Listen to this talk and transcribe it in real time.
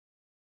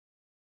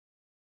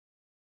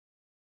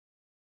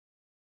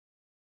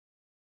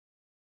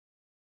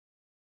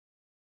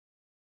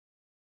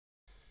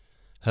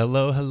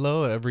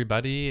Hello,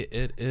 everybody.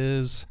 It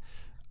is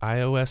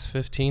iOS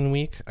 15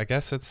 week. I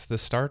guess it's the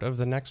start of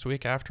the next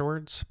week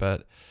afterwards,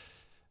 but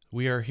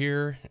we are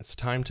here. It's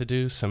time to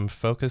do some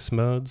focus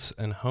modes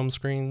and home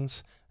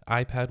screens,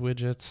 iPad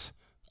widgets,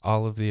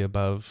 all of the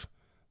above,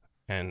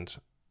 and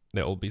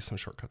there will be some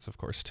shortcuts, of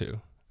course,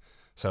 too.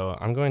 So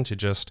I'm going to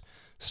just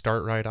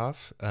start right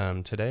off.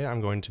 Today,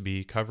 I'm going to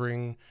be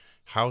covering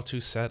how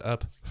to set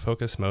up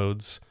focus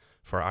modes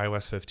for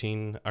iOS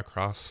 15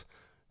 across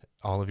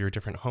all of your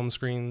different home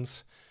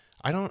screens.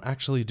 I don't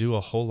actually do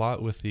a whole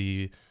lot with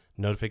the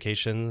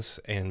notifications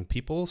and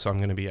people, so I'm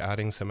going to be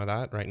adding some of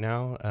that right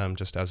now,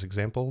 just as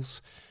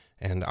examples.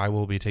 And I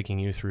will be taking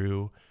you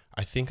through,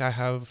 I think I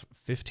have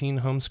 15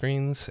 home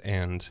screens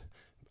and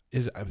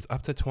is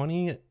up to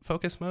 20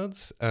 focus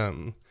modes.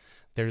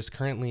 There's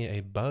currently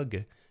a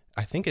bug.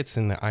 I think it's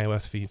in the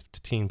iOS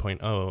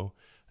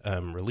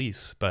 15.0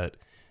 release, but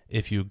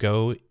if you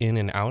go in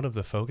and out of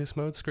the focus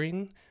mode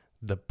screen,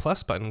 the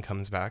plus button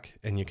comes back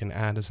and you can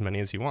add as many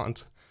as you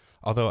want.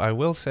 Although I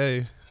will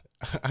say,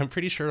 I'm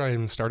pretty sure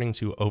I'm starting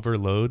to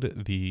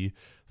overload the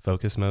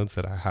focus modes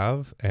that I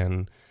have,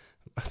 and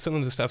some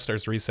of the stuff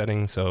starts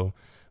resetting, so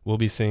we'll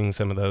be seeing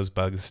some of those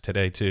bugs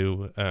today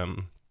too.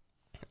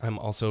 I'm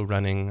also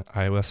running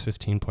iOS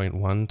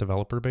 15.1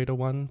 Developer Beta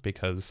 1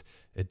 because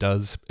it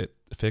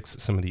fix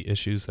some of the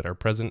issues that are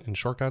present in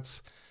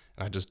shortcuts.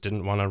 I just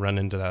didn't want to run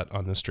into that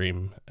on the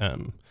stream.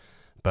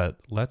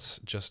 But let's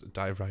just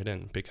dive right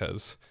in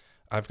because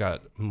I've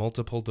got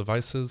multiple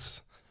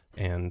devices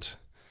and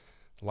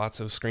lots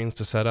of screens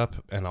to set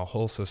up and a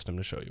whole system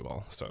to show you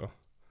all. So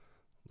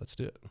let's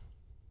do it.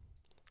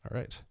 All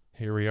right,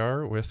 here we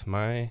are with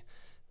my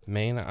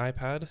main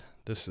iPad.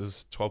 This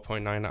is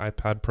 12.9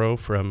 iPad Pro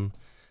from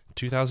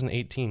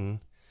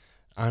 2018.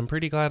 I'm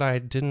pretty glad I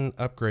didn't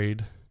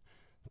upgrade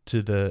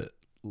to the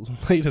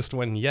latest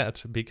one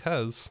yet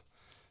because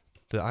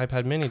the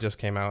iPad mini just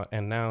came out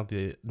and now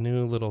the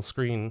new little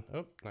screen,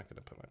 not going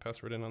to put my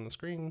password in on the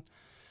screen,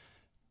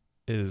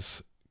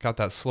 is got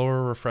that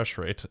slower refresh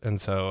rate. And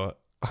so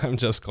I'm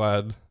just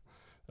glad,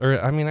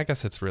 I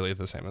guess it's really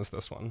the same as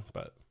this one,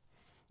 but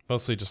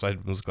mostly just I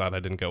was glad I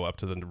didn't go up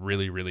to the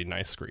really, really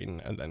nice screen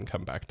and then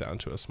come back down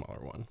to a smaller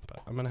one.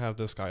 But I'm going to have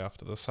this guy off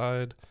to the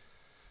side.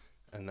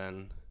 And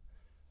then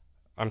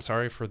I'm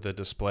sorry for the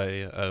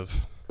display of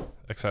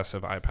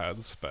excessive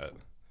iPads, but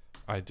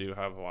I do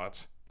have a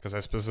lot because I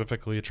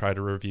specifically try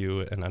to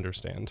review and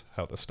understand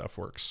how this stuff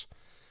works.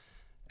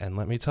 And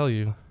let me tell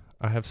you,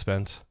 I have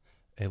spent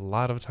a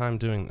lot of time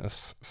doing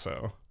this.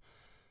 So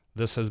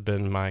this has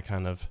been my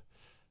kind of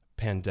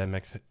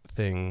pandemic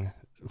thing.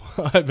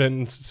 I've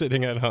been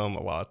sitting at home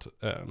a lot.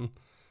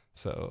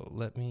 So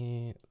let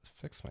me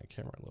fix my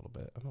camera a little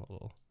bit. I'm a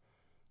little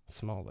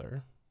small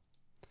there.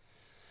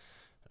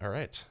 All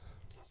right.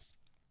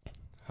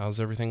 How's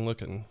everything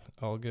looking?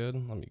 All good?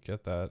 Let me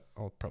get that.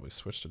 I'll probably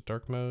switch to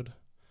dark mode.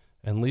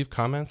 And leave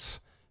comments.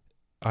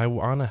 I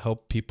want to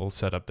help people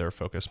set up their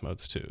focus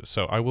modes too.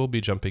 So I will be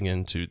jumping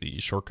into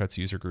the Shortcuts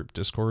user group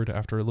Discord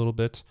after a little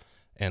bit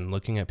and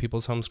looking at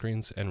people's home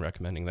screens and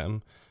recommending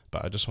them.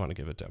 But I just want to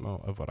give a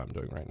demo of what I'm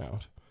doing right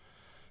now.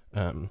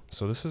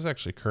 So this is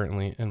actually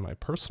currently in my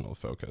personal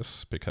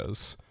focus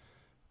because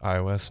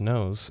iOS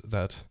knows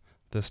that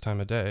this time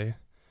of day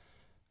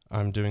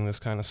I'm doing this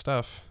kind of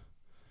stuff.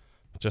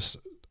 Just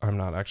I'm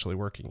not actually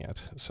working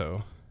yet.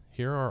 So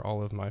here are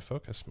all of my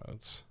focus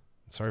modes.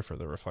 Sorry for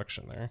the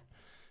reflection there.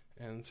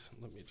 And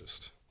let me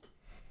just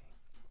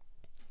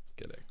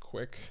get it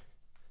quick.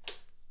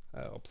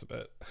 That helps a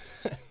bit.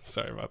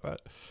 Sorry about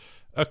that.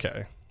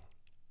 Okay.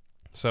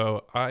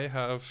 So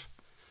let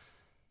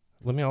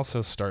me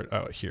also start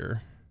out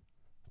here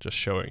just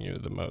showing you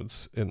the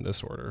modes in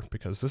this order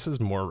because this is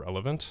more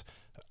relevant.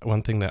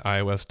 One thing that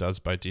iOS does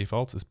by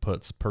default is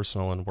puts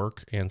personal and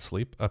work and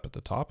sleep up at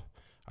the top.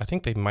 I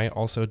think they might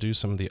also do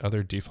some of the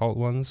other default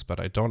ones, but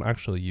I don't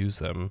actually use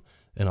them,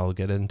 and I'll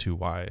get into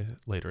why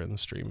later in the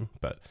stream,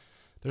 but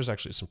there's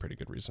actually some pretty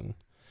good reason.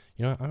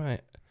 You know,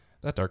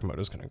 that dark mode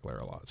is going to glare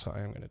a lot, so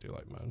I am going to do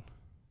light mode.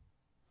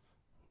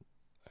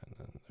 And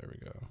then there we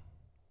go.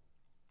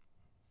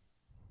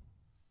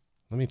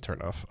 Let me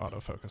turn off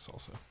autofocus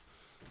also.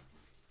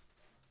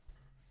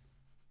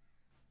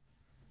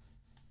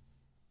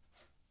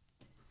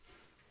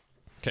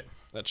 Okay,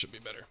 that should be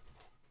better.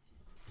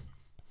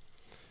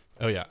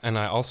 Oh yeah, and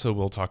I also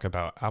will talk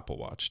about Apple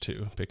Watch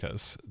too,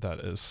 because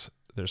there's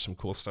some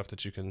cool stuff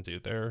that you can do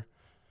there.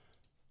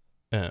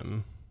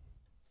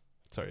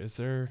 Sorry, is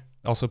there...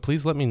 Also,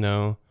 please let me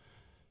know.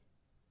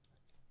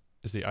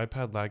 Is the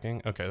iPad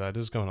lagging? Okay, that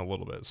is going a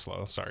little bit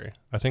slow, sorry.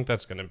 I think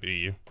that's going to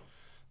be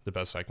the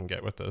best I can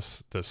get with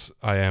this.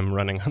 I am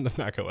running on the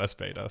macOS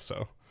beta,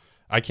 so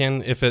I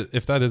can,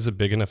 if that is a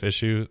big enough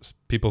issue,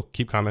 people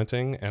keep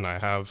commenting, and I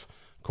have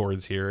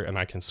cords here, and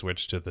I can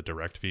switch to the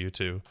direct view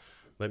too.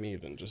 Let me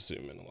even just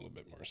zoom in a little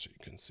bit more so you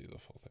can see the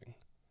full thing.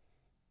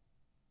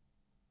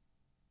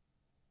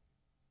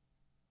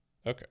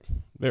 Okay,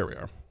 there we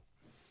are.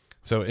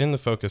 So in the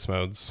focus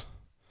modes,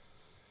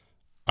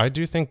 I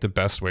do think the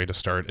best way to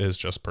start is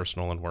just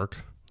personal and work.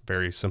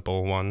 Very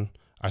simple one.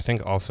 I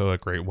think also a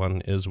great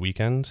one is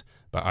weekend,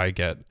 but I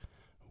get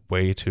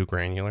way too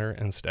granular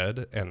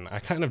instead. And I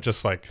kind of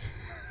just like,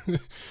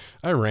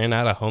 I ran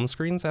out of home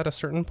screens at a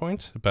certain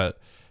point, but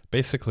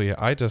basically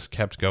I just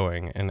kept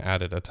going and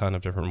added a ton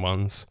of different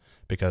ones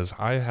because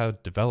I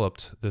had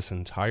developed this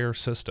entire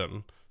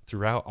system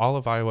throughout all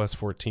of iOS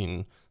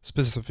 14,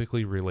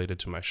 specifically related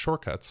to my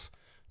shortcuts,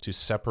 to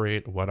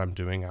separate what I'm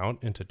doing out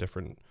into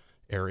different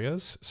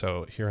areas.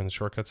 So here in the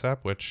Shortcuts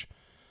app, which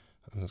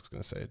I'm just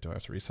going to say, do I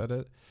have to reset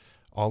it?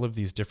 All of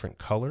these different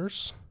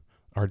colors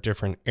are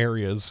different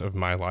areas of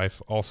my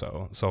life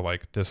also. So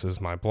like this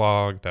is my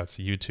blog, that's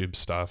YouTube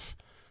stuff.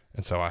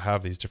 And so I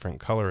have these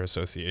different color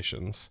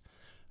associations.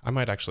 I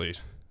might actually,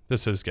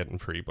 this is getting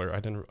pretty blurry. I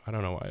don't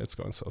know why it's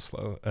going so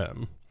slow.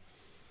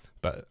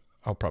 But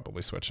I'll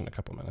probably switch in a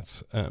couple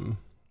minutes.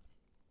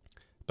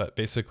 But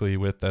basically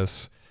with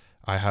this,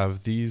 I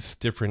have these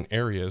different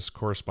areas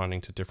corresponding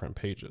to different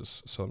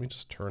pages. So let me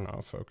just turn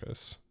off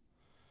focus.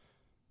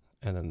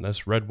 And then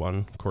this red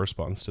one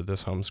corresponds to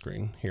this home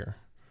screen here.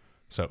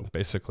 So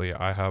basically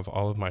I have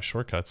all of my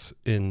shortcuts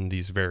in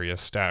these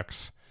various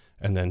stacks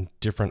and then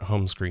different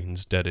home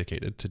screens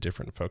dedicated to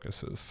different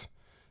focuses.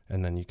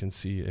 And then you can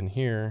see in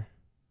here,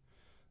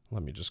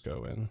 let me just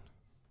go in.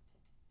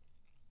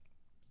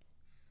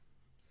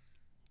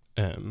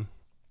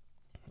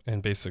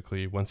 And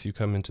basically once you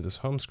come into this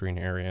home screen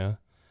area,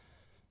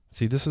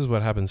 see, this is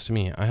what happens to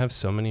me. I have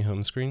so many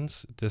home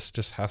screens, this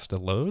just has to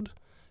load.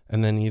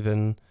 And then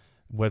even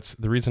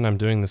the reason I'm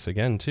doing this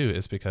again too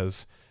is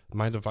because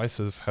my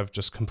devices have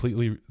just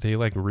completely, they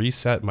like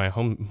reset my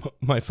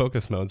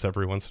focus modes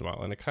every once in a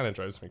while. And it kind of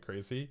drives me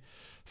crazy.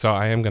 So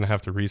I am going to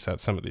have to reset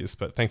some of these,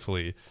 but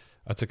thankfully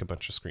I took a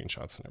bunch of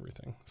screenshots and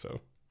everything. So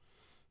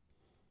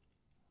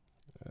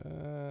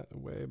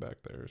way back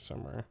there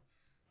somewhere.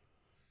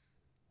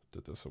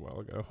 Did this a while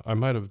ago. I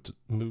might have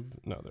moved.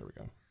 No, there we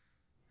go.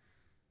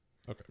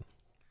 Okay.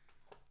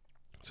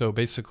 So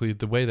basically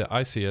the way that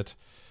I see it,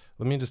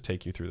 let me just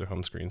take you through the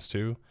home screens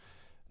too.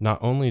 Not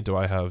only do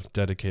I have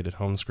dedicated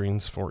home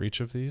screens for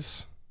each of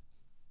these.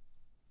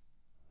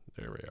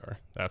 There we are.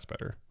 That's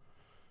better.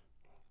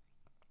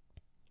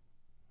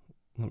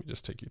 Let me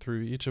just take you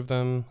through each of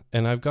them.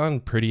 And I've gone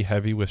pretty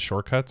heavy with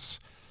shortcuts.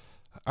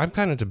 I'm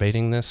kind of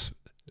debating this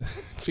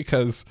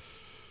because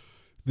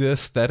the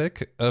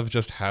aesthetic of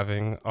just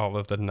having all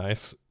of the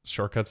nice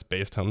shortcuts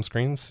based home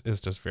screens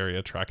is just very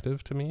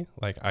attractive to me.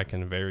 Like I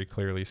can very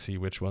clearly see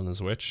which one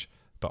is which,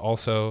 but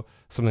also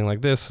something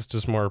like this is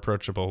just more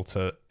approachable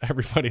to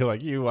everybody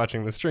like you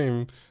watching the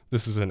stream.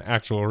 This is an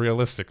actual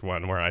realistic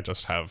one where I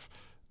just have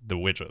the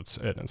widgets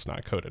and it's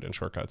not coded in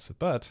shortcuts.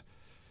 But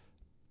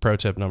pro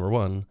tip number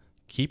one,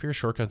 keep your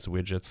shortcuts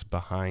widgets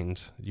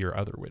behind your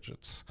other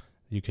widgets.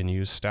 You can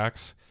use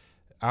stacks.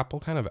 Apple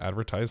kind of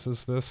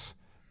advertises this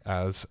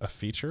as a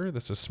feature.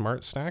 This is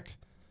Smart Stack.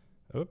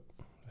 Oh,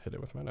 hit it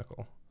with my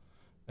knuckle.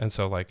 And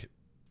so like,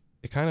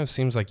 it kind of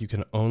seems like you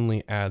can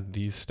only add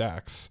these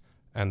stacks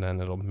and then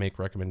it'll make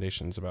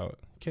recommendations about,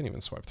 can't even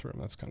swipe through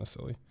them. That's kind of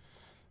silly.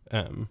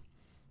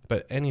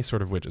 But any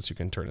sort of widgets you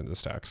can turn into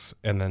stacks,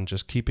 and then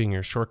just keeping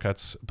your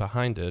shortcuts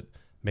behind it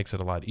makes it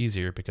a lot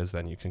easier because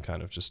then you can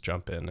kind of just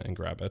jump in and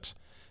grab it.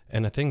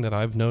 And a thing that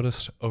I've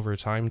noticed over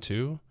time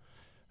too,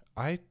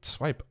 I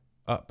swipe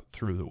up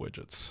through the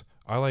widgets.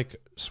 I like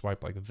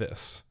swipe like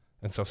this.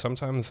 And so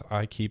sometimes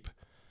I keep,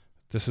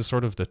 this is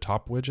sort of the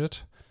top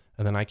widget,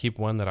 and then I keep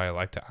one that I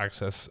like to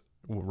access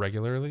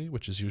regularly,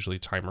 which is usually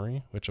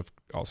Timery, which have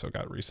also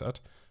got reset.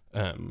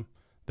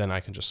 Then I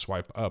can just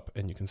swipe up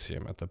and you can see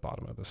them at the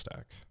bottom of the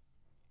stack.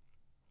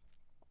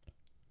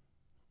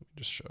 Let me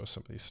just show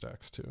some of these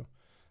stacks too.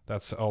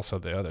 That's also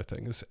the other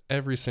thing, is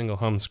every single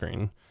home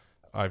screen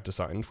I've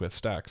designed with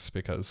stacks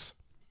because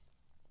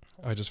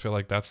I just feel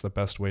like that's the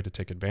best way to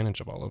take advantage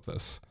of all of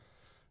this.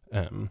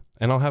 And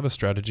I'll have a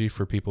strategy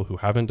for people who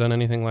haven't done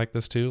anything like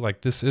this too.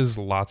 Like this is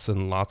lots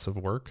and lots of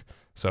work.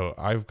 So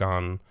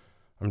I'm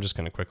just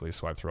going to quickly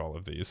swipe through all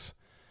of these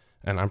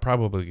and I'm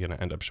probably going to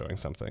end up showing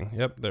something.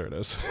 Yep, there it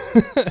is.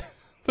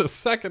 The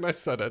second I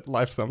said it,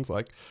 life sounds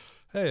like,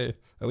 hey,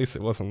 at least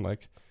it wasn't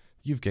like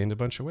you've gained a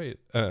bunch of weight.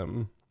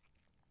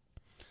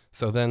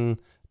 So then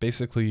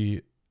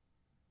basically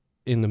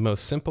in the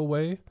most simple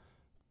way,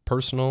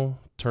 personal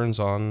turns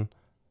on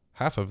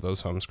half of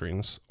those home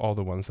screens, all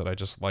the ones that I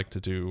just like to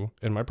do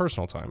in my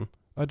personal time.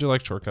 I do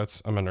like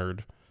shortcuts. I'm a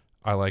nerd.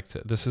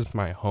 This is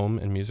my home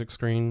and music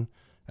screen.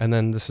 And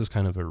then this is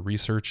kind of a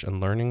research and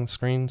learning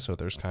screen. So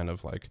there's kind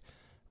of like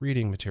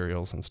reading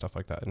materials and stuff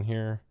like that in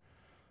here.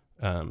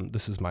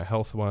 This is my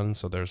health one.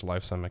 So there's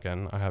LifeSum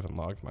again. I haven't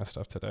logged my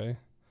stuff today.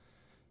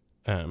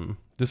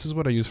 This is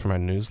what I use for my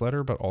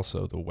newsletter, but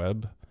also the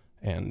web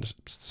and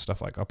stuff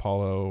like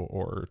Apollo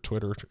or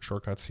Twitter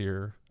shortcuts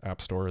here,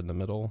 App Store in the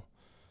middle,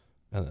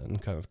 and then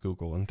kind of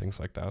Google and things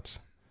like that.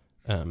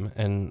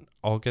 And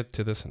I'll get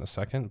to this in a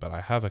second, but I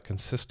have a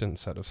consistent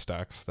set of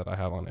stacks that I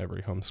have on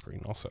every home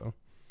screen also.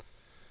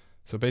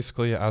 So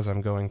basically, as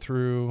I'm going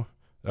through,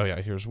 oh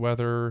yeah, here's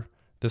weather.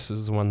 This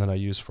is the one that I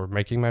use for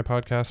making my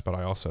podcast, but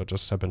I also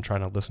just have been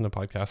trying to listen to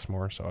podcasts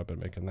more, so I've been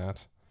making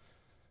that.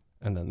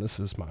 And then this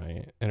is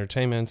my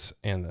entertainment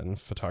and then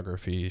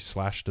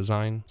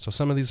photography/design. So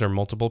some of these are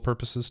multiple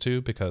purposes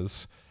too,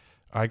 because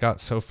I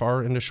got so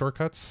far into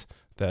shortcuts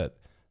that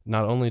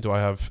not only do I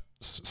have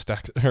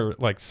stacked or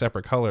like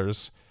separate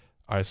colors,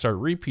 I start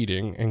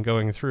repeating and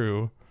going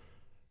through.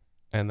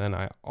 And then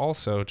I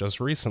also just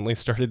recently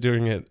started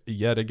doing it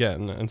yet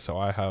again. And so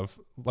I have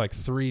like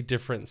 3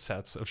 different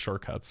sets of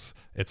shortcuts.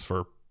 It's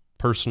for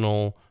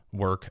personal,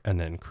 work, and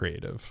then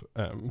creative.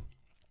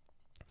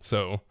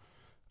 So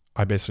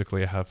I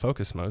basically have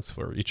focus modes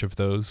for each of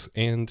those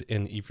and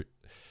in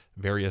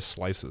various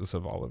slices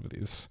of all of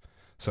these.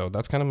 So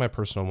that's kind of my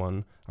personal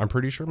one. I'm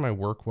pretty sure my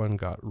work one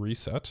got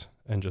reset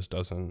and just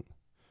doesn't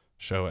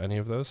show any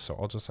of those. So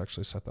I'll just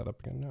actually set that up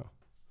again now.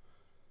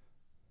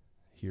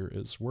 Here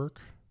is work.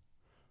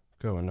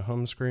 Go into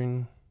home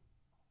screen.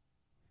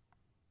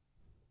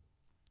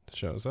 It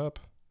shows up.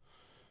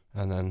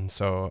 And then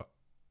so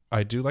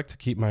I do like to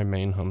keep my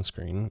main home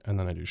screen, and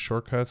then I do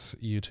shortcuts,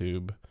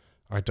 YouTube.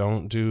 I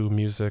don't do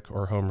music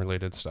or home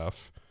related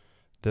stuff.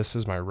 This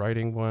is my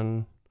writing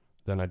one.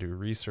 Then I do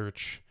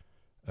research.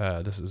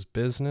 This is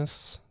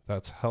business.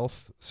 That's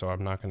health. So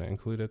I'm not going to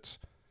include it.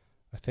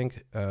 I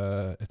think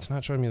it's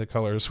not showing me the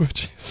colors,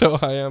 which so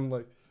I am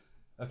like,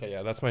 okay,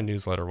 yeah, that's my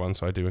newsletter one.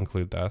 So I do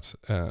include that.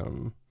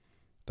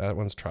 That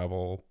one's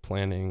travel,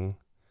 planning,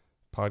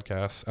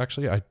 podcasts.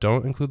 Actually, I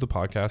don't include the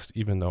podcast,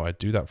 even though I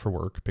do that for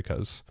work,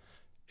 because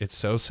it's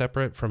so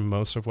separate from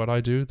most of what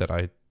I do that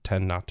I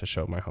tend not to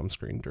show my home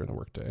screen during the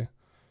workday.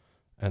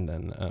 And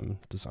then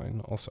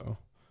design also.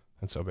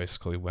 And so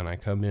basically when I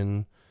come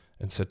in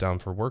and sit down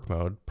for work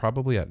mode,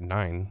 probably at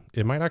 9,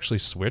 it might actually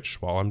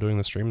switch while I'm doing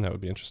the stream. That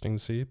would be interesting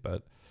to see.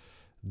 But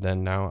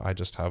then now I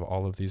just have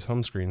all of these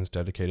home screens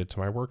dedicated to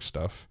my work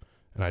stuff.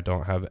 And I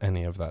don't have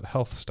any of that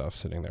health stuff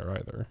sitting there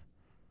either.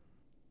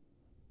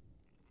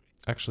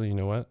 Actually, you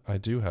know what? I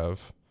do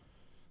have,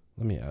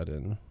 let me add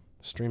in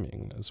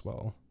streaming as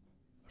well.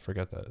 I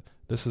forget that.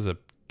 This is a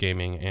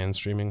gaming and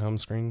streaming home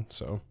screen.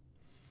 So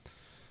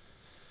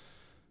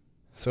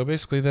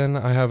basically then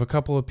I have a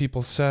couple of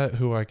people set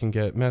who I can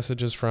get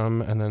messages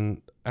from, and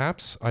then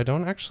apps.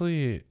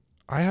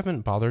 I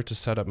haven't bothered to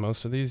set up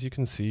most of these. You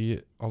can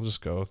see, I'll just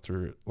go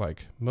through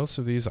like most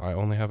of these. I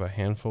only have a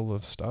handful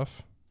of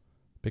stuff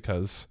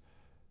because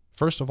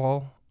first of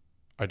all,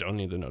 I don't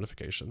need the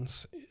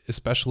notifications,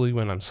 especially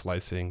when I'm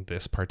slicing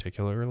this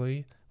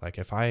particularly. Like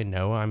if I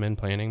know I'm in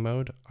planning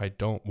mode, I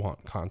don't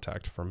want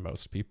contact from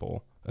most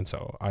people. And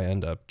so I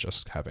end up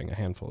just having a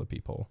handful of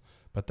people.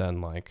 But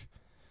then like,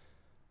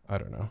 I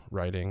don't know,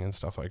 writing and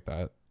stuff like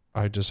that,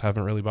 I just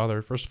haven't really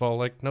bothered. First of all,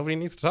 like nobody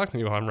needs to talk to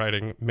me while I'm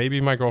writing. Maybe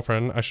my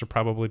girlfriend. I should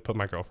probably put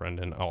my girlfriend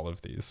in all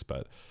of these.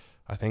 But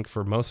I think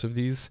for most of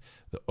these,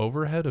 the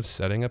overhead of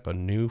setting up a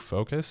new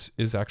focus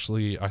is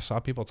actually, I saw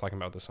people talking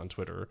about this on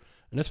Twitter,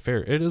 and it's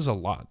fair. It is a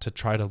lot to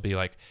try to be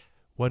like,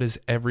 what is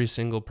every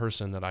single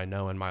person that I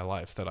know in my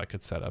life that I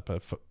could set up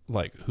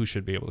like who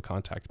should be able to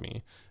contact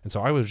me? And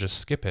so I would just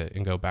skip it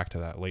and go back to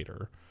that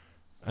later.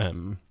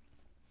 And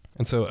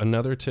so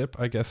another tip,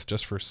 I guess,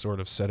 just for sort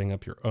of setting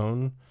up your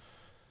own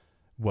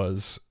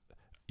was,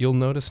 you'll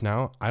notice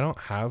now I don't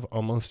have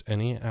almost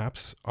any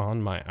apps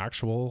on my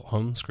actual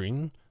home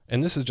screen.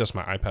 And this is just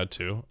my iPad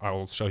too. I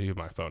will show you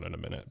my phone in a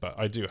minute, but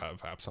I do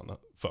have apps on the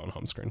phone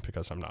home screen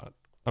because I'm not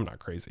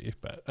crazy.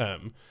 But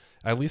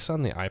at least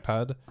on the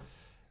iPad,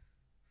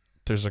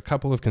 there's a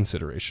couple of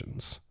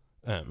considerations.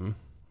 I'll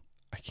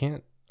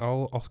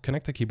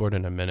connect the keyboard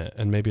in a minute,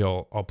 and maybe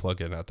I'll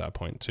plug in at that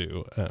point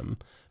too.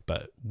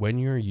 But when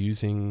you're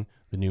using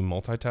the new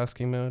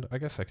multitasking mode, I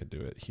guess I could do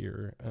it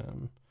here.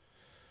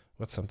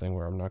 What's something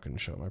where I'm not going to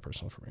show my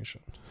personal information?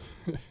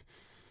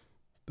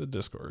 The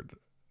Discord.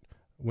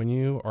 When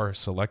you are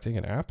selecting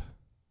an app,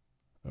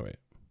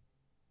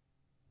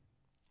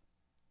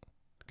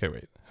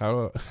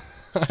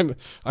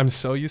 I'm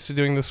so used to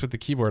doing this with the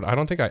keyboard. I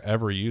don't think I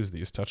ever use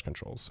these touch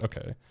controls.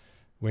 Okay.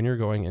 When you're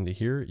going into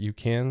here, you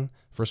can,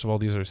 first of all,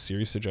 these are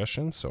Siri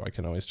suggestions. So I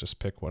can always just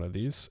pick one of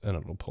these and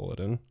it'll pull it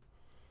in.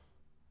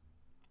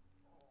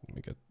 Let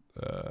me get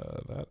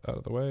that out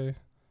of the way.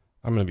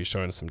 I'm going to be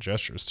showing some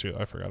gestures too.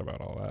 I forgot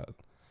about all that.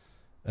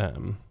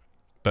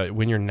 But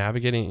when you're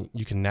navigating,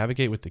 you can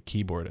navigate with the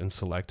keyboard and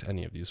select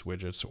any of these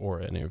widgets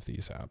or any of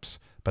these apps.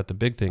 But the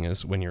big thing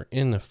is when you're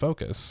in the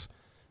focus,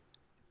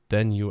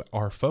 then you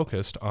are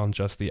focused on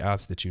just the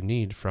apps that you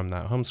need from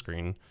that home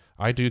screen.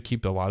 I do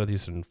keep a lot of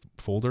these in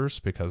folders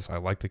because I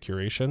like the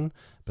curation,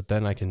 but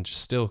then I can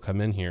just still come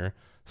in here,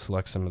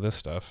 select some of this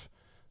stuff.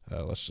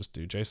 Let's just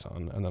do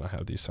JSON, and then I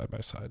have these side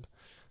by side.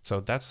 So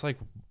that's like,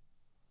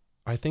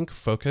 I think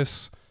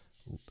focus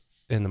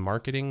in the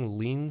marketing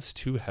leans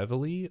too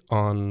heavily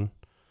on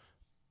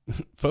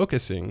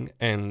focusing,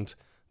 and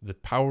the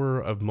power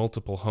of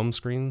multiple home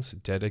screens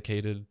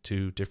dedicated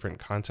to different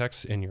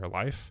contexts in your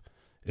life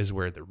is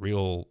where the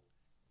real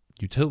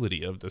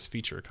utility of this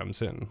feature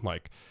comes in.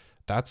 Like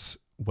that's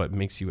what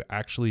makes you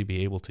actually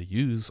be able to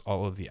use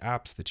all of the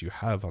apps that you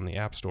have on the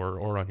App Store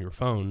or on your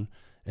phone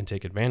and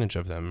take advantage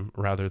of them,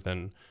 rather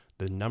than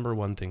the number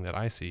one thing that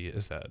I see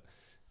is that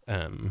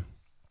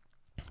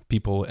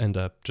people end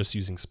up just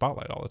using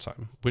Spotlight all the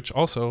time, which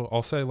also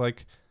I'll say,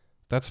 like,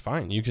 that's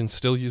fine. You can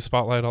still use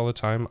Spotlight all the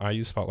time. I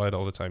use Spotlight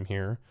all the time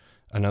here.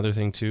 Another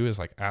thing too is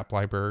like app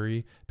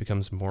library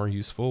becomes more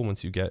useful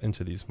once you get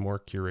into these more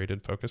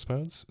curated focus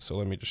modes. So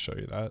let me just show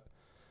you that.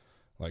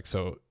 Like,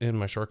 so in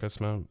my shortcuts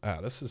mode,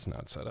 this is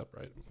not set up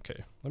right.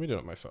 Okay, let me do it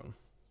on my phone.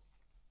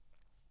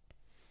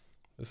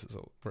 This is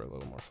where a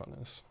little more fun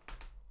is.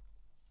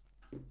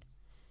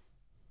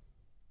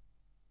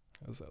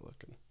 How's that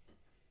looking?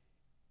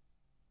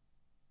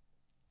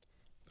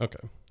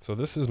 Okay, so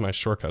this is my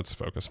shortcuts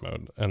focus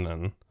mode. And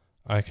then,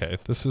 okay,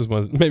 this is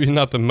one, maybe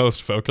not the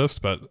most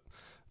focused, but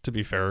to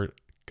be fair,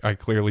 I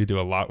clearly do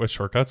a lot with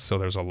shortcuts. So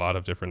there's a lot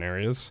of different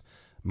areas.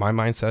 My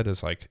mindset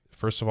is like,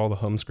 first of all, the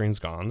home screen's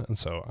gone. And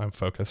so I'm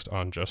focused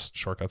on just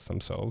shortcuts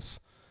themselves.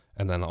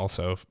 And then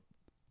also,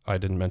 I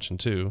didn't mention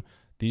too,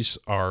 these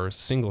are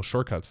single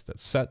shortcuts that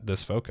set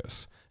this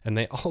focus. And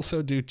they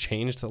also do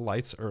change the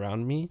lights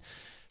around me,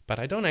 but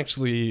I don't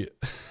actually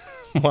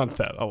want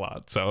that a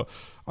lot. So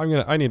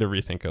I need to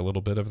rethink a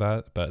little bit of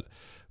that. But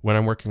when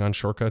I'm working on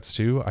shortcuts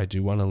too, I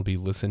do want to be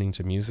listening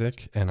to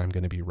music, and I'm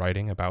going to be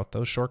writing about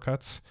those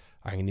shortcuts.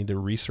 I need to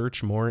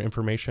research more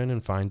information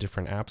and find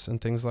different apps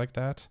and things like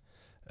that.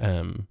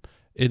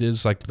 It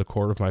is like the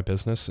core of my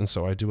business. And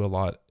so I do a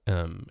lot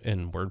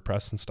in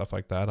WordPress and stuff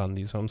like that on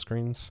these home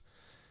screens.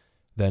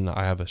 Then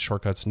I have a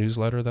shortcuts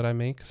newsletter that I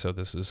make. So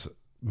this is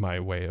my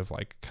way of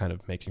like kind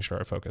of making sure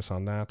I focus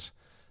on that.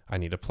 I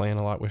need to plan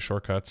a lot with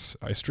shortcuts.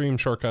 I stream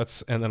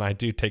shortcuts, and then I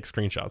do take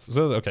screenshots.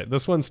 So, okay,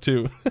 this one's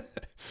too,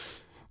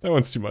 that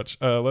one's too much.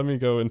 Let me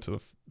go into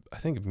I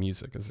think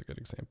music is a good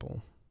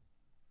example.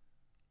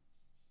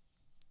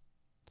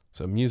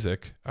 So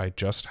music, I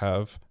just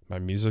have my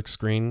music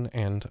screen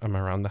and I'm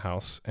around the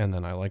house, and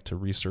then I like to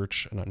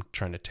research and I'm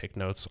trying to take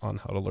notes on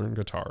how to learn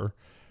guitar.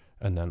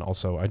 And then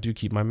also I do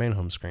keep my main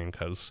home screen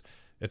because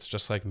it's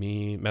just like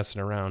me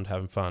messing around,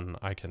 having fun.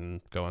 I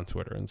can go on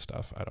Twitter and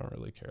stuff. I don't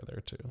really care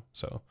there too.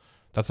 So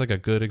that's like a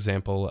good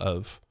example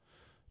of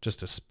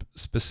just a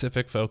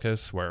specific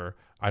focus where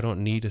I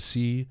don't need to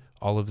see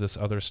all of this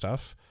other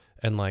stuff.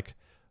 And like,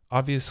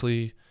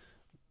 obviously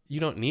you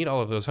don't need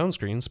all of those home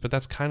screens, but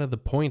that's kind of the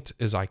point,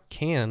 is I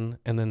can,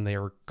 and then they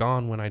are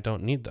gone when I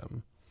don't need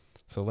them.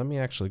 So let me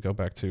actually go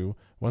back to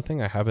one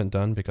thing I haven't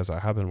done because I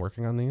have been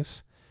working on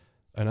these.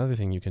 Another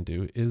thing you can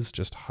do is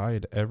just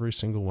hide every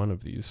single one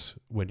of these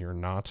when you're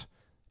not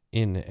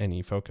in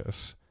any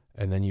focus.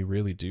 And then you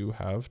really do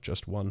have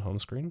just one home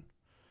screen.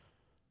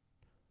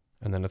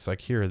 And then it's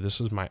like, here, this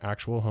is my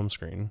actual home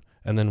screen.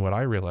 And then what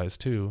I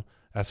realized too,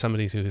 as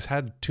somebody who's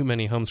had too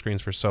many home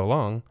screens for so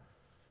long,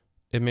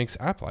 it makes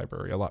app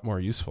library a lot more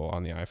useful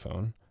on the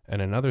iPhone.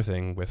 And another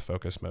thing with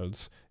focus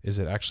modes is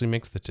it actually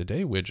makes the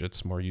Today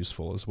widgets more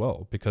useful as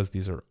well, because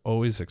these are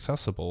always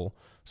accessible.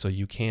 So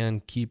you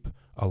can keep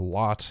a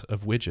lot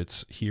of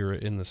widgets here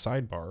in the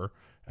sidebar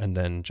and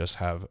then just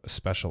have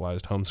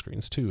specialized home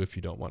screens too if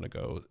you don't want to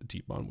go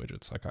deep on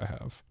widgets like I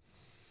have.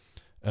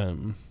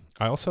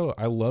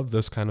 I love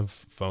this kind of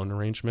phone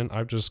arrangement.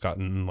 I've just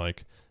gotten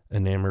like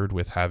enamored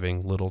with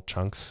having little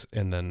chunks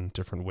and then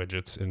different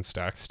widgets in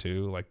stacks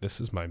too. Like this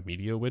is my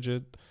media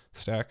widget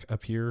stack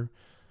up here.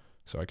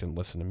 So I can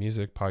listen to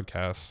music,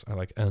 podcasts. I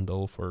like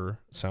Endel for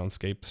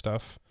soundscape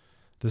stuff.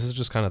 This is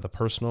just kind of the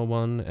personal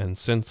one. And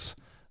since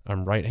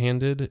I'm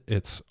right-handed,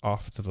 it's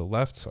off to the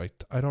left. So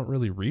I don't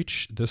really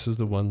reach. This is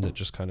the one that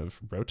just kind of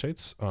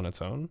rotates on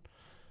its own.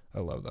 I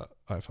love that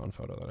iPhone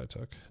photo that I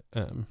took.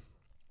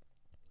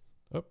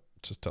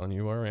 Just telling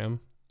you where I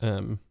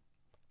am.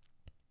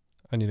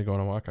 I need to go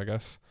on a walk, I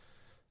guess,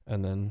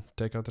 and then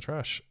take out the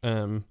trash.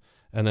 And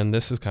then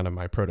this is kind of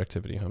my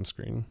productivity home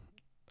screen.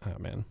 Oh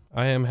man,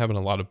 I am having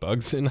a lot of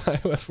bugs in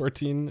iOS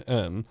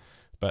 14.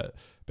 But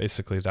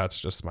basically that's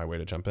just my way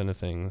to jump into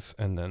things.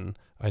 And then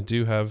I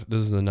do have,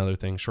 this is another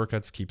thing,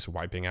 shortcuts keeps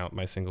wiping out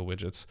my single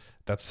widgets.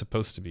 That's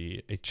supposed to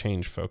be a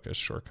change focus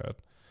shortcut,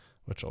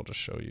 which I'll just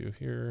show you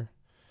here.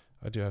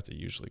 I do have to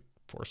usually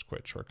force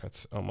quit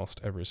shortcuts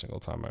almost every single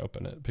time I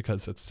open it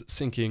because it's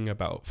syncing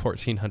about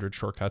 1,400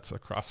 shortcuts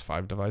across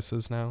 5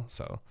 devices now.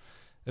 So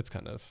it's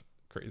kind of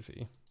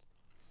crazy.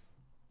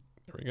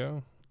 There we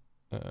go.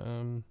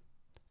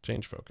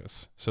 Change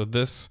focus. So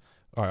this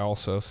I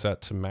also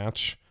set to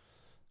match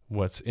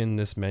what's in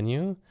this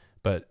menu.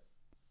 But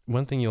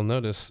one thing you'll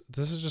notice,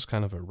 this is just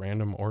kind of a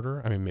random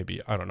order. I mean,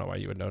 maybe, I don't know why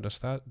you would notice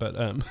that, but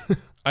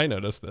I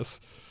noticed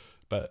this.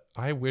 But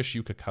I wish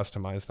you could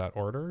customize that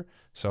order.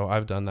 So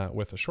I've done that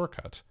with a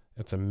shortcut.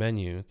 It's a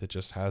menu that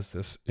just has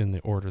this in the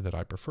order that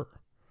I prefer.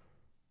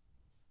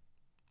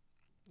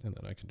 And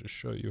then I can just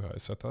show you how I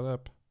set that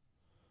up.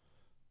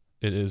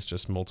 It is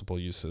just multiple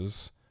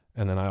uses.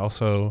 And then I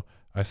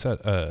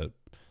set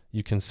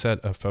you can set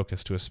a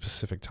focus to a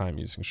specific time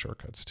using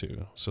shortcuts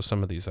too. So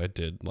some of these I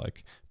did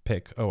like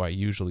pick, I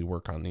usually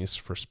work on these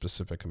for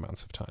specific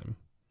amounts of time.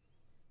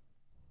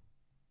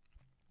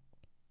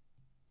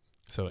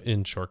 So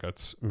in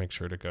shortcuts, make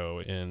sure to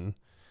go in,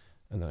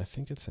 and then I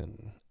think it's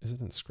in, is it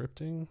in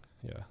scripting?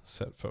 Yeah,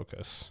 set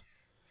focus.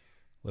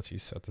 Lets you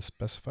set the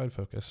specified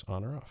focus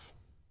on or off.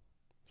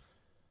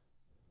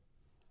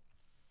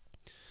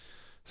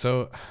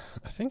 So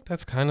I think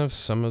that's kind of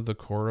some of the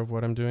core of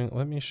what I'm doing.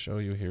 Let me show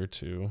you here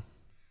too.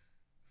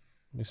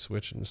 Let me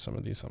switch into some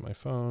of these on my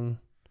phone.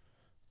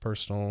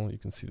 Personal, you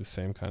can see the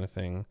same kind of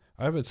thing.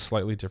 I have a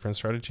slightly different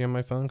strategy on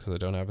my phone because I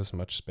don't have as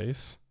much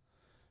space.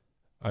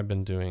 I've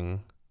been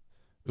doing,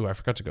 I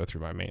forgot to go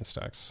through my main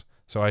stacks.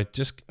 So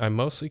I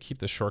mostly keep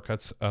the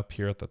shortcuts up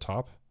here at the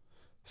top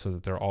so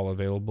that they're all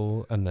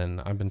available. And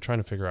then I've been trying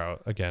to figure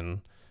out,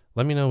 again,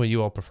 let me know what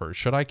you all prefer.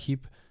 Should I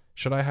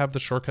have the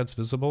shortcuts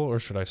visible, or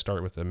should I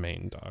start with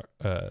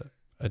a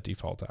a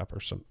default app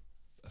or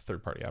a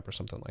third-party app or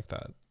something like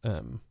that?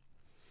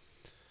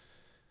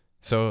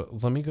 So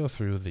let me go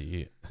through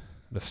the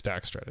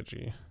stack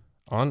strategy.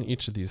 On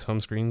each of these home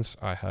screens,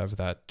 I have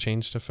that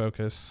change to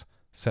focus,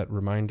 set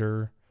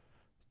reminder,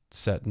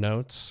 set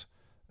notes,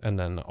 and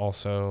then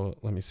also,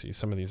 let me see,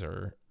 some of these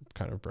are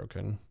kind of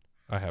broken.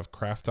 I have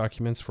craft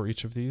documents for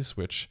each of these,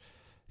 which,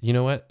 you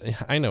know what?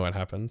 I know what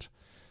happened.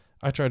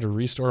 I tried to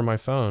restore my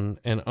phone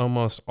and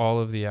almost all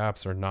of the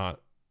apps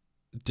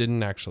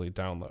didn't actually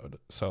download.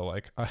 So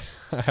like I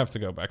have to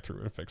go back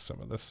through and fix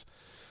some of this.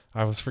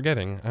 I was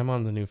forgetting I'm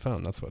on the new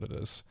phone. That's what it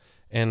is.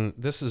 And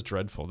this is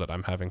dreadful that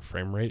I'm having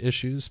frame rate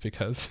issues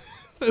because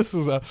this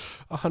is a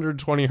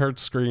 120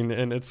 hertz screen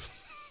and it's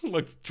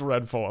looks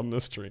dreadful on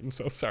this stream.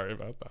 So sorry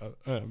about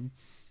that.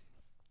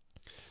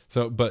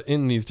 But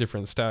in these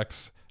different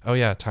stacks, oh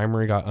yeah,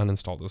 Timery got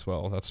uninstalled as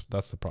well.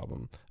 That's the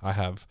problem. I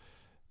have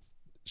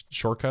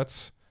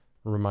shortcuts,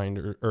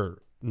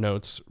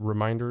 notes,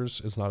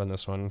 reminders is not in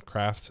this one,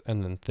 craft,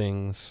 and then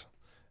things.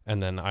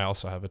 And then I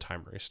also have a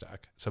Timery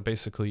stack. So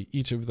basically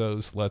each of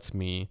those lets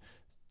me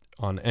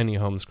on any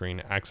home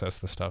screen access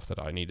the stuff that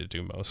I need to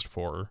do most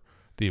for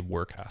the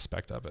work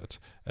aspect of it.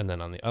 And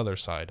then on the other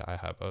side, I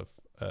have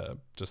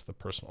just the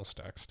personal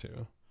stacks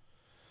too.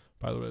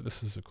 By the way,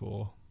 this is a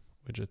cool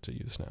widget to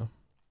use now.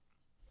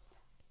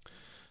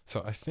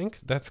 So I think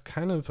that's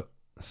kind of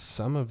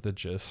some of the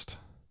gist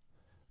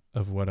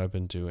of what I've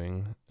been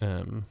doing.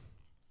 Let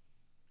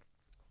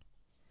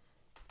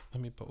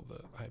me pull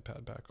the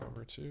iPad back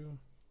over too.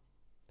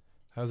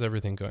 How's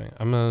everything going?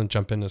 I'm going to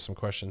jump into some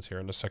questions here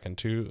in a second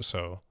too,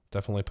 so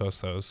definitely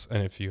post those.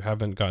 And if you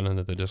haven't gotten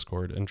into the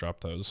Discord and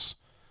dropped those,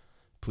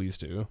 please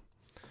do.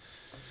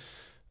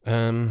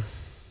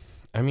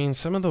 I mean,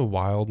 some of the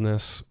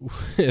wildness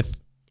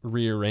with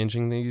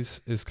rearranging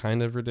these is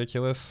kind of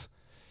ridiculous.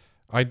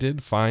 I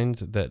did find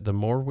that the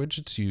more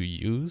widgets you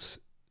use,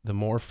 the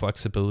more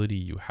flexibility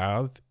you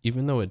have,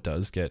 even though it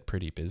does get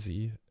pretty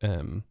busy.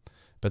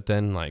 But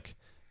then like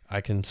I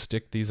can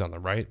stick these on the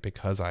right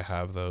because I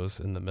have those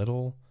in the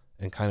middle,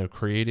 and kind of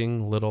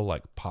creating little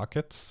like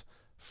pockets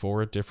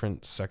for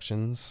different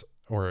sections,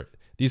 or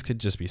these could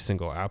just be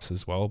single apps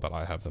as well, but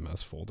I have them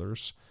as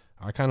folders.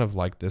 I kind of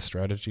like this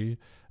strategy.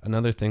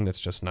 Another thing that's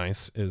just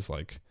nice is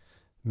like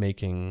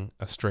making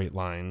a straight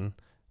line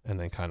and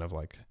then kind of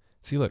like,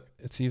 see, look,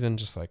 it's even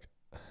just like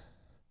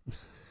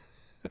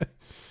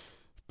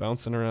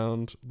bouncing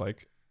around.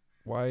 Like,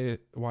 why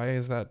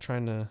is that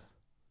trying to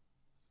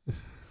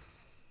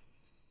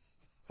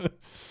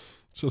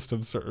just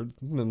absurd?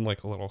 And then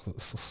like a little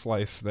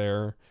slice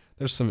there.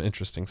 There's some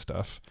interesting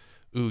stuff.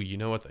 Ooh, you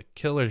know what? The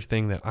killer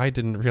thing that I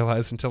didn't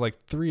realize until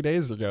like 3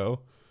 days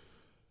ago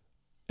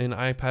in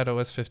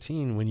iPadOS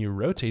 15, when you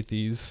rotate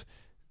these,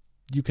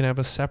 you can have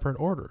a separate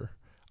order.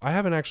 I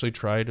haven't actually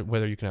tried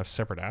whether you can have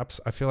separate apps.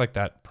 I feel like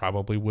that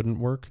probably wouldn't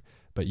work,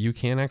 but you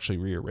can actually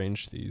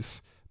rearrange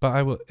these. But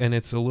I will, and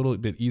it's a little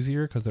bit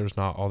easier because there's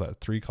not all that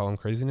 3-column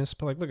craziness.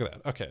 But like, look at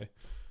that. Okay.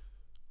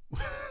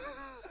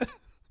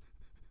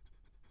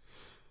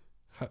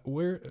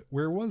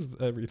 Where was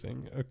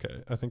everything?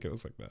 Okay, I think it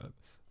was like that.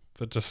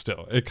 But just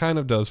still, it kind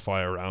of does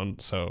fly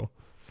around, so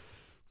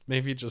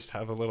maybe just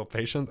have a little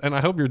patience. And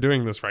I hope you're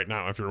doing this right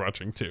now if you're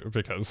watching too,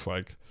 because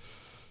like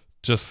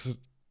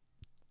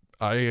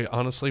I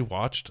honestly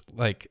watched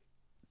like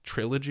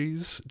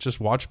trilogies, just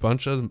watch a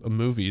bunch of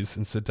movies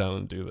and sit down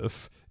and do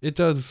this. It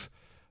does,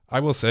 I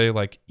will say,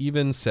 like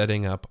even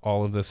setting up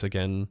all of this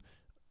again,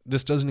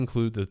 this doesn't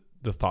include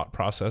the thought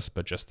process,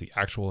 but just the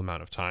actual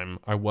amount of time.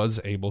 I was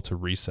able to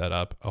reset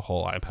up a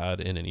whole iPad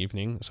in an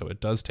evening, so it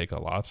does take a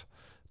lot.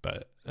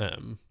 But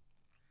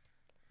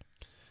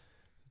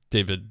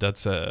David,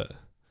 that's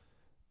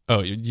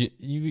you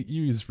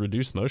use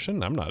reduced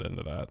motion? I'm not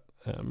into that.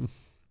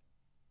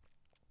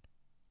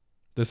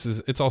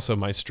 It's also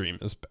my stream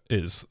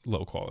is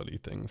low quality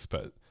things,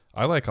 but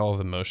I like all of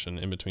the motion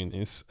in between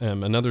these.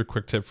 Another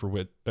quick tip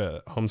for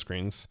home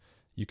screens,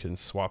 you can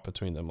swap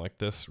between them like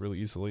this really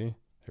easily.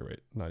 Here,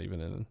 wait, not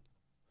even in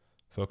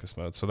focus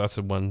mode. So that's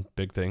one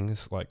big thing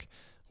is like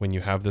when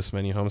you have this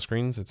many home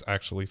screens, it's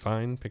actually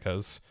fine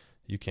because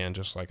you can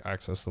just like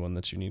access the one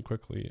that you need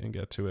quickly and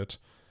get to it,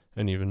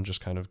 and even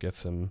just kind of get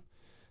some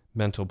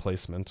mental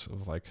placement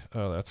of like,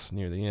 oh, that's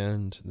near the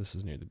end, this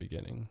is near the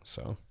beginning.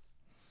 So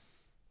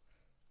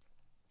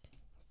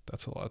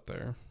that's a lot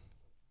there.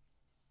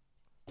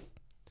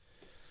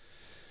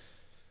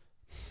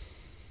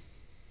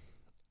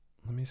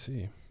 Let me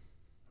see.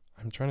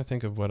 I'm trying to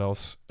think of what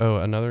else. Oh,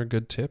 another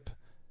good tip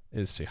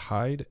is to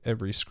hide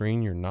every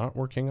screen you're not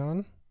working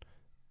on,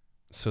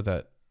 so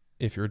that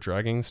if you're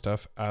dragging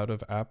stuff out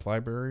of app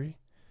library,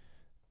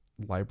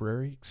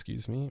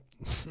 excuse me.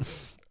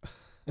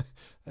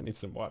 I need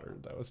some water.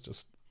 That was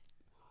just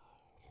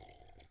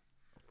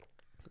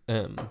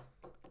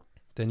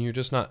then you're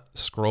just not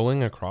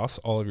scrolling across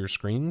all of your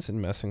screens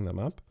and messing them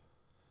up.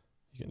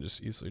 You can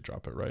just easily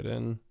drop it right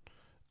in.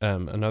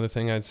 Another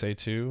thing I'd say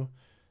too,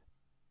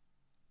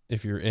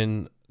 if you're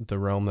in the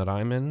realm that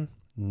I'm in,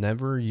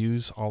 never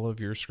use all of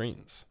your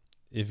screens.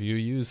 If you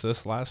use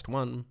this last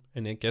one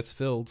and it gets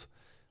filled,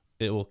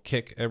 it will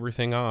kick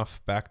everything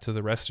off back to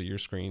the rest of your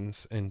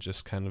screens and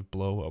just kind of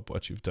blow up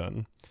what you've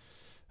done.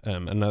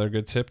 Another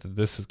good tip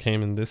that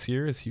came in this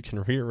year is you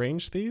can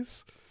rearrange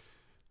these.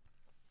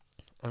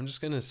 I'm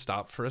just going to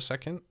stop for a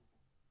second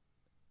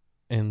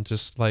and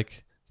just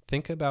like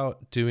think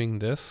about doing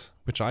this,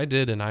 which I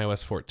did in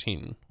iOS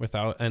 14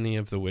 without any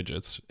of the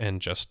widgets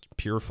and just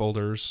pure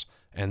folders.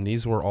 And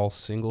these were all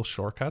single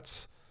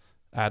shortcuts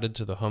added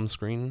to the home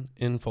screen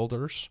in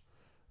folders.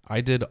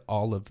 I did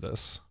all of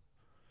this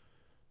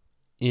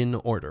in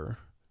order,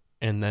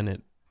 and then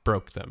it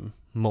broke them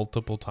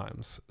multiple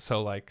times.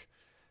 So like,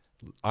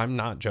 I'm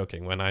not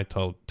joking when I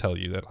tell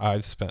you that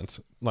I've spent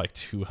like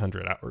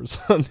 200 hours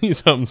on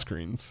these home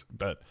screens,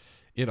 but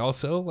it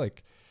also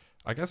like,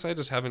 I guess I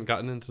just haven't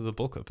gotten into the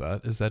bulk of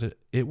that, is that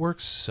it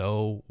works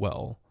so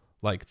well.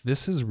 Like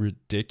this is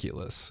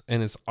ridiculous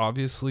and it's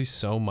obviously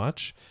so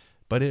much,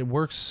 but it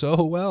works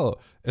so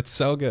well. It's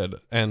so good.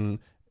 And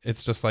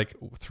it's just like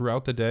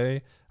throughout the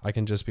day, I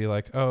can just be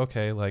like, oh,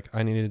 okay, like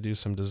I need to do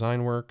some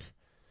design work.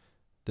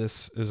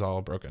 This is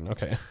all broken.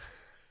 Okay.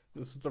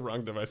 This is the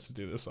wrong device to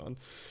do this on.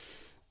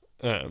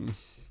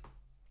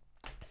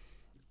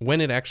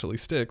 When it actually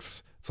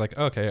sticks, it's like,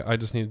 okay, I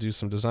just need to do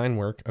some design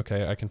work.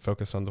 Okay, I can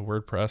focus on the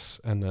WordPress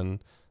and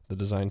then the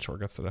design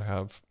shortcuts that I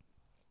have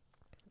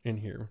in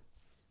here,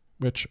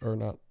 which are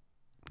not,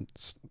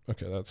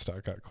 okay, that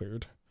stack got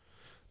cleared.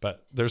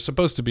 But there's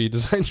supposed to be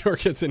design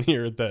shortcuts in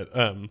here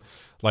that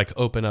like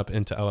open up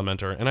into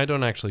Elementor. And I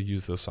don't actually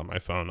use this on my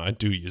phone. I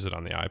do use it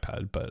on the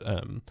iPad, but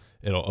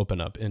it'll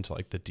open up into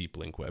like the deep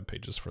link web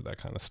pages for that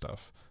kind of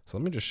stuff. So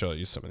let me just show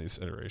you some of these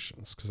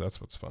iterations because that's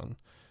what's fun.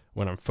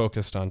 When I'm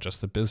focused on just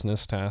the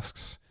business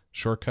tasks,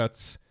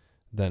 shortcuts,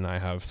 then I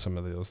have some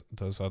of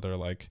those other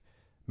like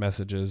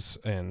messages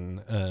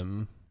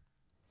and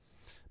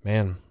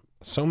man,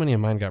 so many of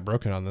mine got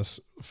broken on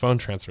this phone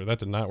transfer. That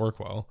did not work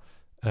well.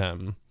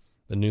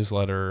 The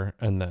newsletter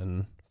and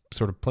then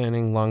sort of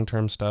planning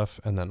long-term stuff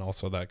and then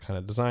also that kind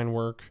of design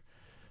work.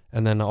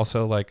 And then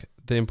also like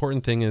the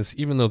important thing is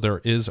even though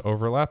there is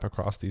overlap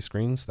across these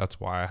screens, that's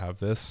why I have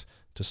this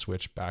to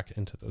switch back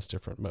into those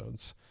different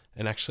modes.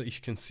 And actually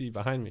you can see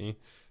behind me,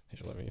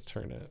 here, let me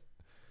turn it.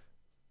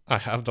 I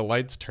have the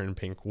lights turn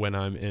pink when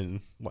I'm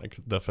in like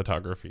the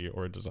photography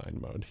or design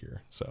mode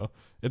here. So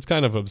it's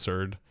kind of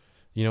absurd.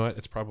 You know what?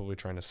 It's probably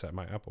trying to set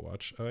my Apple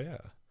Watch. Oh yeah.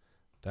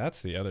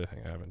 That's the other thing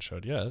I haven't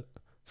showed yet.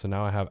 So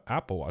now I have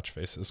Apple Watch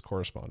faces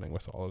corresponding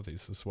with all of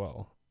these as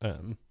well.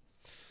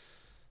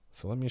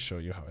 So let me show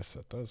you how I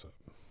set those up.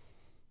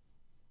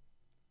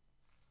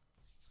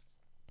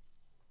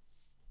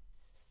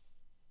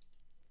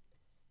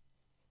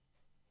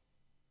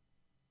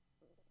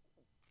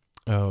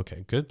 Oh,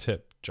 okay, good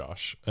tip,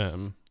 Josh.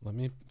 Let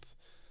me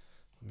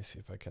see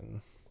if I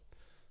can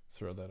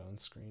throw that on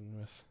screen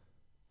with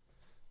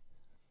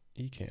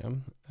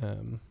Ecamm.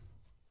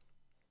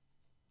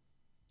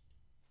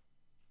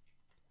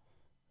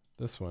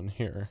 This one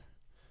here.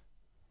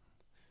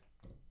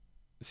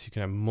 So you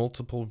can have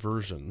multiple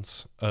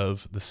versions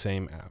of the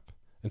same app.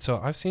 And so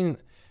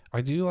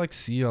I do like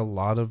see a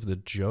lot of the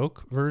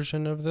joke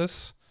version of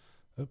this.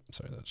 Oh,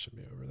 sorry, that should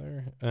be over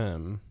there.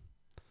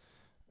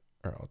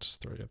 Or I'll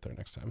just throw it up there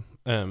next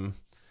time.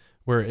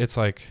 Where it's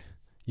like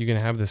you can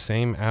have the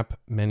same app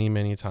many,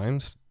 many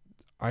times.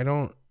 I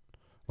don't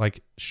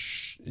like,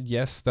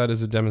 yes, that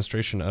is a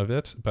demonstration of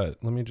it, but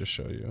let me just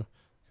show you.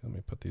 Let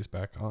me put these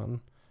back on.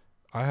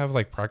 I have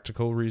like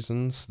practical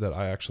reasons that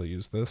I actually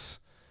use this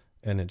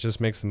and it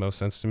just makes the most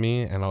sense to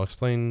me. And I'll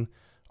explain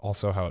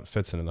also how it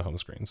fits into the home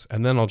screens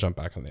and then I'll jump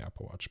back on the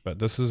Apple Watch. But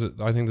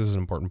I think this is an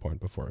important point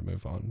before I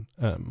move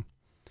on.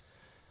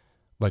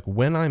 Like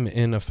when I'm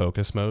in a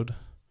focus mode,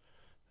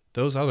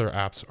 those other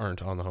apps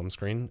aren't on the home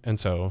screen. And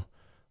so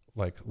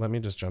like, let me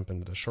just jump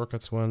into the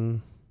shortcuts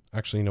one.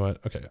 Actually, you know what?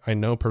 Okay. I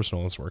know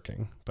personal is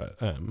working, but,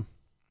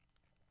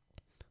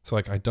 so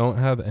like I don't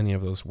have any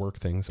of those work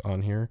things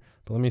on here,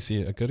 but let me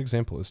see. A good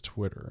example is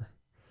Twitter.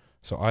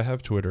 So I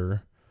have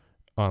Twitter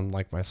on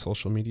like my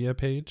social media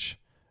page.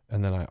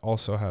 And then I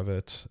also have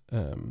it.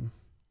 Let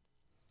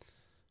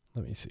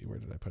me see. Where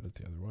did I put it?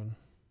 The other one.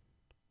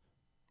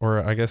 Or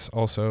I guess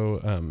also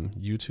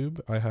YouTube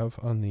I have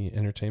on the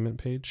entertainment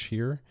page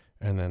here.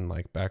 And then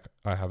like back,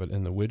 I have it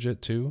in the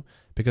widget too,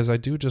 because I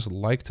do just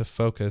like to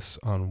focus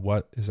on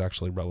what is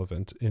actually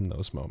relevant in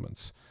those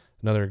moments.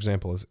 Another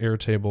example is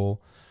Airtable.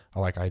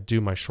 I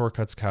do my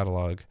shortcuts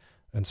catalog.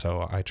 And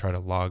so I try to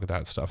log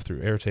that stuff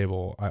through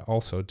Airtable. I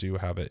also do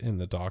have it in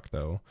the dock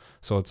though.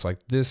 So it's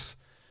like this,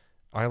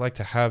 I like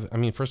to have, I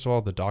mean, first of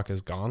all, the dock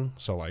is gone.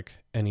 So like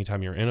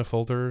anytime you're in a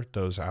folder,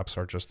 those apps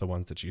are just the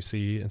ones that you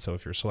see. And so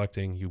if you're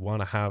selecting, you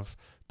want to have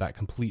that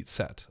complete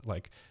set.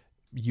 Like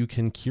you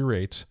can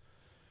curate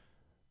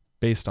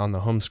based on the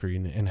home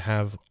screen and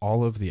have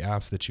all of the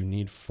apps that you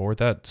need for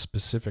that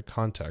specific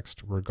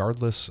context,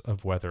 regardless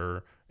of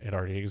whether it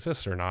already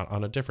exists or not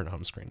on a different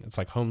home screen. It's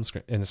like home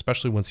screen. And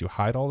especially once you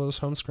hide all those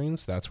home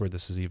screens, that's where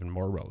this is even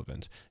more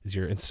relevant, is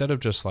you're, instead of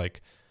just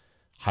like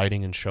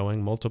hiding and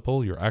showing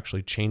multiple, you're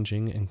actually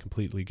changing and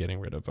completely getting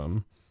rid of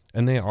them.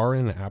 And they are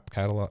in the app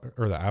catalog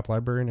or the app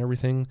library and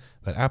everything,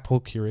 but Apple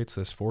curates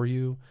this for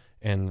you.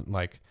 And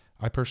like,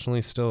 I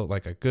personally still,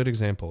 like, a good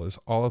example is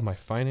all of my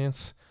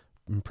finance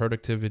and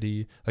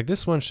productivity. Like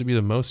this one should be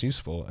the most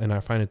useful, and I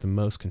find it the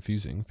most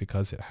confusing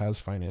because it has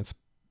finance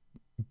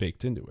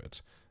baked into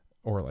it.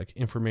 Or like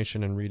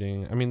information and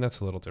reading. I mean, that's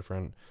a little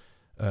different.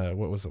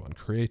 What was the one?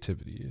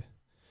 Creativity,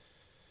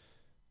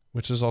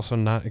 which is also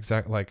not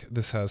exact. Like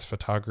this has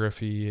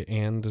photography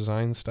and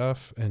design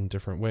stuff in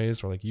different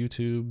ways, or like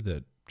YouTube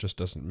that just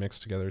doesn't mix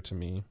together to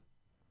me.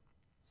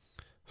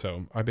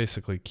 So I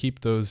basically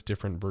keep those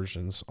different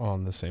versions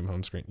on the same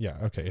home screen. Yeah.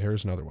 Okay.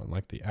 Here's another one.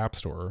 Like the App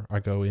Store.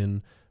 I go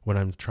in when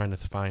I'm trying to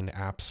find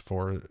apps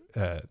for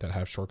that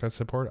have shortcut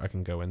support. I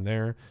can go in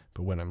there.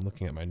 But when I'm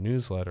looking at my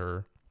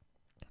newsletter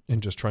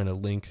and just trying to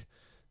link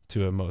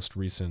to a most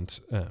recent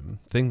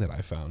thing that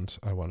I found,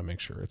 I want to make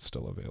sure it's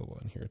still available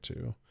in here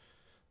too.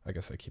 I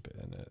guess I keep it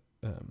in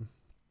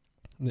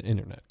the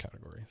internet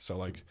category. So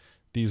like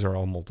these are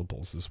all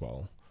multiples as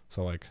well.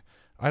 So like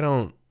I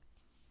don't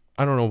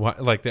know why,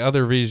 like the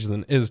other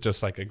reason is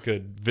just like a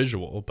good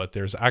visual, but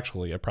there's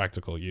actually a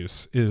practical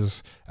use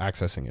is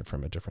accessing it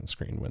from a different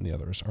screen when the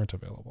others aren't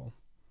available.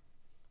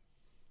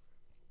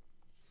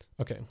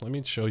 Okay, let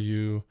me show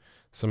you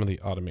some of the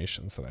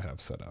automations that I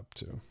have set up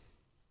too.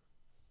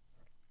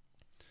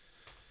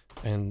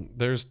 And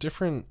there's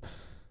different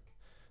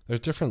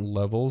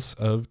levels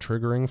of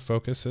triggering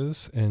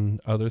focuses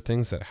and other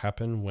things that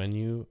happen when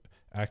you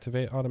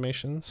activate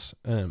automations.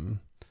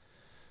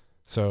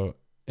 So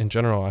in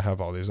general, I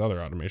have all these other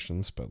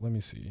automations, but let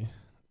me see.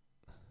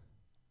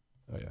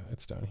 Oh yeah,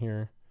 it's down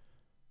here.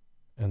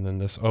 And then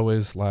this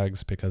always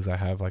lags because I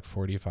have like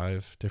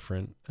 45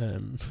 different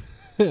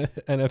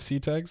NFC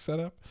tags set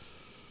up.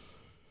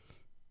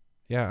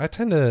 Yeah, I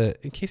tend to,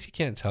 in case you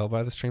can't tell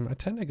by the stream, I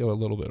tend to go a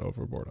little bit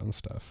overboard on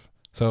stuff.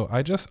 So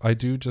I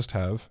do just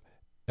have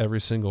every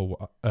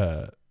single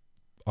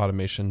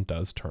automation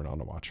does turn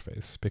on a watch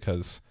face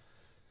because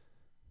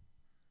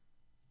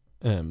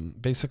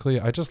basically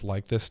I just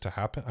like this to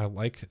happen. I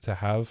like to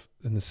have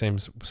in the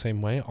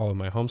same way all of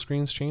my home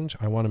screens change.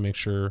 I want to make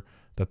sure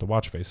that the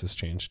watch faces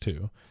change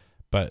too.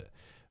 But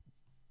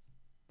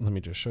let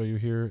me just show you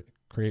here.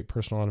 Create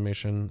personal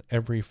automation.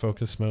 Every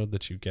focus mode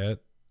that you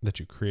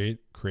create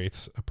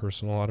creates a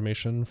personal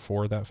automation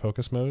for that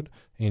focus mode.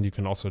 And you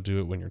can also do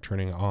it when you're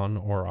turning on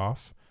or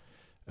off.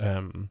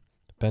 Ben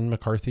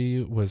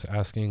McCarthy was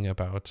asking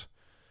about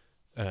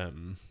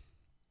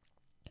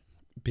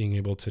being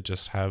able to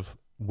just have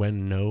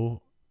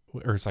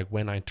it's like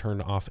when I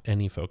turn off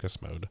any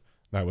focus mode,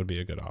 that would be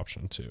a good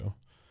option too.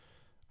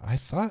 I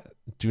thought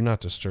do not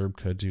disturb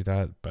could do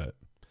that, but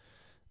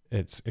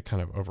it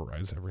kind of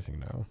overrides everything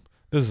now.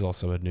 This is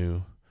also a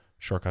new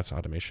shortcuts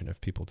automation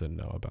if people didn't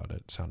know about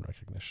it, sound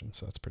recognition.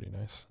 So that's pretty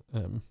nice.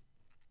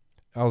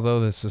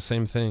 Although it's the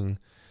same thing,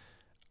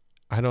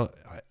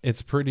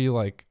 it's pretty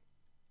like,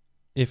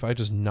 if I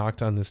just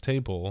knocked on this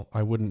table,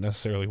 I wouldn't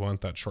necessarily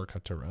want that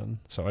shortcut to run.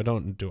 So I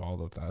don't do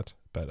all of that,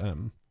 but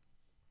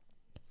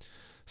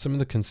some of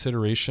the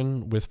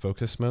consideration with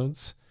focus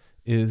modes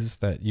is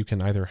that you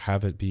can either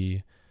have it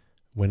be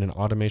when an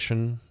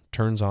automation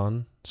turns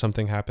on,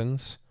 something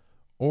happens,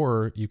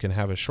 or you can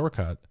have a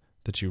shortcut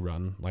that you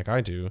run like I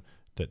do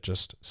that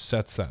just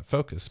sets that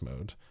focus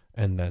mode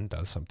and then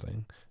does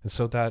something. And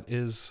so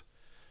that's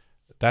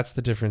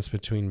the difference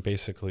between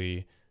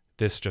basically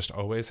this just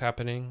always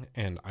happening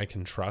and I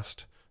can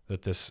trust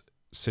that this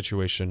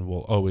situation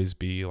will always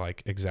be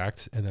like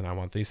exact and then I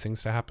want these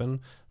things to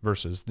happen,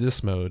 versus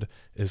this mode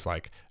is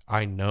like,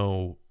 I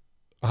know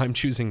I'm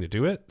choosing to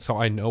do it, so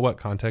I know what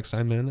context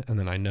I'm in, and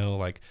then I know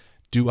like,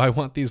 do I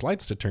want these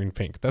lights to turn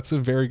pink? That's a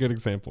very good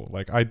example.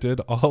 Like I did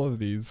all of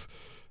these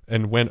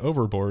and went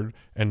overboard,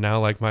 and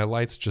now like my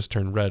lights just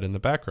turn red in the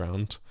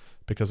background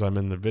because I'm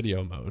in the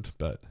video mode.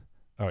 But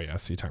oh yeah,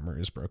 see, timer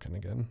is broken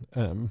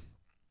again.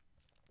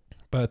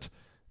 But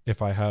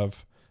if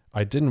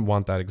I didn't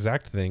want that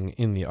exact thing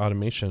in the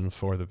automation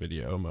for the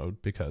video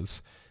mode,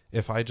 because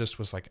if I just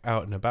was like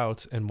out and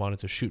about and wanted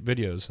to shoot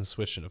videos and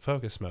switch into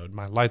focus mode,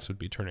 my lights would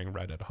be turning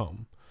red at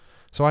home.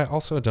 So I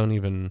also don't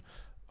even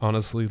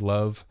honestly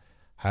love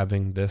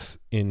having this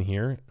in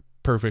here.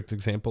 Perfect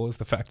example is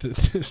the fact that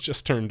this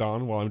just turned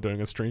on while I'm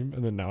doing a stream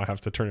and then now I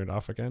have to turn it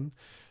off again.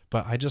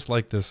 But I just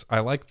like this.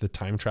 I like the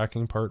time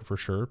tracking part for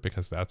sure,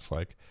 because that's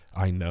like,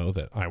 I know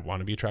that I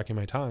want to be tracking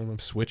my time. I'm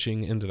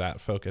switching into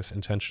that focus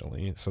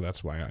intentionally. So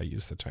that's why I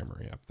use the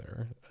timer app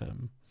there.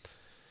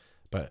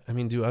 But I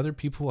mean, do other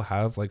people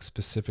have like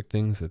specific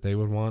things that they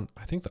would want?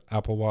 I think the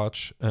Apple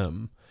Watch,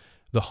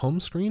 the home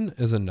screen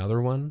is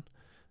another one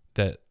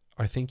that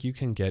I think you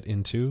can get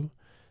into.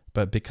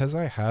 But because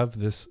I have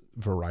this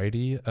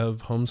variety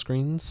of home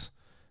screens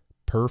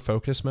per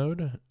focus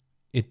mode,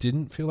 it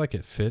didn't feel like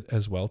it fit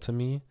as well to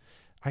me.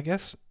 I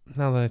guess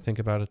now that I think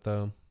about it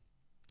though,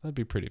 that'd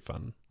be pretty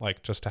fun.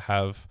 Like just to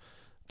have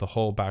the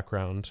whole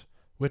background,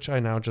 which I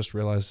now just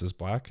realized is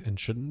black and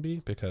shouldn't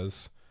be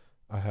because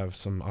I have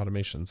some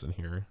automations in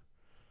here.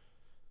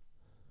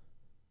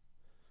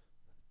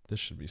 This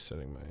should be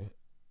setting my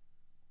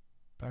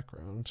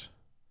background.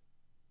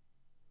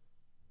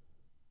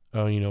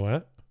 Oh, you know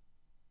what?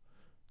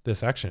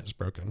 This action is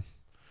broken.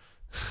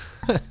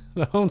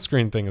 The home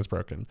screen thing is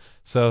broken.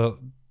 So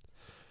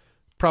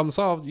problem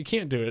solved. You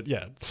can't do it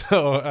yet.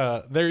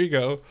 So there you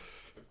go.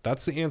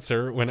 That's the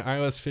answer. When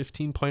iOS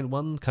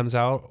 15.1 comes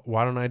out,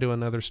 why don't I do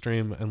another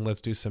stream and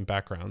let's do some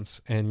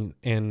backgrounds? And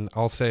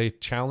I'll say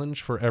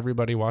challenge for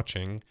everybody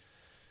watching.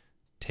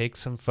 Take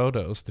some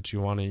photos that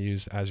you want to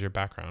use as your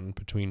background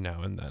between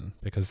now and then,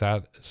 because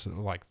that is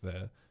like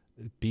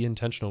be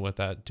intentional with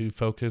that. Do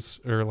focus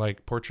or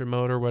like portrait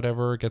mode or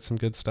whatever. Get some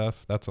good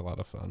stuff. That's a lot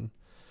of fun.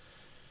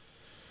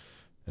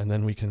 And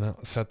then we can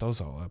set those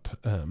all up.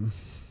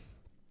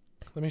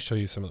 Let me show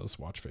you some of those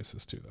watch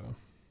faces too, though.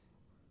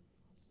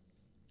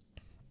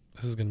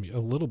 This is going to be a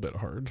little bit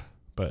hard,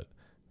 but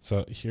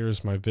so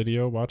here's my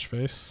video watch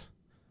face,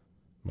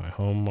 my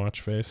home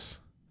watch face,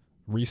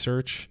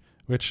 research,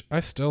 which I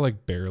still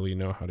like barely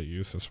know how to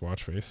use this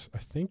watch face. I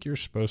think you're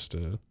supposed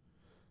to,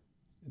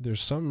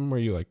 there's something where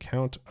you like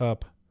count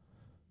up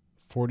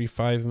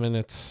 45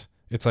 minutes.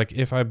 It's like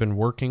if I've been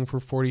working for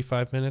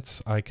 45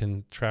 minutes, I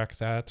can track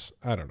that.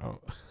 I don't know.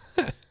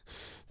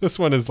 This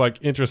one is like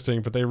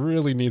interesting, but they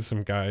really need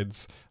some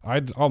guides.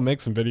 I'll make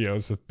some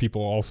videos if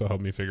people also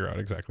help me figure out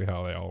exactly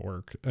how they all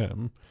work.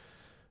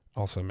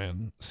 Also,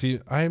 man, see,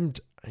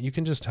 you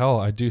can just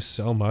tell I do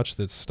so much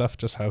that stuff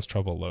just has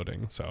trouble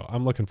loading. So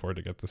I'm looking forward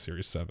to get the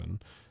Series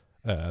 7.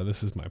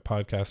 This is my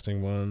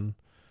podcasting one.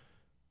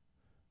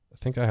 I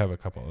think I have a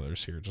couple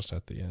others here just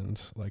at the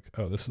end. Like,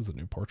 oh, this is the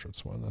new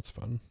portraits one. That's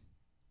fun.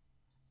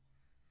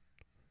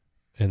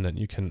 And then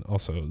you can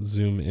also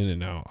zoom in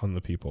and out on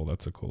the people.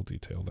 That's a cool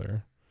detail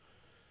there.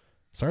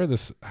 Sorry,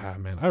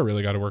 man, I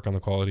really got to work on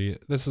the quality.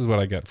 This is what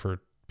I get for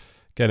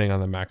getting on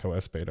the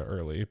macOS beta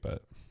early,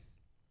 but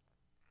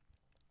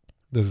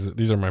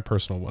these are my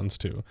personal ones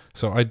too.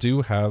 So I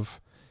do have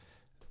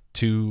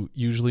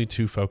usually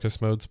two focus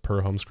modes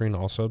per home screen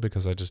also,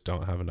 because I just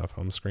don't have enough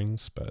home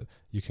screens. But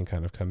you can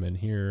kind of come in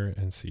here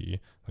and see,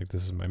 like,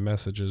 this is my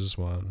messages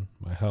one,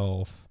 my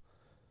health,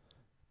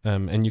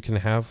 and you can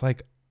have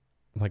like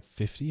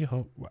 50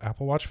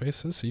 Apple Watch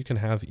faces, so you can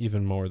have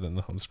even more than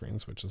the home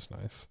screens, which is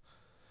nice.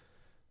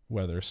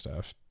 Weather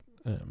stuff,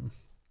 and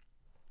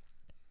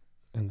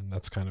then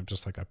that's kind of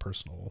just like a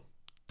personal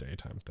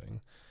daytime thing.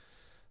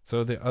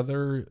 So the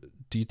other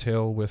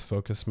detail with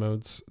focus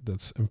modes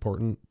that's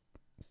important,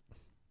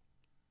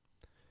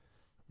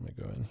 let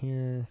me go in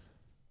here,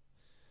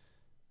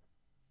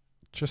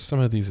 just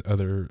some of these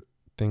other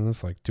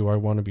things, like, do I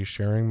want to be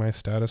sharing my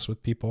status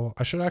with people?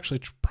 I should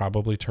actually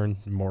probably turn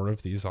more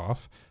of these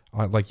off.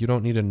 Like, you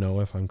don't need to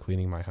know if I'm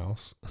cleaning my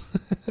house.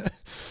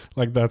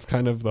 Like, that's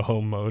kind of the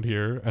home mode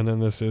here. And then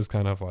this is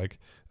kind of like,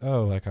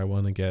 oh, like I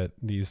want to get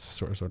these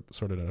sort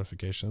of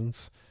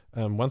notifications.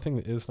 One thing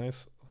that is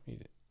nice, let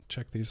me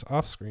check these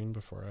off screen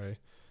before I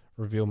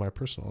reveal my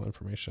personal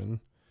information.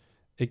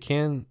 It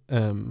can,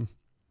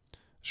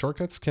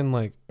 shortcuts can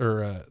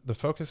the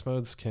focus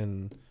modes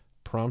can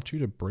prompt you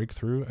to break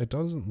through. It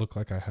doesn't look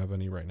like I have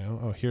any right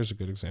now. Oh, here's a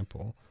good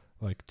example.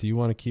 Like, do you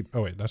want to keep,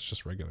 oh wait, that's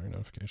just regular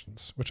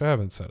notifications, which I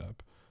haven't set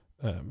up.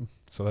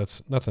 So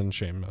that's nothing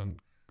shame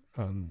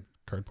on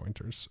card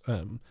pointers.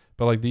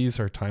 But like these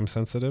are time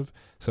sensitive.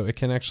 So it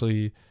can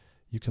actually,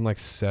 you can like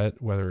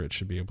set whether it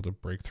should be able to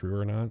break through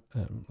or not.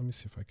 Let me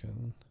see if I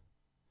can,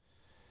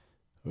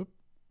 whoop.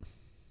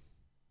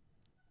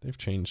 They've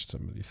changed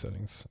some of these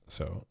settings.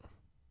 So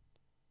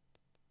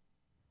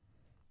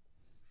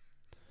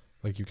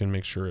like you can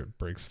make sure it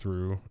breaks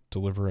through,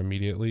 deliver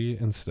immediately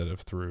instead of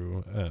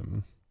through,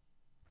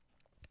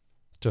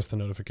 just the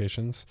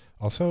notifications.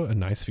 Also, a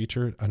nice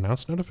feature,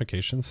 announce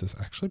notifications is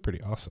actually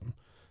pretty awesome.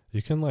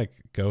 You can like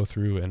go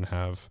through and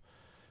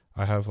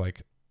I have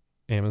like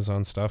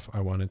Amazon stuff I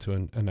wanted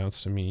to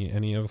announce to me,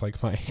 any of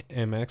like my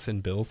Amex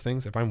and bills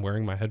things. If I'm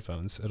wearing my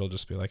headphones, it'll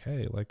just be like,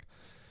 hey, like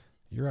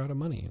you're out of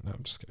money. No,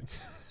 I'm just kidding.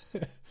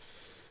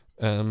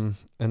 And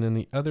then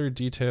the other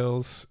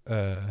details,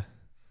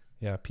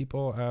 yeah,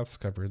 people apps,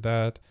 covered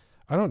that.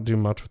 I don't do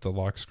much with the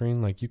lock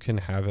screen. Like you can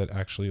have it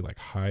actually like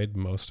hide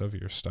most of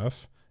your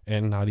stuff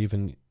and not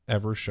even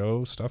ever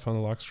show stuff on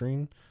the lock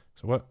screen.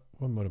 So what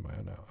mode am I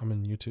on now? I'm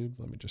in YouTube.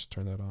 Let me just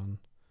turn that on.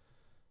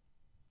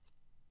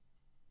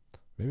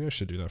 Maybe I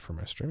should do that for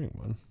my streaming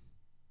one.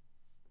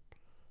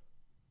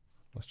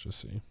 Let's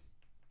just see.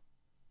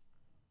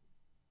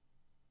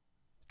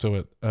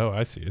 So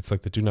I see. It's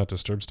like the do not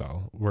disturb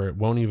style where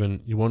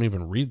you won't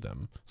even read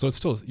them. So it's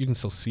still, you can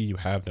still see you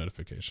have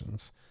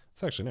notifications.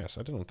 It's actually nice.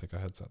 I didn't think I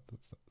had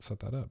set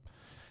that up.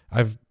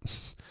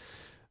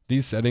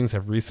 These settings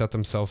have reset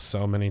themselves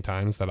so many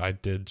times that I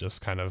did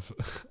just kind of,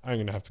 I'm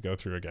going to have to go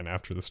through again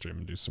after the stream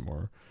and do some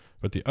more.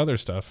 But the other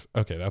stuff,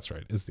 okay, that's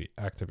right, is the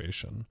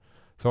activation.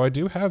 So I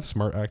do have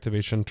smart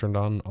activation turned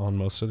on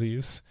most of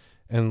these.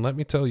 And let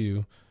me tell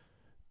you,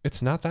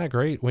 it's not that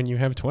great when you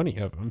have 20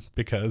 of them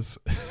because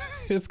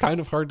it's kind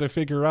of hard to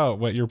figure out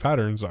what your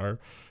patterns are.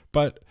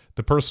 But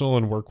the personal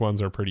and work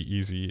ones are pretty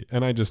easy,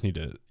 and I just need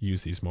to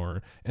use these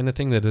more. And the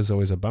thing that is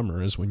always a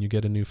bummer is when you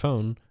get a new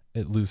phone,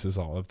 it loses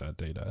all of that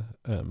data.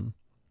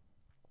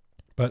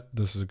 But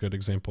this is a good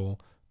example.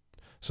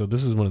 So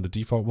this is one of the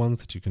default ones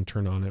that you can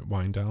turn on at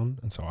wind down.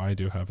 And so I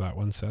do have that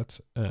one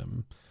set.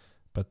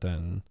 But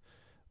then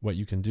what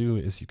you can do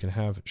is you can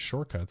have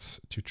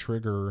shortcuts to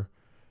trigger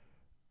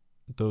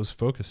those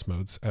focus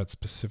modes at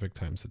specific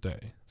times a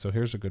day. So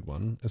here's a good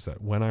one, is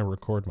that when I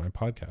record my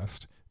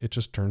podcast, it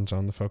just turns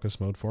on the focus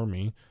mode for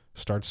me,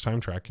 starts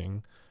time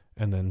tracking,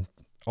 and then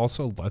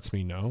also lets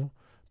me know.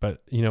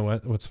 But you know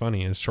what's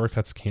funny is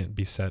shortcuts can't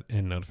be set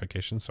in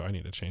notifications. So I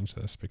need to change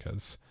this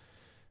because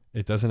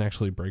it doesn't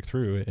actually break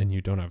through and you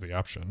don't have the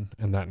option.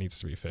 And that needs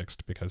to be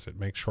fixed because it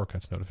makes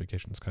shortcuts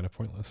notifications kind of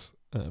pointless.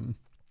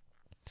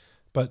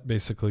 But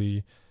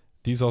basically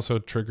these also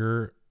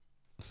trigger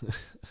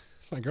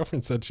my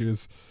girlfriend said she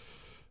was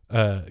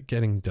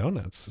getting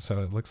donuts,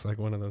 so it looks like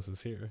one of those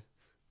is here.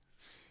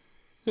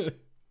 Heck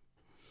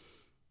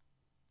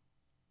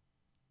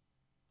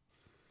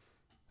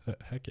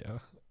yeah.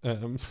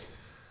 I'm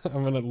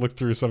going to look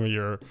through some of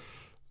your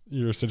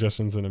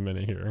suggestions in a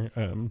minute here.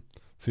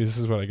 See, this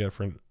is what I get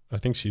for, I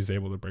think she's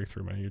able to break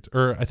through my YouTube,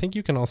 or I think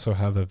you can also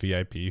have a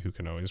VIP who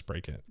can always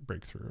break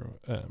through.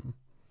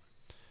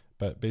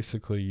 But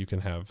basically you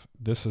can have,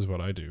 this is what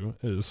I do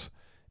is,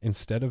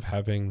 instead of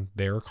having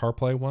their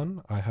CarPlay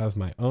one, I have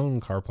my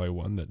own CarPlay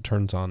one that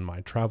turns on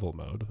my travel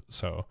mode.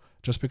 So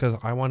just because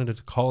I wanted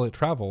to call it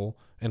travel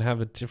and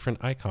have a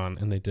different icon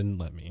and they didn't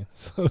let me.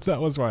 So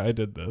that was why I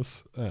did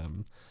this.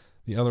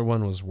 The other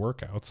one was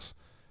workouts.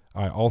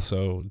 I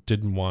also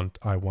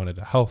I wanted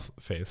a health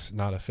face,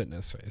 not a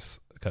fitness face,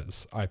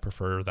 because I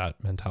prefer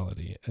that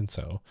mentality. And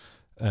so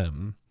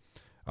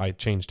I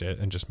changed it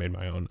and just made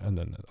my own. And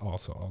then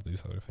also all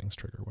these other things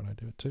trigger when I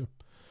do it too.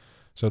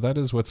 So that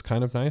is what's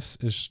kind of nice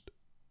is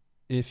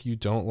if you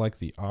don't like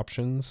the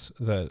options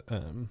that,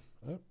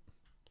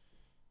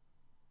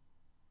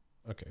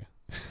 okay.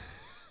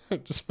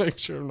 Just make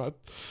sure I'm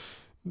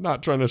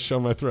not trying to show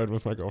my thread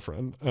with my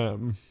girlfriend.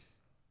 Where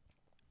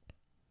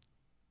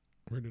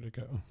did it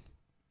go?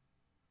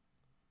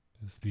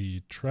 Is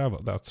the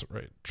travel, that's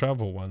right.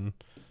 Travel one,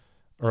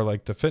 or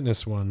like the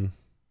fitness one.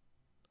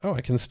 Oh,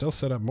 I can still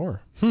set up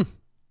more.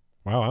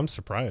 Wow, I'm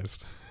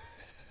surprised.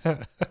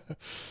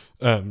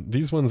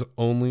 These ones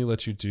only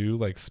let you do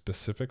like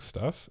specific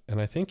stuff.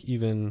 And I think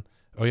even,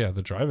 oh yeah,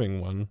 the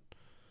driving one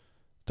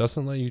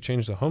doesn't let you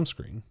change the home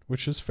screen,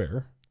 which is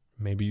fair.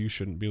 Maybe you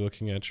shouldn't be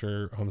looking at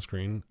your home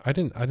screen. I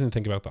didn't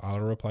think about the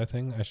auto reply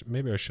thing.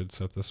 Maybe I should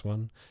set this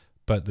one,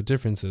 but the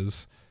difference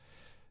is,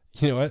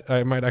 you know what?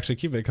 I might actually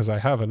keep it because I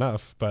have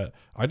enough, but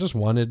I just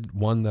wanted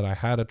one that I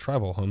had a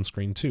travel home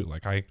screen too.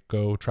 Like I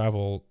go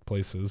travel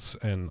places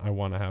and I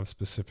want to have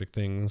specific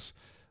things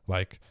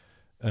like,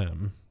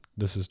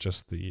 this is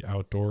just the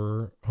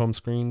outdoor home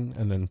screen,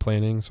 and then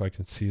planning so I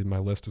can see my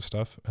list of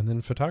stuff, and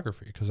then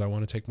photography because I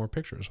want to take more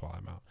pictures while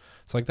I'm out.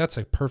 It's like, that's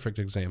a perfect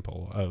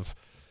example of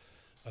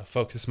a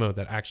focus mode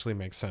that actually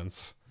makes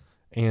sense.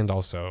 And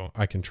also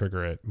I can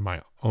trigger it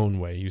my own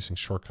way using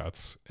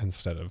shortcuts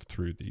instead of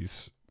through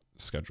these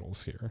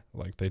schedules here.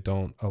 Like they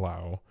don't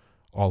allow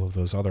all of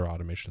those other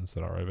automations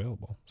that are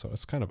available. So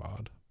it's kind of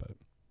odd, but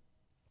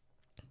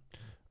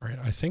all right.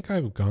 I think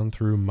I've gone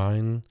through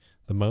mine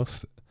the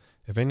most.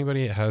 If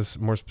anybody has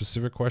more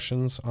specific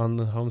questions on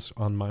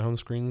on my home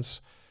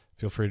screens,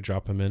 feel free to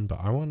drop them in,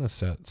 but I want to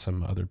set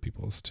some other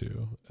people's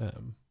too.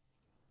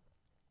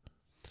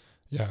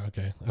 Yeah.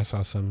 Okay. I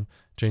saw some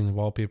changing the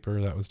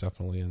wallpaper. That was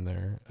definitely in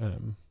there.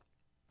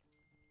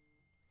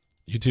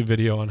 YouTube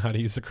video on how to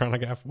use the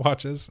chronograph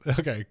watches.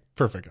 Okay,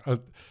 perfect.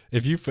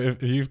 If you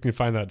can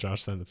find that,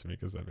 Josh, send it to me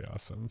because that'd be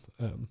awesome.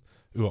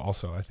 Ooh,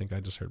 also, I think I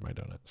just heard my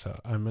donut, so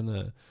let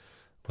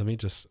me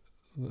just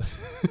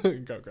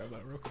go grab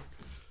that real quick.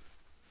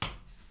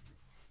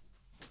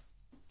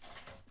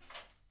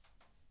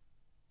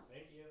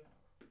 Thank you.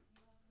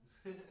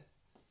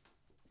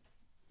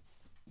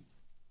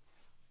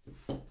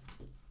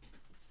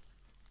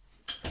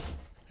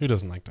 Who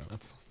doesn't like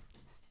donuts?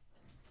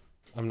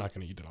 I'm not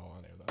going to eat it all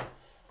on air, though.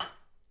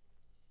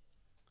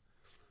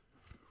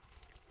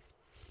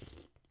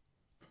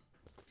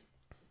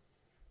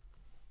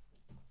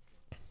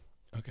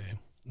 Okay,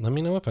 let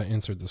me know if I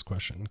answered this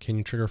question. Can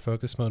you trigger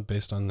focus mode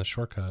based on the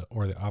shortcut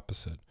or the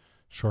opposite?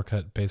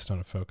 Shortcut based on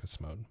a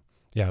focus mode.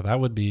 Yeah, that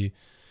would be,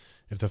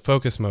 if the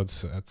focus mode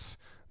sets,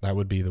 that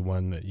would be the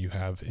one that you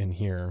have in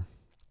here,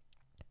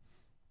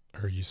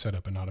 or you set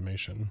up an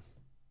automation.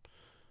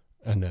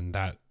 and then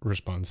that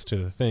responds to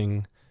the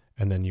thing.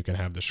 And then you can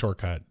have the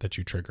shortcut that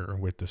you trigger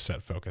with the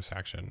set focus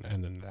action.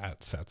 And then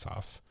that sets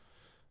off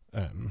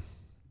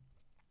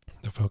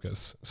the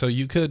focus. So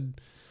you could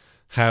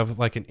have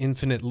like an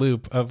infinite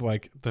loop of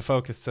like the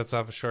focus sets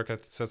off a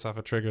shortcut, that sets off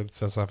a trigger, that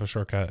sets off a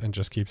shortcut, and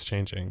just keeps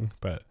changing.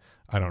 But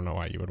I don't know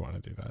why you would want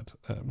to do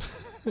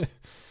that.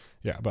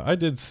 Yeah, but I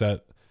did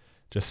set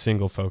just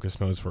single focus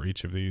modes for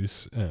each of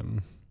these.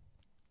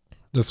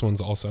 This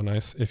one's also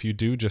nice. If you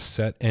do just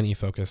set any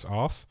focus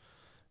off,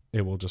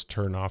 it will just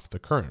turn off the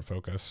current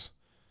focus.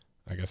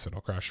 I guess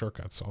it'll crash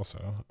shortcuts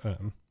also.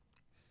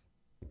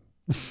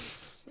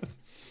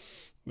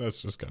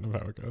 That's just kind of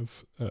how it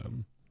goes.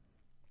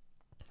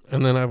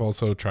 And then I've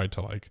also tried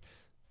to like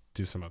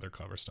do some other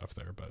clever stuff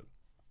there, but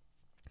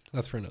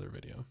that's for another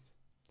video.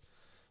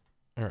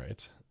 All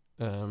right.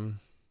 A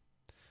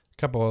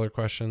couple other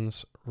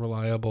questions.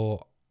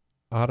 Reliable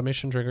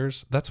automation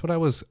triggers. That's what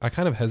I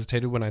kind of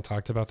hesitated when I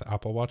talked about the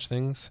Apple Watch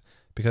things,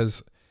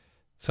 because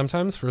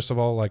sometimes, first of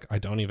all, like I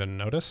don't even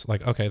notice,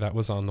 like, okay, that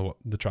was on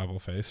the travel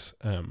face.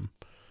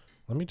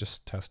 Let me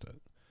just test it.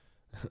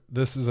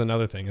 This is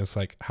another thing. It's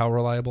like, how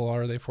reliable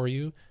are they for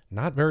you?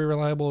 Not very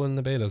reliable in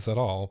the betas at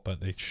all,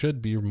 but they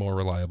should be more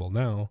reliable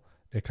now.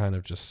 It kind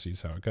of just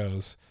sees how it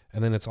goes.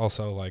 And then it's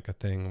also like a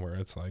thing where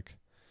it's like,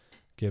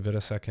 give it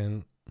a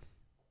second.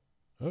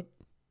 Oh,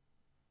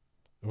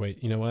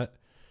 wait, you know what?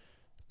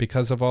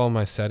 Because of all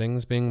my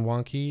settings being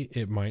wonky,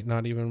 it might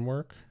not even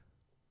work.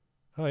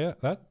 Oh yeah,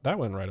 that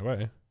went right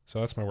away. So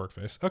that's my work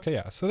face. Okay,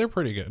 yeah, so they're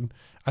pretty good.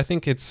 I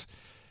think it's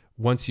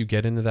once you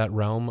get into that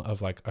realm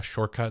of like a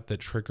shortcut that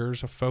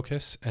triggers a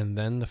focus and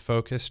then the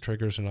focus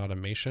triggers an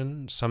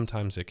automation,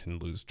 sometimes it can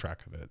lose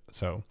track of it.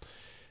 So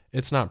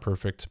it's not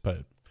perfect,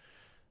 but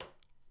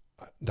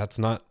that's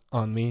not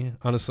on me,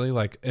 honestly.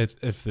 Like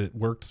if it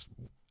worked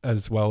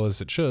as well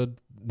as it should,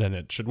 then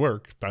it should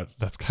work. But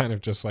that's kind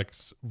of just like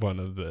one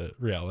of the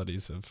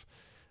realities of,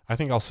 I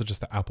think also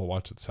just the Apple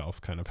Watch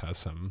itself kind of has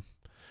some,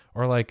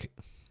 or like,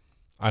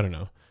 I don't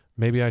know,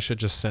 maybe I should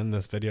just send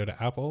this video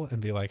to Apple and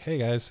be like, hey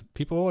guys,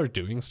 people are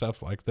doing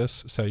stuff like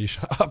this, so you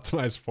should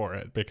optimize for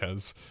it,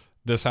 because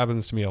this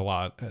happens to me a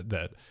lot,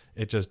 that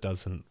it just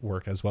doesn't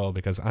work as well,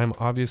 because I'm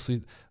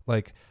obviously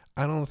like,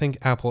 I don't think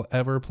Apple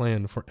ever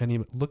planned for any,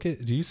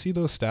 do you see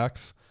those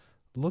stacks?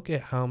 Look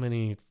at how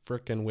many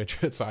freaking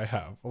widgets I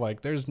have.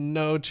 Like there's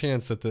no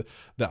chance that the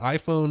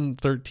iPhone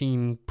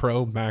 13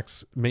 Pro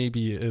Max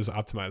maybe is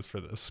optimized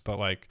for this, but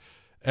like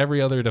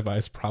every other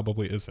device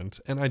probably isn't.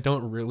 And I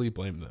don't really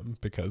blame them,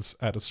 because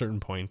at a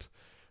certain point,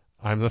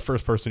 I'm the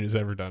first person who's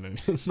ever done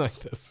anything like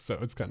this. So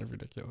it's kind of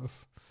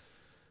ridiculous.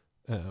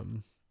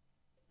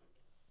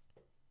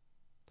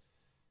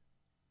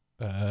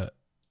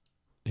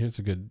 Here's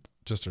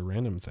just a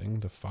random thing,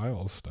 the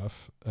files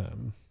stuff.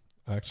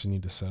 I actually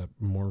need to set up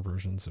more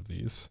versions of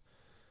these.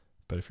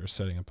 But if you're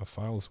setting up a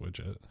files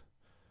widget,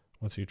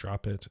 once you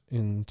drop it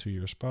into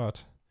your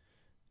spot,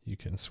 you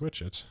can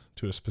switch it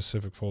to a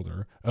specific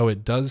folder. Oh,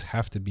 it does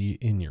have to be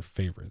in your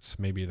favorites.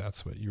 Maybe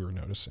that's what you were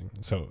noticing.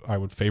 So I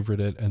would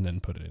favorite it and then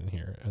put it in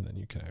here, and then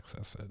you can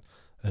access it.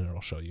 And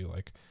it'll show you,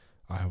 like,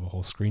 I have a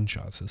whole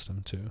screenshot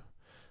system too.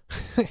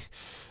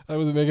 I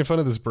was making fun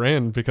of this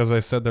brand because I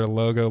said their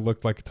logo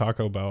looked like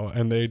Taco Bell,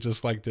 and they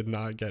just like did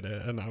not get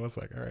it. And I was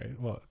like, all right,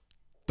 well,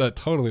 that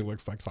totally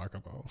looks like Taco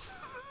Bell.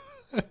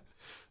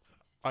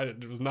 I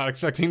was not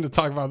expecting to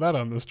talk about that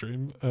on the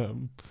stream.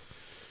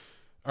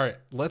 All right,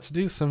 let's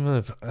do some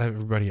of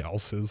everybody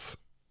else's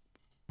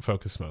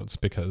focus modes,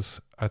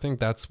 because I think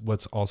that's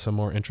what's also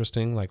more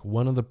interesting. Like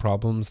one of the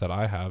problems that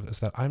I have is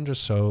that I'm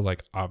just so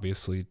like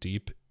obviously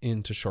deep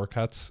into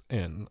shortcuts,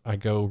 and I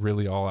go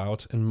really all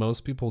out, and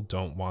most people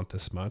don't want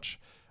this much.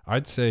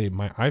 I'd say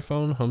my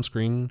iPhone home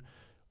screen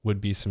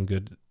would be some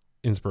good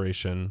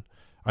inspiration.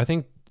 I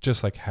think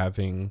just like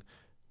having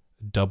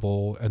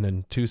double and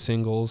then two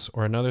singles,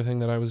 or another thing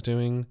that I was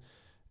doing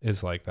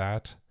is like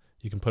that.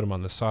 You can put them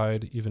on the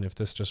side, even if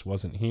this just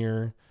wasn't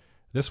here.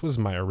 This was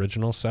my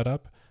original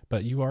setup,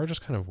 but you are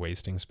just kind of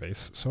wasting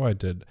space. So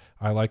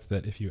I like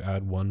that if you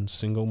add one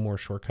single more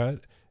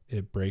shortcut,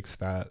 it breaks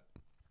that,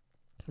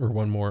 or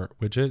one more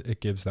widget, it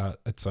gives that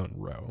its own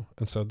row.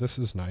 And so this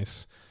is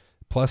nice.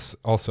 Plus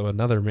also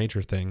another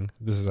major thing,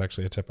 this is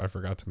actually a tip I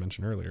forgot to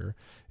mention earlier.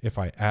 If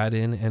I add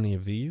in any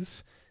of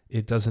these,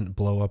 it doesn't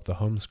blow up the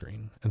home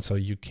screen. And so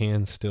you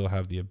can still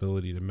have the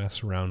ability to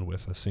mess around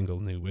with a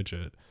single new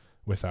widget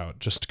without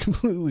just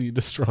completely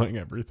destroying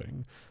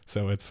everything.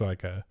 So it's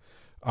like a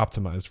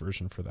optimized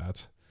version for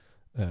that.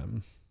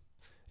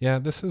 Yeah,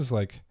 this is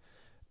like,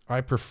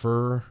 I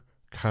prefer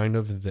kind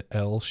of the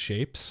L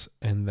shapes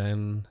and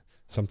then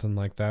something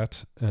like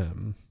that.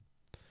 And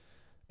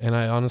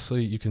I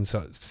honestly, you can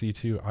see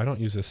too, I don't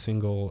use a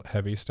single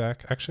heavy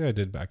stack. Actually, I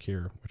did back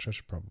here, which I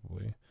should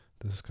probably,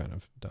 this is kind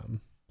of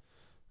dumb.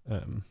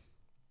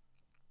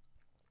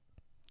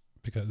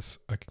 Because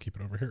I can keep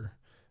it over here.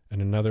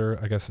 And another,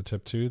 I guess a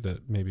tip too,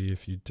 that maybe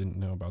if you didn't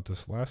know about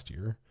this last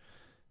year,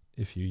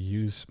 if you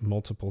use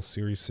multiple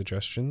series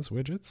suggestions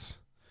widgets,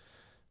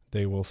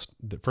 they will,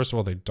 first of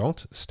all, they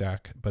don't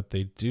stack, but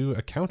they do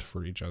account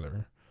for each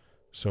other.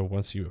 So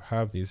once you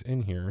have these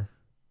in here,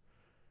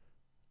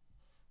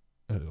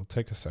 it'll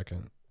take a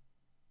second.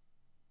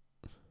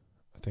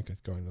 I think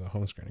it's going to the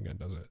home screen again,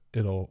 does it?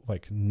 It'll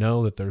like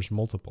know that there's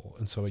multiple.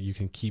 And so you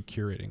can keep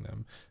curating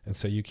them. And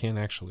so you can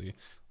actually,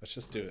 let's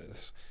just do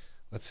this.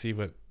 Let's see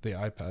what the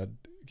iPad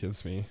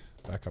gives me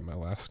back on my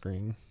last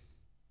screen.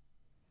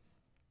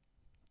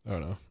 Oh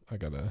no, I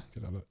gotta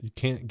get out of, you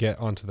can't get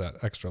onto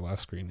that extra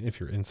last screen if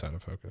you're inside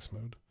of focus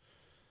mode.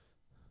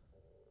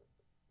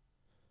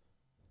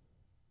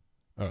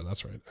 Oh,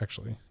 that's right.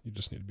 Actually, you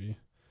just need to be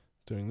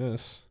doing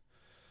this.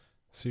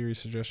 Siri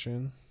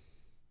suggestion.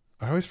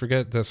 I always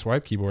forget that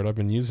swipe keyboard. I've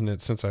been using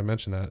it since I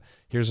mentioned that.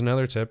 Here's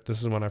another tip.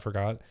 This is one I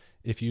forgot.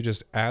 If you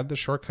just add the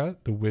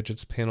shortcut, the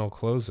widgets panel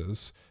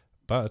closes.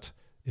 But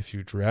if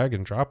you drag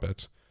and drop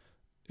it,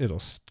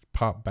 it'll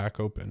pop back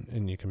open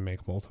and you can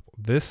make multiple.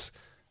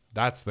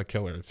 That's the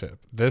killer tip.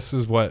 This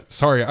is what,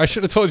 sorry, I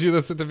should have told you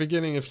this at the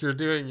beginning if you're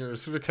doing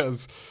yours,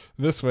 because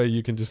this way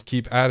you can just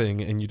keep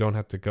adding and you don't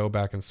have to go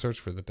back and search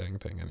for the dang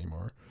thing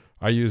anymore.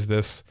 I use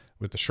this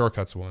with the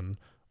shortcuts one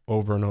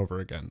over and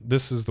over again.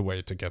 This is the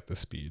way to get the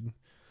speed.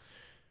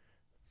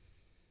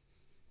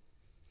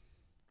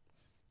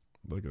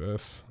 Look at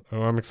this.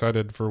 Oh, I'm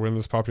excited for when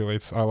this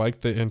populates. I like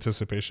the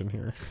anticipation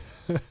here.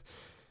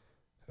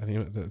 I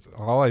think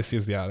all I see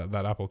is that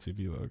Apple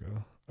TV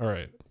logo. All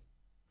right.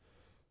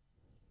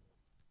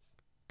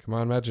 Come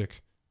on,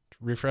 Magic.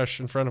 Refresh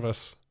in front of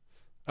us.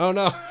 Oh,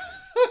 no.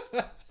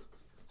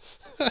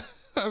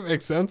 That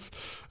makes sense.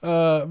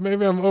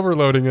 Maybe I'm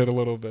overloading it a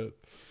little bit.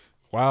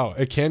 Wow,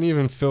 it can't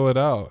even fill it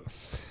out.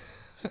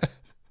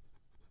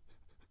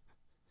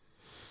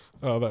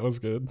 Oh, that was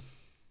good.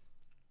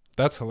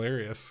 That's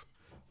hilarious.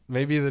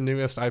 Maybe the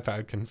newest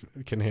iPad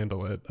can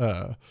handle it.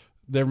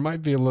 There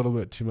might be a little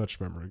bit too much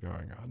memory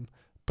going on.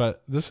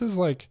 But this is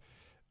like...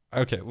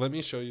 Okay, let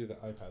me show you the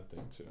iPad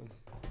thing too.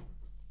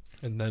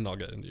 And then I'll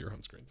get into your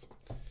home screens.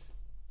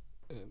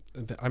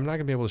 I'm not going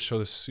to be able to show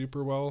this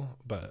super well,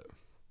 but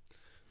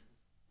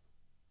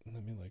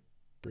let me like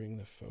bring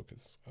the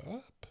focus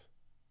up.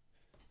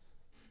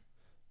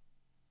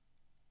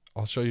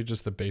 I'll show you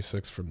just the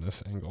basics from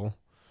this angle.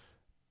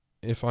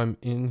 If I'm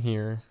in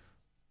here,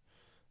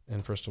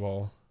 and first of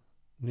all,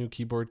 new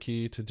keyboard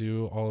key to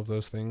do all of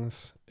those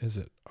things, is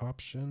it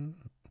Option?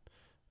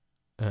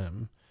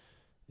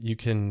 You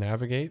can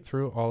navigate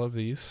through all of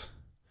these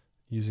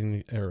using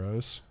the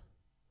arrows.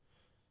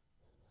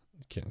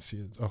 Can't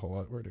see a whole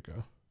lot. Where'd it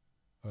go?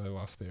 I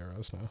lost the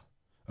arrows now.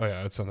 Oh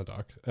yeah, it's on the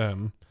dock.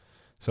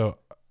 So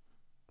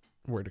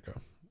where'd it go?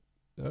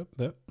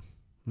 Yep.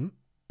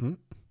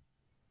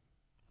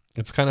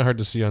 It's kind of hard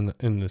to see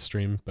in the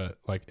stream, but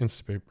like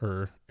Instapaper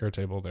or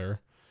Airtable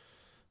there.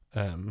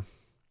 And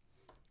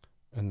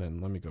then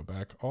let me go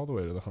back all the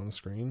way to the home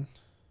screen.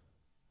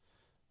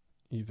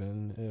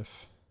 Even if,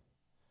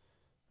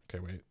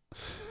 okay,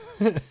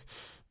 wait.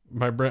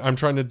 My brain, I'm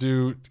trying to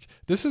do,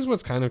 this is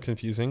what's kind of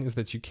confusing, is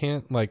that you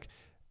can't like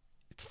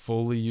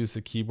fully use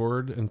the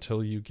keyboard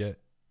until you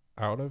get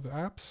out of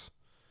apps,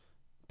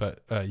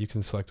 but you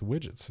can select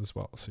widgets as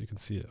well. So you can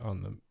see it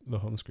on the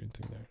home screen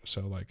thing there.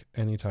 So like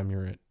anytime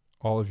you're at,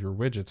 all of your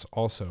widgets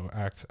also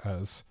act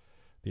as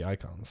the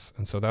icons.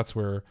 And so that's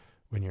where,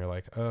 when you're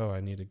like, oh,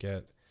 I need to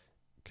get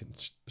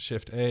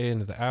Shift A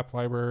into the app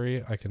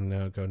library, I can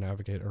now go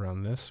navigate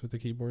around this with the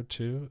keyboard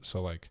too.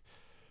 So like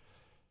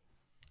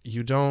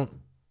you don't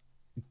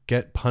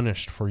get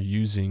punished for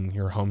using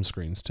your home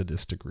screens to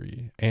this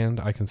degree, and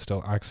I can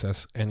still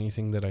access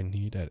anything that I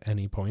need at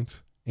any point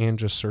and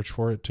just search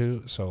for it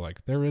too. So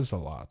like there is a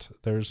lot.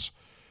 I'm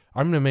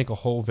going to make a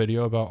whole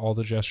video about all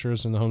the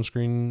gestures in the home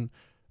screen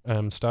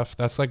stuff.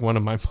 That's like one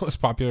of my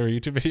most popular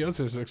YouTube videos,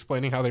 is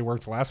explaining how they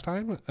worked last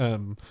time.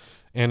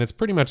 And it's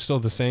pretty much still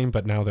the same,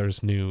 but now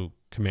there's new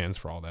commands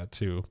for all that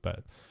too.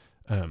 But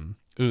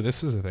ooh,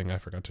 this is a thing I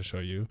forgot to show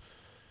you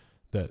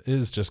that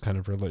is just kind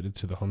of related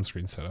to the home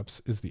screen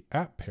setups, is the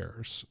app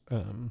pairs.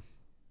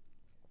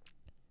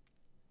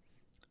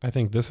 I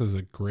think this is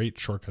a great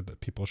shortcut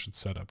that people should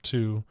set up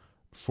too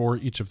for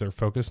each of their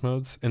focus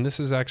modes. And this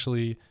is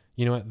actually,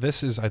 you know what,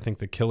 this is, I think,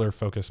 the killer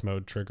focus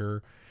mode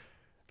trigger.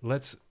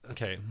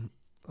 Okay,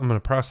 I'm going to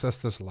process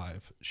this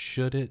live.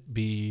 Should it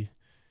be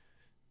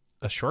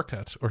a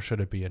shortcut or should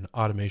it be an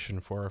automation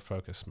for a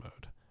focus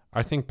mode?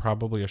 I think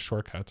probably a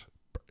shortcut,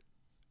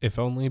 if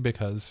only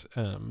because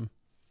one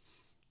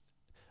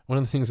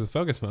of the things with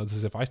focus modes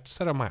is if I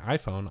set up my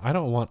iPhone, I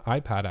don't want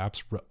iPad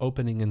apps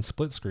opening in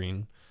split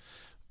screen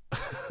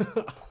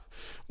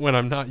when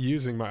I'm not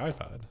using my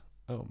iPad.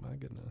 Oh my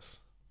goodness.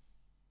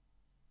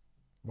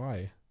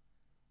 Why?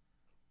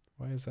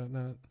 Why is that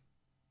not?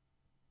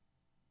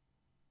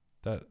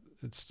 That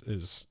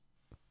is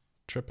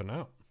tripping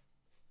out.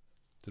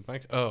 Did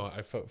Mike? Oh,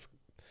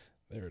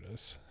 there it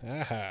is.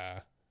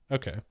 Aha.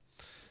 Okay.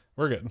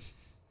 We're good.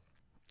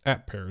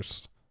 App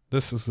pairs.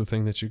 This is the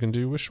thing that you can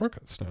do with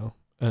shortcuts now.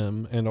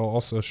 And I'll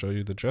also show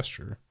you the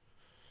gesture.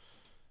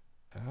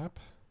 App.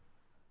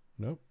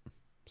 Nope.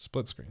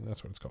 Split screen.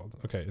 That's what it's called.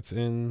 Okay. It's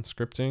in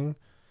scripting,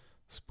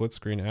 split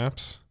screen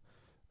apps.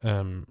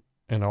 And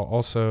And I'll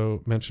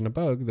also mention a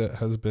bug that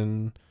has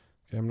been,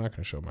 okay, I'm not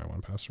going to show my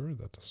one password.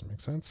 That doesn't make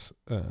sense.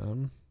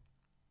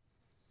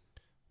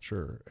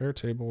 Sure,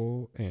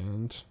 Airtable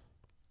and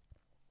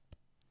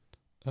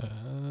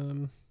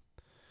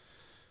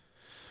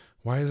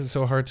why is it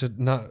so hard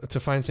to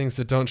find things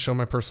that don't show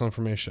my personal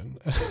information?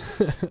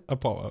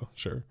 Apollo,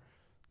 sure.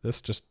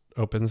 This just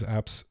opens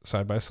apps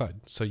side by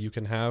side. So you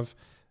can have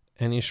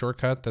any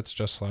shortcut that's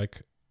just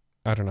like,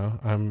 I don't know,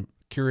 I'm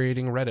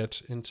curating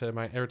Reddit into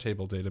my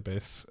Airtable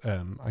database.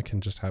 I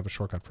can just have a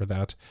shortcut for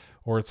that.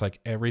 Or it's like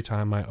every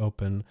time I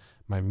open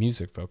my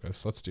music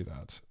focus. Let's do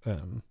that.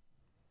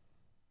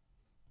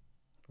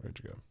 Where'd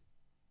you go?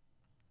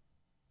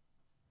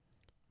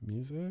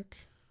 Music.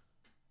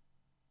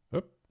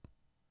 Oh,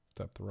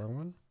 tapped the wrong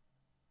one.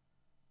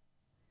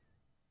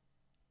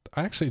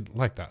 I actually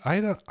like that.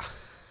 I don't.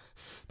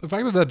 The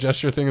fact that that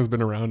gesture thing has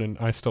been around and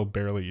I still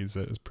barely use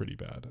it is pretty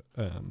bad.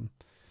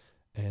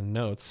 And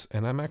notes,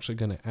 and I'm actually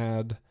going to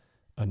add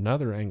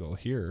another angle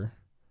here.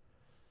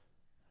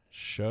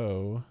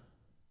 Show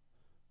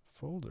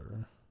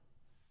folder.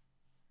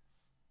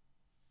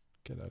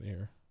 Get out of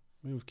here.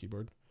 Move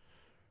keyboard.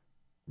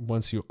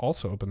 Once you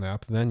also open the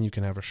app, then you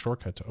can have a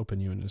shortcut to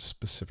open you in a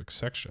specific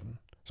section.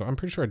 So I'm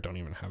pretty sure I don't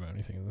even have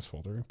anything in this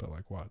folder, but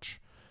like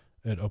watch.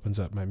 It opens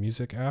up my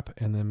music app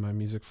and then my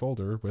music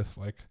folder with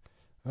like,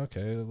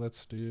 okay,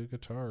 let's do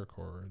guitar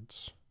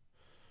chords.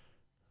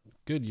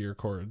 Goodyear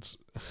chords.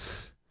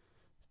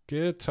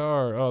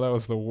 Guitar. Oh, that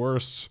was the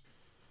worst.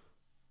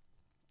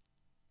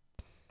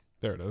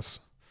 There it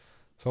is.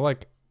 So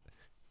like,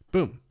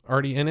 boom,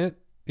 already in it.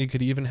 You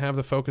could even have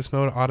the focus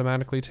mode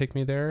automatically take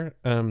me there.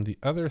 The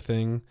other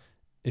thing,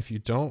 if you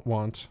don't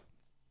want,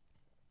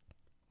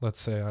 let's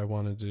say I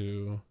want to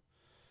do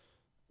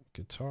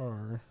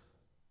guitar.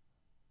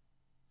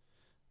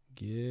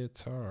 Okay,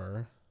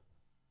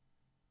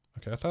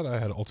 I thought I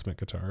had Ultimate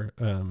Guitar.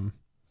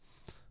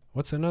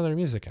 What's another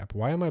music app?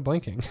 Why am I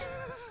blanking?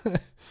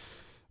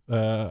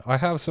 I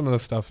have some of the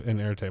stuff in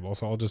Airtable,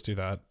 so I'll just do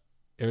that.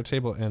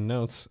 Airtable and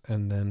notes,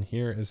 and then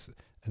here is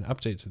an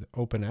update to the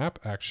open app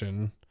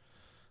action.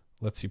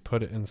 Lets you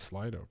put it in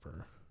slide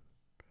over.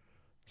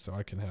 So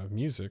I can have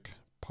music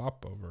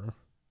pop over.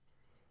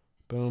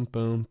 Boom,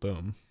 boom,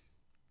 boom.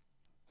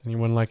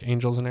 Anyone like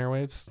Angels and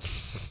Airwaves?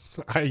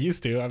 I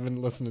used to. I've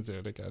been listening to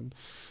it again.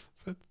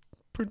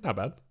 Pretty not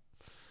bad.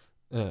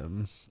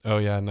 Oh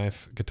yeah,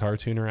 nice guitar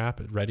tuner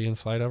app. Ready and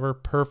slide over.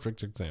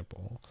 Perfect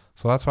example.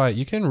 So that's why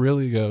you can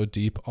really go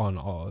deep on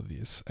all of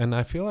these. And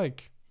I feel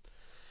like,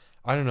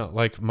 I don't know,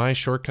 like my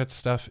shortcut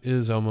stuff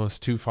is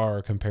almost too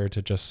far compared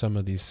to just some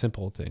of these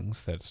simple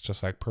things that's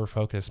just like per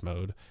focus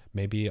mode.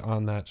 Maybe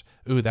on that.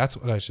 Ooh, that's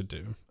what I should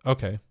do.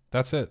 Okay,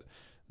 that's it.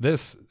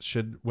 This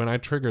should, when I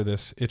trigger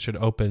this, it should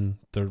open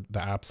the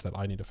apps that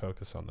I need to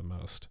focus on the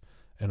most.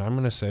 And I'm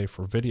going to say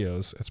for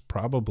videos, it's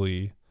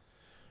probably,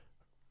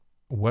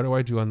 what do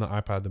I do on the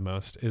iPad the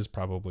most is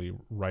probably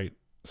write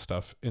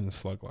stuff in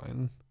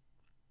Slugline.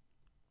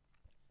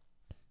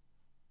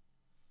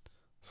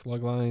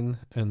 Slugline,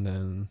 and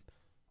then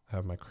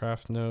have my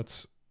craft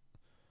notes,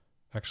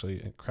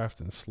 actually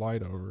craft and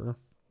slide over.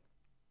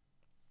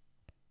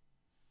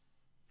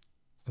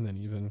 And then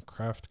even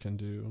craft can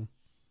do,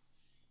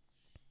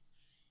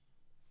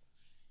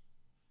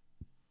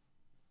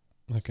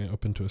 I can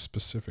open to a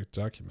specific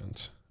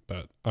document,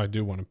 but I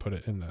do want to put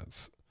it in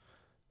that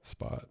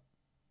spot.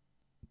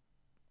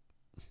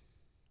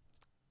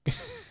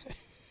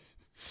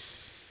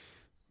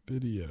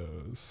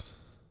 Videos.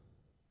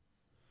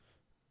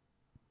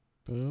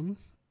 Boom.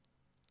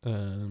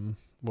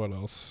 What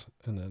else?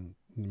 And then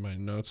my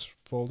notes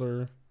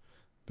folder,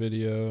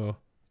 video,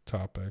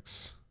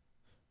 topics.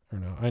 Or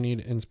no, I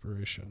need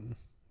inspiration.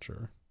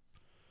 Sure.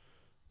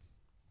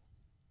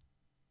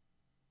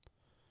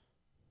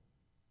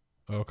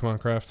 Oh, come on,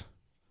 craft.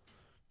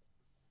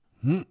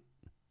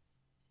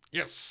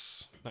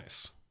 Yes.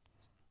 Nice.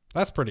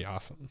 That's pretty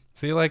awesome.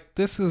 See, like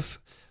this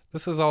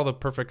is all the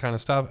perfect kind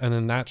of stuff. And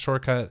then that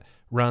shortcut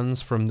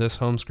runs from this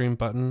home screen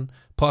button.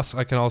 Plus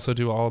I can also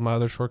do all of my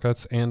other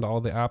shortcuts and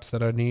all the apps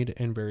that I need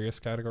in various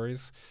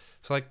categories.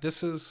 So like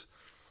this is,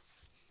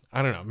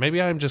 I don't know,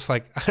 maybe I'm just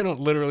like, I don't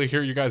literally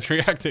hear you guys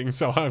reacting.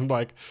 So I'm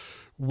like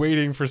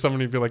waiting for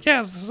somebody to be like,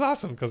 yeah, this is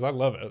awesome. Cause I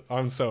love it.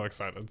 I'm so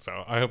excited.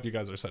 So I hope you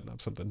guys are setting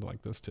up something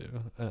like this too.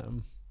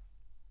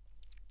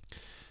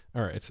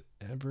 All right.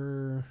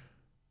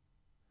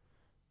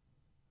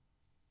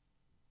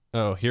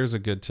 Oh, here's a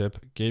good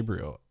tip.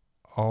 Gabriel,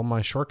 all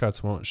my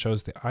shortcuts won't show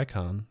the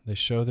icon. They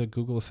show the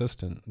Google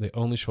Assistant. They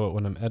only show it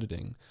when I'm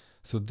editing.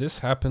 So this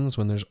happens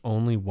when there's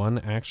only one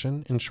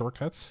action in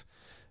shortcuts.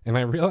 And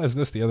I realized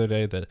this the other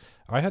day that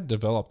I had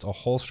developed a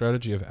whole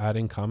strategy of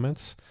adding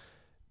comments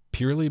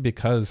purely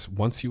because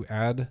once you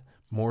add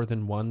more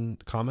than one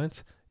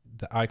comment,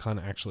 the icon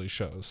actually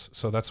shows.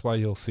 So that's why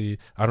you'll see,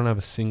 I don't have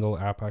a single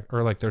app,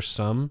 or like there's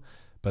some,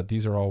 but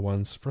these are all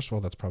ones. First of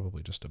all, that's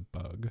probably just a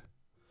bug.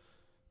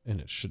 And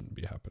it shouldn't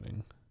be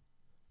happening.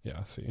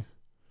 Yeah, see?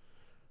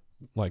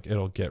 Like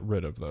it'll get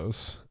rid of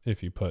those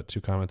if you put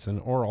two comments in,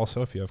 or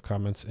also if you have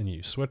comments and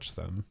you switch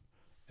them,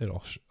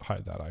 it'll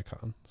hide that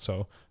icon.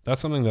 So that's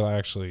something that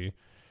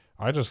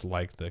I just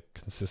like the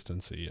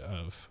consistency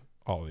of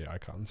all the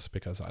icons,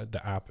 because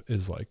the app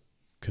is like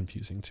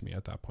confusing to me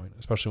at that point,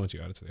 especially once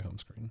you add it to the home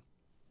screen.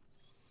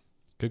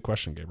 Good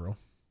question, Gabriel.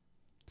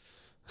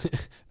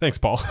 Thanks,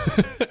 Paul.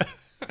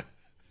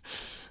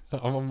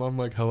 I'm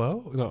like,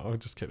 hello? No, I'm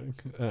just kidding.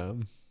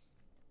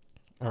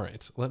 All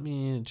right, let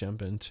me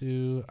jump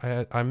into,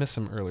 I missed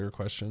some earlier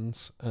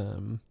questions.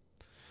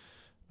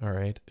 All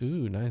right.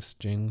 Ooh, nice.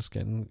 Jane's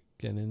getting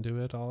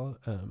into it all.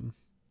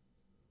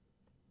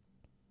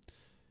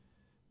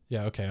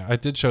 Yeah, okay. I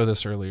did show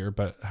this earlier,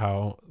 but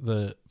how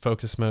the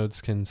focus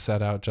modes can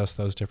set out just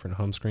those different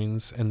home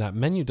screens, and that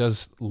menu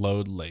does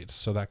load late,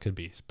 so that could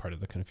be part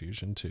of the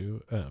confusion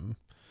too.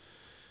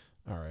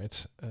 All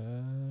right.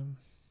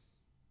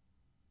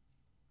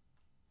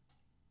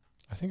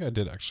 I think I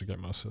did actually get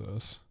most of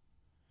those.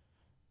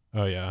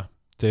 Oh yeah,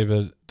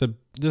 David,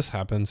 this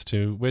happens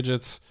too.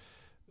 Widgets,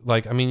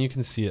 like, I mean, you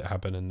can see it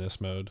happen in this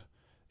mode.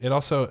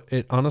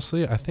 It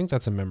honestly, I think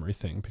that's a memory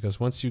thing, because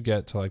once you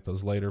get to like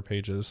those later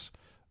pages,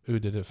 ooh,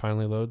 did it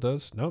finally load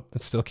those? Nope,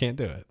 it still can't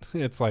do it.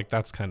 It's like,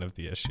 that's kind of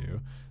the issue.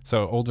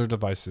 So older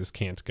devices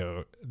can't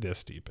go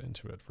this deep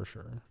into it for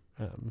sure.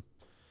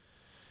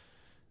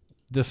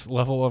 This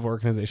level of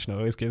organization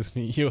always gives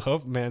me you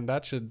hope, man.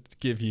 That should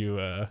give you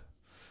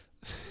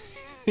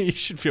you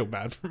should feel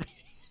bad for me.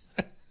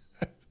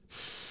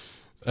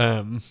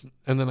 And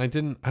then I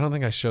don't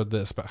think I showed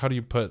this, but how do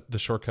you put the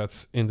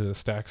shortcuts into the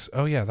stacks?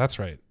 Oh yeah, that's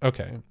right.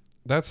 Okay.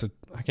 I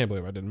can't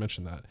believe I didn't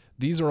mention that.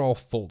 These are all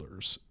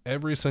folders.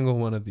 Every single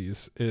one of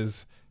these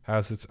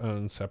has its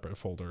own separate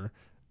folder.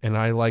 And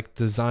I like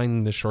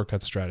designing the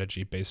shortcut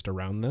strategy based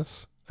around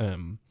this.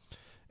 And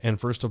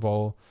first of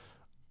all,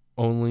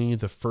 only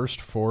the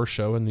first 4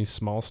 show in these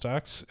small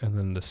stacks, and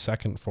then the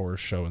second 4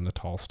 show in the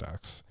tall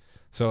stacks.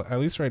 So at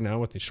least right now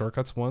with the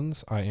shortcuts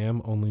ones, I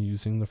am only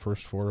using the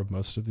first 4 of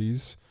most of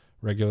these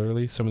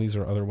regularly. Some of these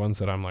are other ones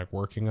that I'm like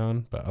working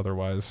on, but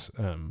otherwise,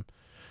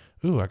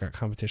 ooh, I got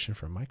competition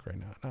from Mike right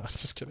now. No, I'm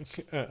just kidding.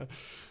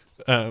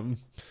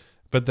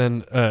 But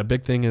then a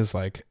big thing is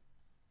like,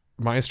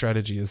 my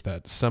strategy is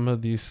that some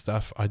of these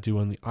stuff I do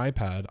on the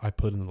iPad, I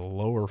put in the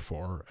lower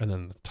 4, and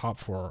then the top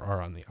 4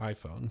 are on the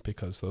iPhone,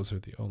 because those are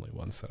the only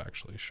ones that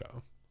actually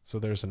show. So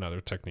there's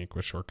another technique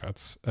with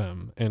shortcuts.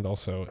 And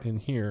also in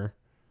here,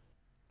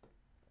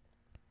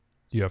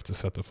 you have to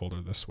set the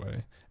folder this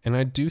way. And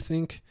I do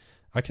think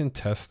I can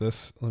test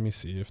this. Let me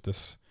see if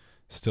this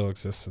still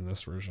exists in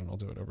this version. I'll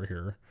do it over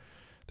here.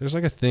 There's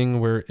like a thing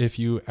where if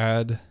you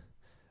add,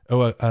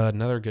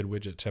 another good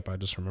widget tip I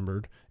just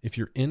remembered. If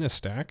you're in a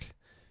stack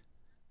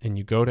and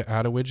you go to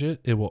add a widget,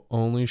 it will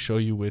only show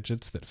you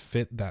widgets that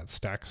fit that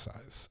stack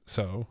size.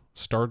 So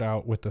start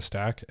out with the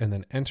stack and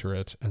then enter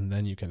it, and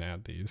then you can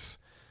add these.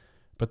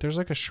 But there's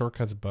like a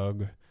shortcuts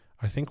bug,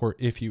 I think, where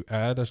if you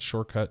add a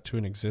shortcut to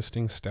an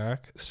existing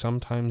stack,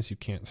 sometimes you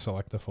can't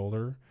select the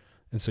folder.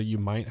 And so you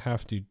might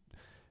have to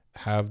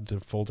have the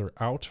folder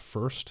out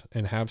first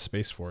and have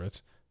space for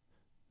it,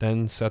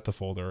 then set the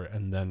folder,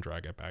 and then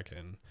drag it back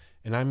in.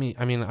 And I mean,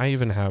 I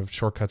even have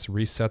shortcuts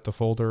reset the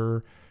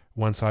folder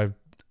once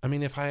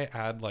if I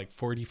add like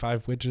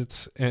 45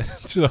 widgets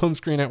to the home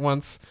screen at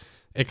once,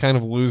 it kind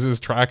of loses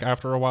track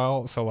after a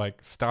while. So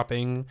like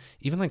stopping,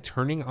 even like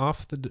turning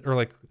off or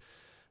like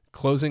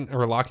closing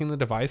or locking the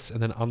device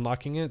and then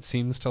unlocking it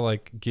seems to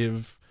like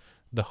give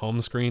the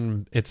home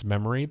screen its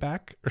memory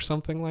back or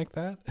something like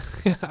that.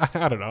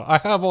 I don't know. I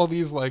have all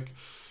these like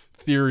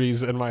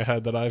theories in my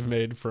head that I've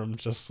made from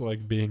just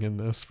like being in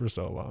this for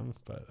so long.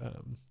 But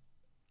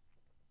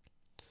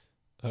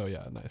oh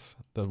yeah, nice.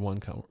 The one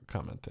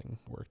comment thing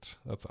worked.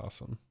 That's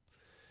awesome.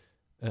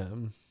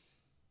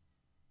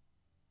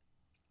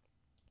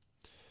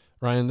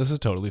 Ryan, this is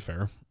totally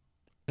fair.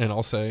 And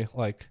I'll say,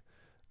 like,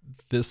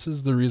 this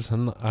is the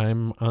reason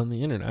I'm on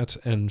the internet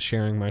and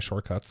sharing my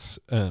shortcuts.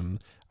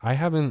 I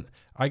had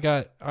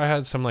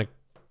some like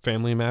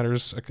family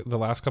matters the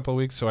last couple of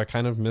weeks, so I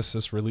kind of missed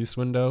this release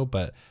window,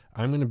 but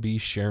I'm going to be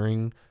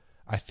sharing,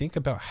 I think,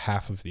 about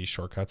half of these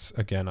shortcuts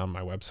again on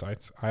my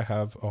website. I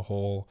have a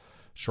whole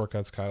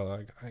shortcuts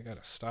catalog. I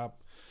gotta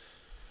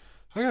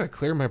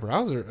clear my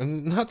browser,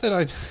 and not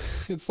that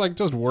it's like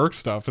just work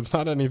stuff. It's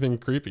not anything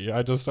creepy.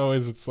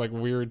 It's like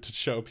weird to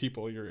show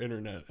people your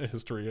internet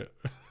history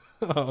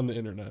on the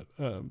internet,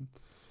 on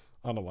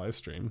a live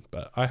stream.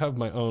 But I have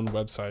my own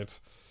website.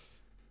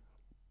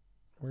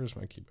 Where's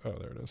my key? Oh,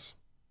 there it is.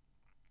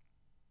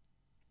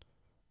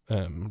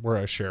 Where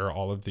I share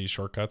all of these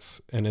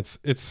shortcuts, and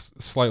it's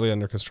slightly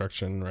under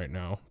construction right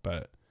now,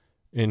 but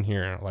in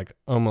here, like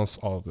almost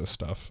all of this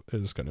stuff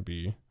is going to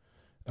be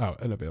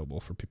out and available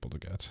for people to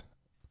get.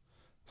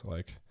 So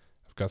like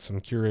I've got some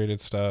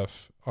curated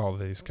stuff, all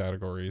these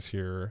categories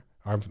here.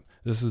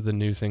 This is the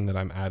new thing that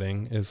I'm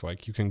adding, is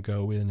like you can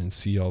go in and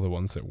see all the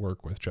ones that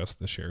work with just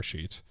the share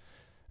sheet.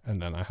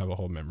 And then I have a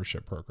whole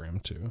membership program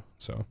too.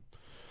 So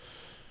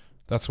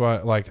That's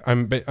why, like, I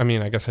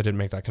mean, I guess I didn't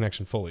make that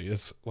connection fully.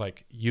 It's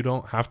like, you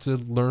don't have to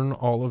learn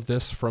all of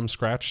this from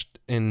scratch,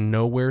 and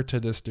nowhere to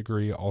this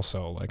degree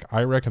also. Like,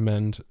 I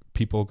recommend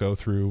people go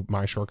through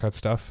my shortcut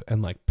stuff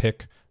and like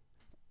pick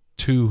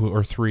 2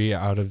 or 3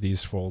 out of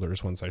these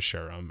folders once I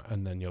share them,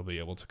 and then you'll be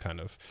able to kind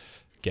of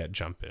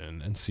jump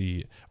in and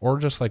see, or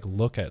just like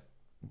look at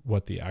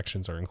what the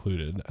actions are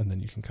included, and then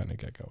you can kind of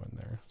get going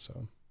there.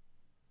 So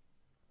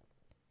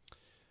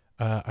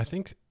I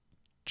think,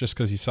 just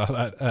because you saw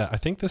that, I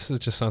think this is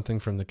just something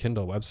from the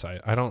Kindle website.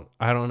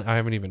 I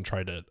haven't even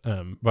tried it,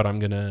 but I'm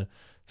gonna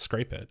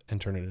scrape it and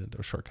turn it into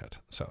a shortcut.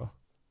 So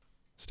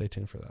stay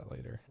tuned for that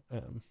later.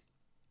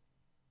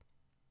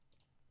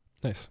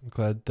 Nice. I'm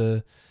glad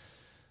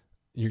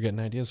you're getting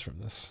ideas from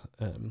this.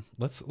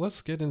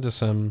 Let's get into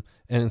some.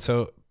 And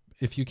so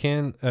if you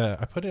can,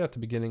 I put it at the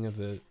beginning of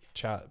the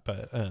chat,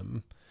 but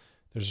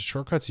there's a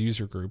shortcuts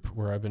user group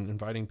where I've been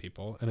inviting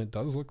people, and it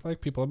does look like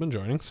people have been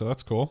joining, so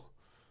that's cool.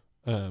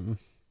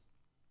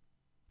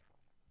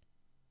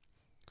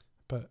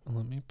 But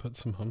let me put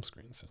some home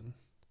screens in.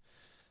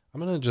 I'm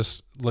going to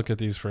just look at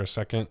these for a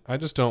second. I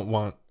just don't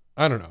want,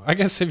 I don't know. I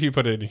guess if you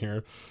put it in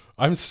here,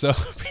 I'm so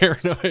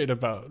paranoid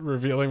about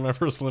revealing my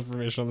personal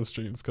information on the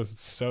streams because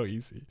it's so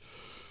easy.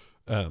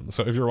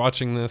 So if you're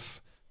watching this,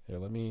 here,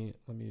 let me,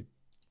 I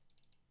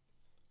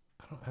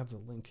don't have the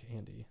link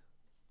handy.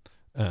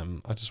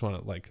 I just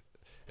want to, like,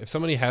 if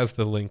somebody has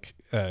the link,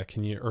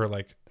 can you, or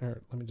let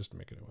me just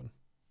make a new one.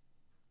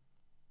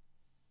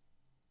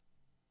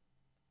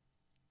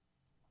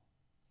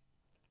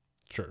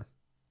 Sure.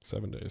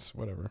 7 days,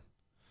 whatever.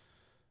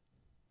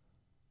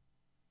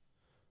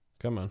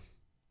 Come on.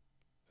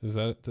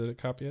 Did it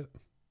copy it?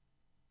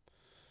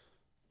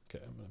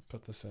 Okay, I'm going to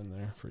put this in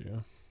there for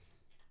you.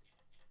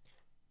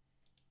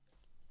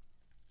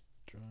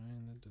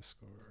 Join the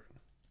Discord.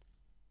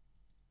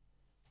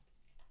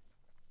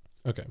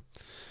 Okay.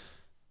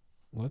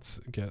 Let's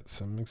get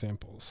some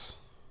examples.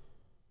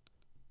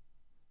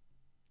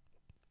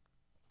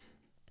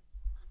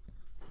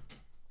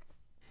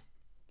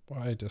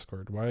 Why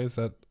Discord? Why is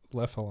that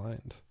left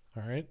aligned?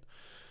 All right.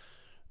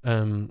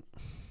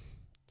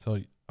 So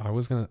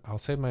I'll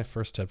save my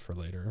first tip for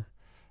later.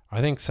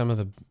 I think some of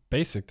the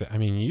basic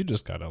you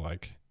just gotta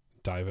like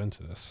dive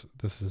into this.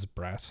 This is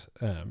Brat.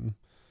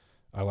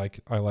 I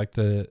like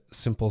the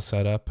simple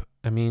setup.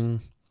 Let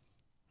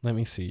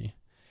me see.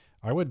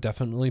 I would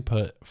definitely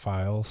put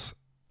files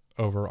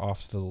over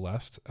off to the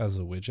left as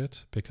a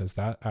widget because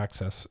that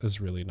access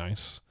is really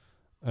nice.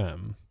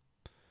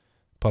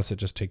 Plus it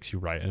just takes you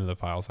right into the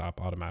Files app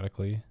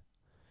automatically.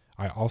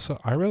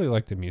 I really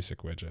like the music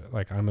widget.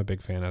 Like, I'm a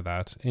big fan of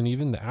that. And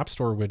even the App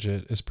Store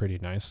widget is pretty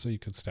nice, so you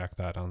could stack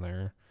that on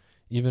there.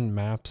 Even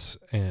maps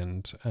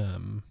and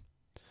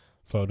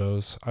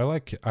photos. I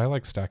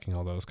like stacking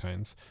all those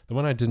kinds. The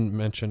one I didn't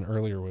mention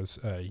earlier was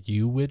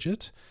U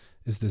widget,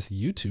 is this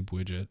YouTube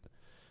widget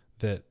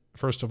that,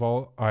 first of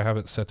all, I have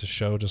it set to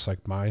show just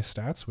like my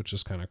stats, which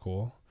is kind of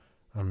cool.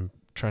 I'm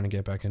trying to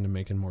get back into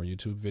making more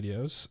YouTube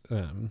videos.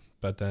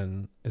 But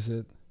then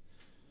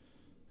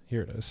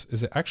here it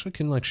is it actually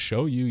can like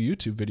show you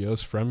YouTube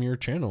videos from your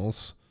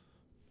channels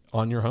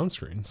on your home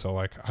screen. So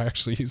like, I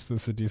actually use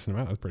this a decent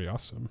amount. It's pretty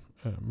awesome.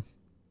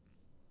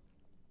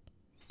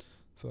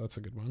 So that's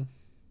a good one.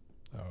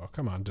 Oh,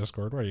 come on,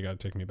 Discord. Why do you got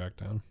to take me back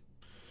down?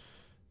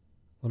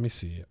 Let me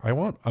see. I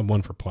want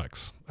one for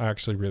Plex. I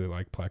actually really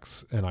like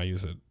Plex, and I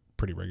use it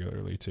pretty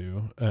regularly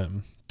too.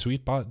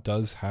 Tweetbot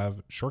does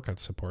have shortcut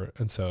support,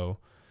 and so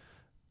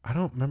I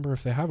don't remember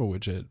if they have a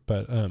widget,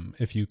 but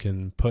if you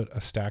can put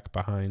a stack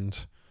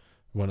behind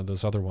one of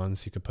those other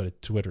ones, you could put a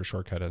Twitter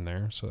shortcut in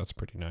there, so that's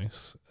pretty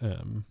nice.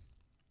 And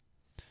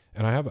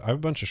I have a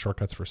bunch of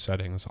shortcuts for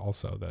settings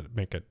also that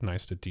make it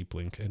nice to deep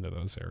link into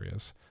those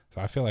areas.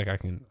 So I feel like I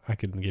can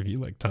give you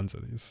like tons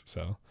of these.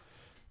 So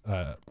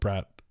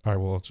Brat,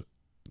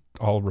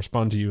 I'll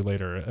respond to you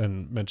later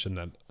and mention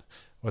that.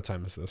 What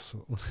time is this?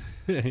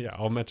 Yeah,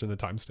 I'll mention the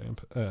timestamp.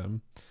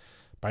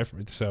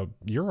 So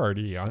you're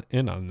already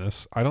in on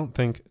this. I don't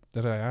think,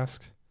 did I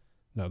ask?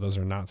 No, those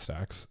are not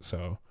stacks.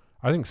 So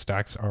I think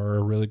stacks are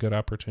a really good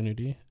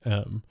opportunity.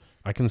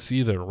 I can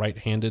see the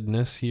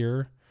right-handedness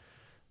here.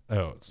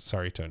 Oh,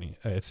 sorry, Tony.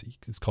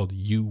 It's called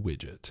U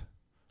widget,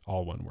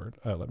 all one word.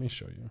 Let me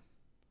show you.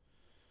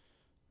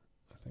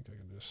 I think I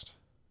can just.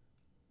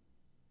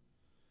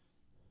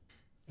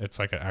 It's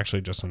like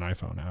actually just an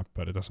iPhone app,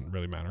 but it doesn't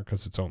really matter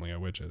because it's only a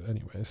widget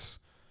anyways.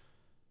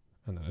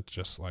 And then it's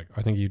just like,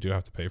 I think you do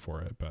have to pay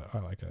for it, but I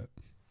like it.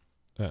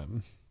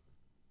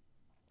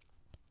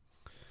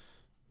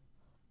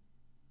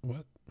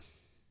 What?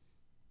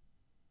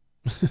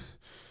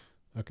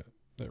 Okay,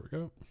 there we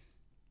go.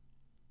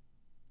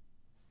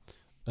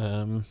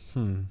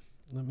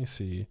 Let me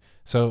see.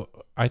 So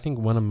I think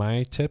one of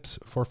my tips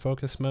for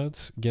focus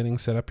modes, getting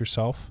set up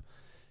yourself,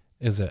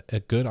 is a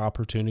good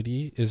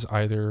opportunity is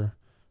either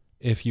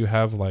if you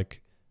have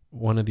like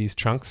one of these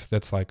chunks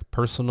that's like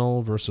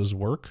personal versus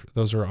work,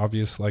 those are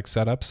obvious like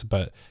setups,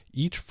 but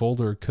each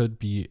folder could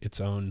be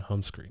its own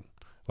home screen.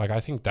 Like,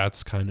 I think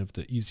that's kind of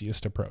the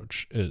easiest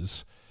approach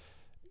is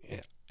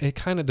it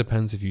kind of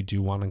depends if you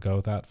do want to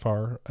go that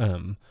far.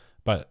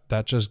 But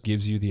that just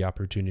gives you the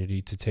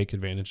opportunity to take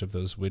advantage of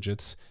those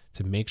widgets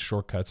to make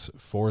shortcuts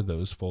for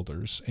those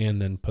folders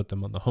and then put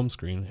them on the home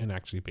screen and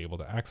actually be able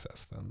to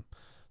access them.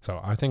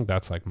 So I think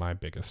that's like my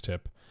biggest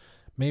tip.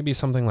 Maybe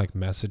something like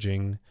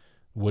messaging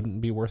wouldn't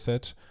be worth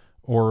it,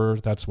 or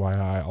that's why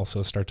I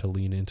also start to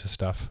lean into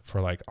stuff for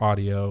like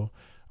audio.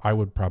 I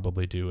would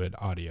probably do an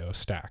audio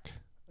stack.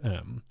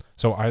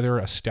 So either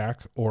a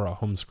stack or a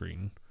home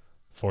screen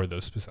for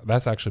those specific.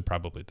 That's actually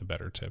probably the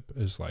better tip,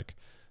 is like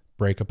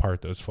break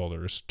apart those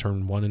folders,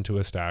 turn one into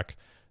a stack.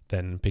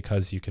 Then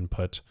because you can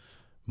put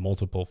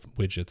multiple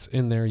widgets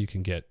in there, you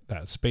can get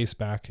that space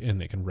back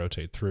and they can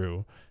rotate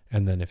through.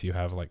 And then if you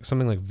have like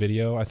something like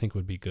video, I think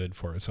would be good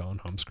for its own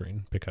home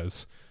screen,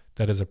 because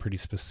that is a pretty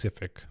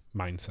specific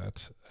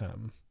mindset.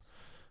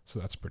 So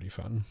that's pretty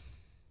fun.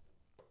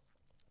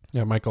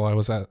 Yeah, Michael, I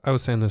was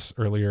saying this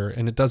earlier,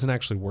 and it doesn't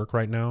actually work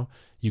right now.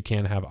 You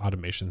can have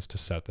automations to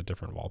set the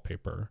different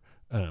wallpaper,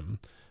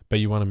 but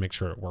you want to make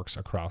sure it works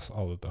across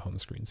all of the home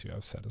screens you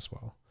have set as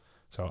well.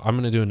 So I'm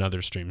going to do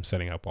another stream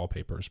setting up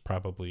wallpapers,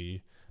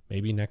 probably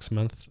maybe next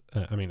month.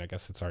 I mean, I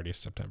guess it's already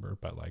September,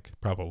 but like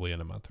probably in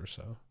a month or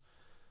so.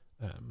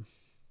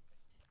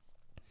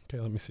 Okay,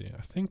 let me see.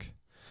 I think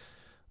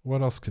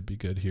what else could be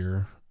good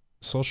here?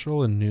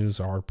 Social and news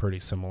are pretty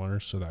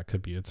similar, so that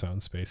could be its own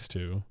space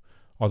too.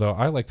 Although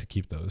I like to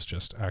keep those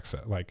just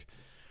access, like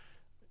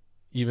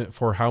even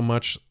for how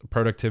much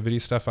productivity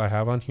stuff I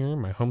have on here,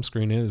 my home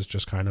screen is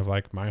just kind of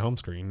like my home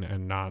screen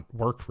and not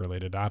work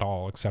related at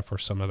all, except for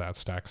some of that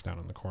stacks down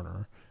in the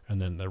corner.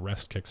 And then the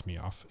rest kicks me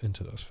off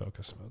into those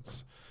focus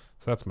modes.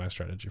 So that's my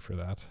strategy for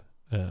that.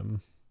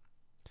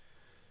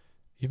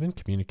 Even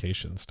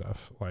communication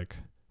stuff, like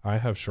I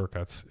have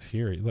shortcuts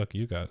here. Look,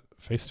 you got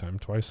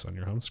FaceTime twice on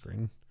your home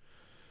screen.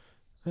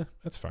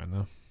 That's fine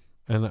though.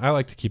 And I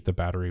like to keep the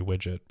battery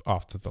widget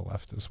off to the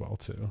left as well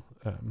too.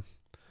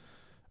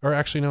 Or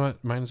actually, you know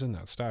what? Mine's in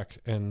that stack.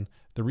 And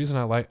the reason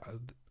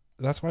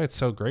that's why it's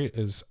so great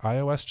is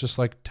iOS just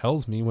like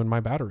tells me when my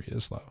battery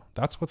is low.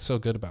 That's what's so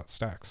good about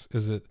stacks,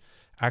 is it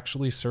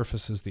actually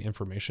surfaces the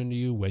information to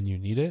you when you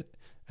need it,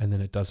 and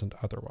then it doesn't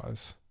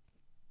otherwise.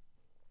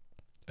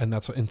 And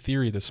that's what, in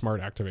theory, the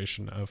smart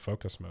activation of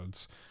focus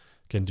modes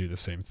can do the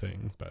same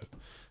thing, but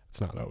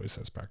it's not always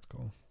as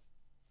practical.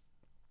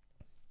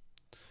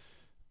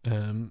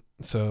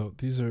 So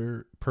these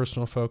are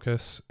personal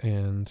focus,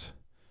 and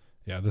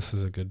yeah, this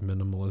is a good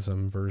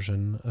minimalism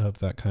version of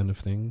that kind of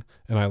thing.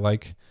 And I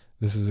like,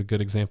 this is a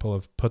good example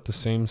of put the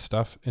same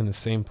stuff in the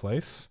same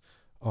place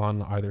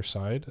on either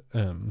side.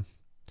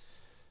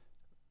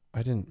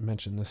 I didn't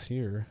mention this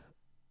here.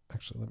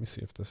 Actually, let me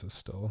see if this is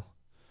still,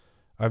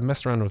 I've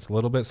messed around with a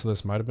little bit, so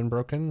this might've been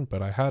broken,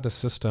 but I had a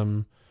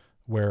system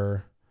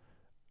where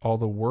all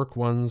the work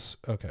ones,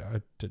 okay,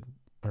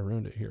 I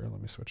ruined it here.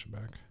 Let me switch it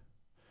back.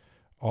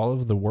 All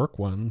of the work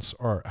ones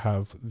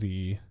have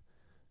the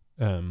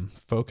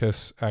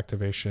focus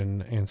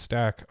activation and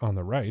stack on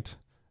the right,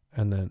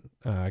 and then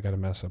I got to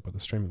mess up with the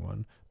streaming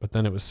one. But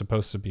then it was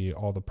supposed to be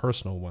all the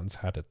personal ones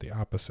had it the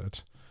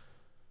opposite,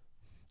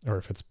 or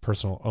if it's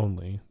personal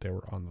only, they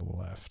were on the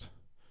left,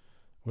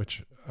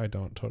 which I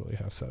don't totally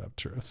have set up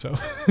true. So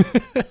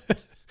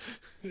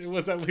it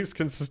was at least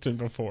consistent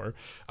before.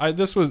 I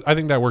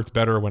think that worked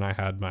better when I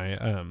had my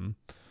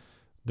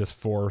this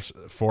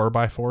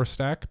 4x4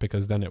 stack,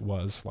 because then it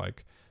was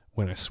like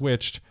when I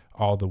switched,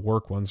 all the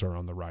work ones are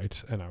on the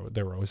right, and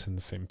they were always in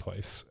the same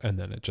place, and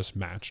then it just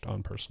matched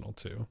on personal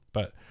too.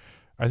 But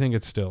I think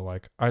it's still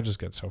like, I just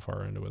get so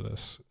far into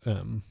this.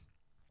 And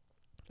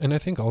I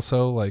think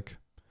also, like,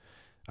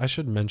 I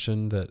should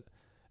mention that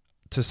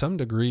to some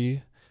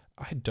degree,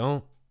 I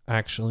don't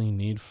actually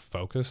need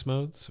focus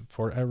modes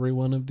for every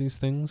one of these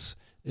things.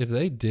 If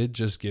they did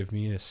just give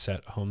me a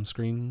set home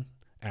screen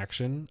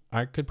action,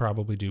 I could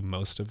probably do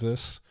most of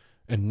this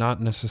and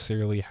not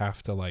necessarily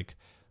have to like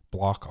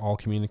block all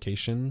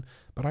communication.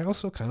 But I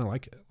also kind of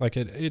like it. Like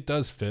it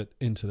does fit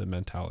into the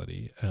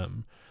mentality.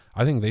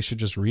 I think they should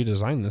just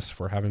redesign this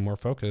for having more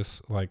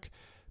focus. Like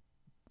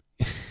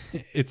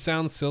it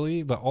sounds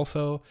silly, but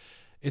also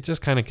it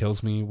just kind of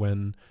kills me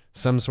when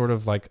some sort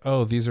of like,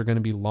 oh, these are going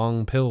to be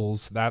long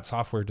pills. That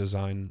software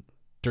design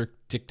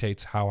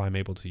dictates how I'm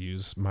able to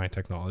use my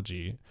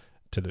technology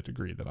to the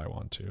degree that I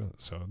want to.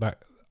 So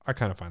that, I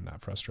kind of find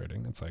that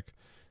frustrating. It's like,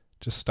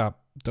 just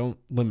stop. Don't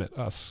limit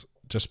us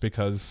just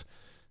because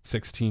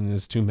 16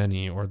 is too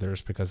many, or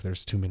because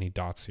there's too many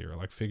dots here.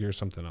 Like, figure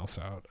something else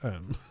out.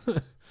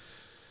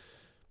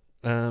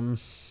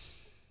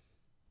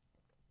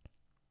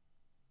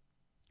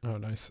 Oh,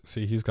 nice.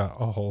 See, he's got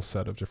a whole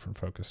set of different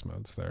focus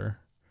modes there.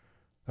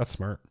 That's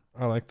smart.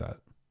 I like that.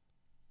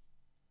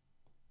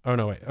 Oh,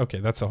 no, wait. Okay,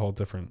 that's a whole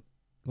different...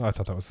 Well, I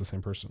thought that was the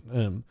same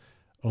person.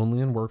 Only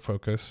in work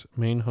focus,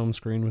 main home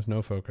screen with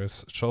no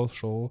focus,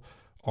 social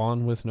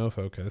on with no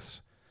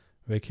focus,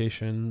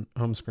 vacation,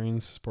 home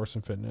screens, sports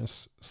and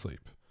fitness,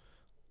 sleep.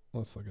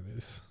 Let's look at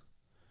these.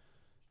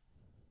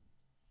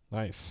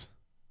 Nice.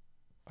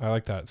 I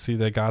like that. See,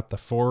 they got the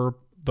four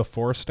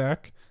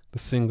stack, the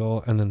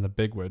single, and then the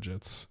big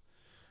widgets.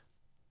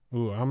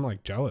 Ooh, I'm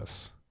like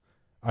jealous.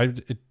 I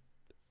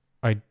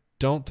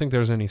don't think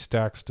there's any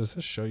stacks. Does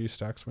this show you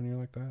stacks when you're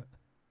like that?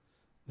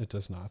 It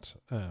does not.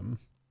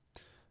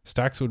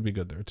 Stacks would be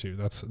good there too.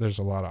 There's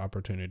a lot of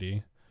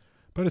opportunity.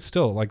 But it's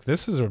still like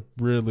this is a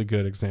really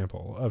good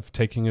example of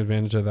taking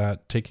advantage of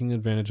that, taking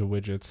advantage of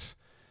widgets,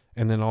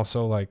 and then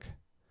also like,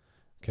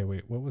 okay,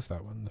 wait, what was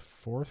that one? The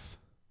fourth?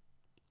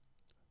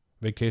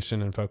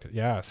 Vacation and focus.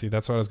 Yeah, see,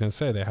 that's what I was going to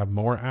say. They have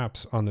more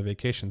apps on the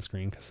vacation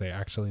screen because they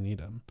actually need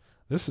them.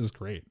 This is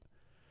great.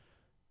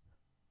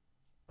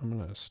 I'm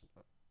going to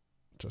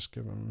just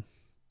give them.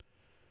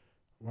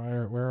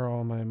 Where are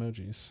all my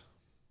emojis?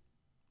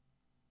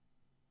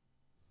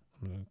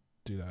 I'm going to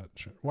do that.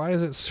 Sure. Why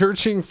is it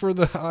searching for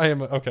the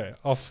okay,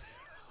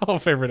 I'll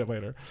favorite it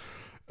later.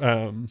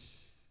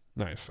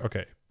 Nice.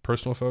 Okay.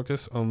 Personal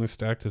focus only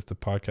stacked is the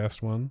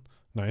podcast one.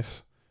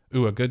 Nice.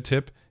 Ooh, a good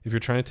tip. If you're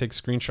trying to take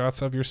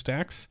screenshots of your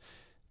stacks,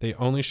 they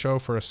only show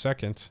for a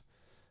second,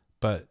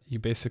 but you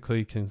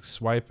basically can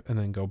swipe and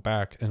then go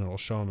back and it'll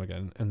show them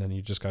again. And then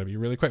you just got to be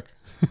really quick.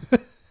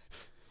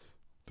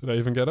 Did I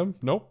even get them?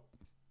 Nope.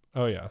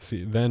 Oh yeah.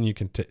 See, then you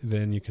can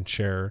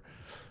share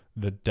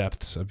the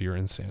depths of your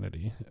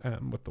insanity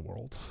with the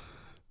world.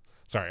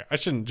 Sorry, I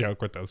shouldn't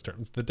joke with those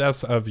terms. The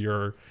depths of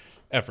your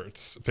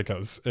efforts,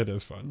 because it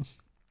is fun.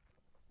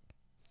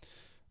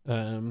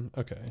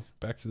 Okay,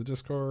 back to the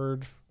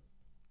Discord.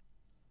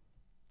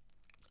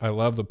 I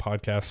love the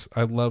podcasts.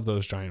 I love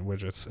those giant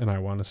widgets, and I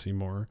want to see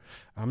more.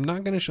 I'm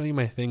not going to show you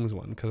my things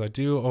one because I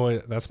do. Oh,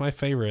 that's my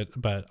favorite.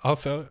 But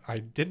also, I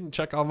didn't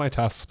check all my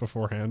tasks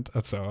beforehand,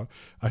 and so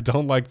I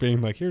don't like being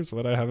like, "Here's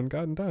what I haven't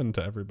gotten done"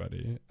 to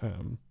everybody.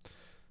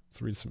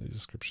 Let's read some of these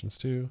descriptions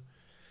too.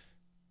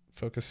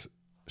 Focus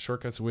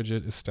shortcuts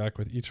widget is stacked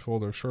with each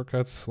folder of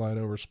shortcuts. Slide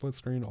over split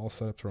screen. All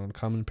set up to run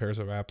common pairs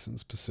of apps in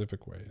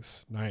specific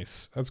ways.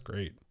 Nice. That's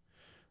great.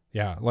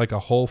 Yeah, like a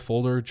whole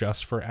folder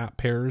just for app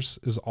pairs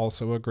is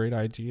also a great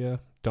idea.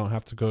 Don't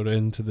have to go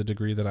into the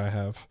degree that I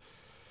have.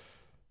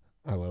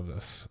 I love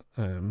this.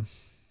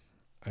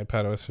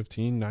 iPadOS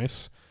 15,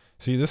 nice.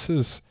 See, this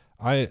is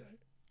I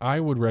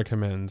would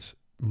recommend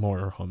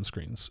more home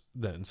screens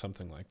than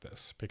something like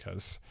this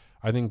because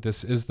I think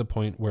this is the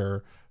point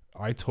where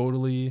I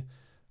totally.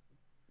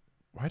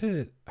 How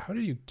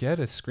do you get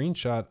a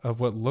screenshot of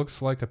what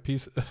looks like a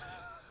piece?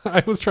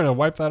 I was trying to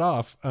wipe that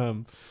off.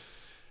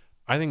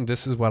 I think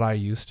this is what I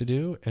used to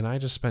do, and I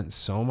just spent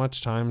so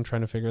much time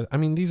trying to figure. I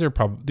mean, these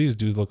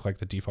do look like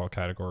the default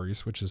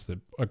categories, which is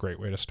a great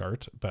way to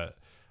start. But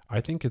I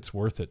think it's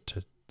worth it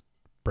to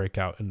break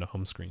out into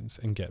home screens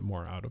and get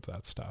more out of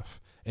that stuff.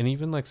 And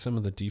even like some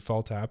of the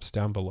default apps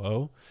down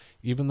below,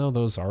 even though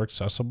those are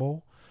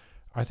accessible,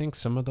 I think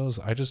some of those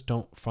I just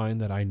don't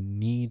find that I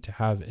need to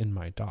have in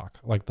my dock.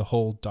 Like the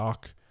whole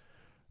dock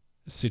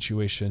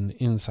situation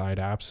inside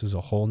apps is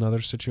a whole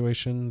nother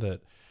situation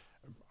that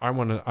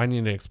I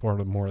need to explore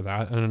more of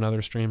that in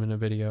another stream in a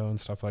video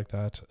and stuff like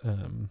that.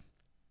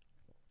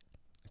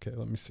 Okay,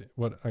 let me see.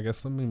 Let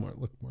me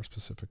look more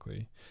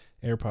specifically.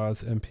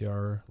 AirPods,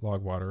 NPR,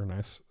 log water,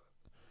 nice.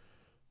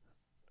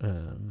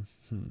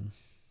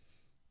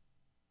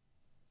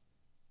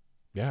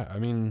 Yeah, I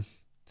mean,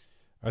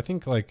 I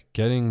think like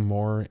getting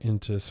more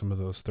into some of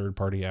those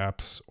third-party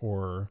apps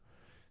or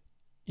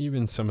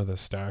even some of the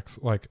stacks,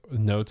 like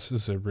Notes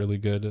is a really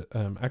good.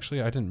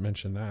 Actually, I didn't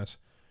mention that.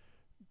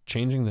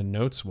 Changing the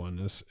Notes one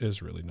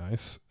is really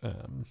nice.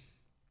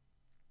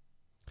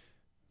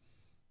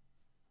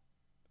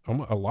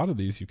 A lot of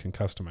these you can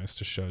customize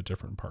to show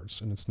different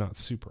parts, and it's not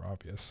super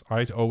obvious.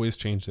 I always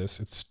change this.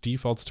 It's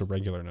defaults to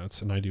regular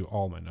Notes, and I do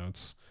all my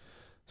notes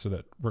so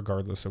that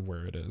regardless of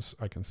where it is,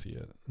 I can see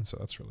it, and so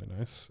that's really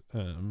nice.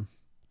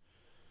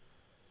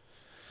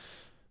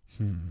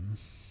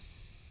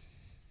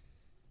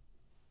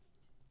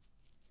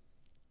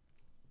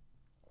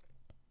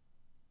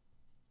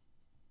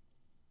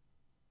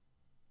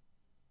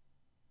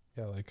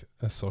 Yeah, like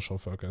a social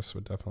focus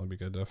would definitely be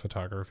good. A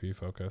photography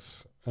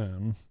focus.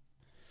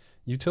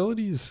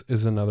 Utilities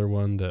is another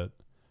one that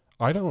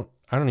I don't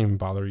even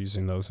bother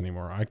using those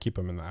anymore. I keep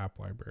them in the app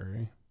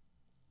library.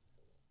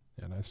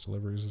 Yeah, Nice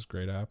Deliveries is a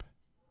great app.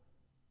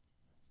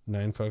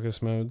 9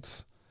 focus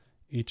modes.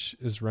 Each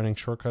is running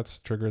shortcuts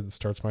trigger that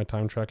starts my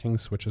time tracking,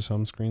 switches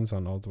home screens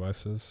on all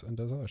devices, and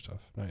does other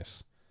stuff.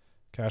 Nice.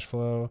 Cash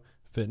flow,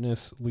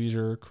 fitness,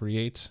 leisure,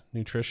 create,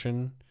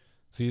 nutrition.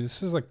 See,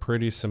 this is like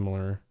pretty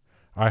similar.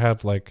 I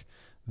have like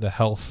the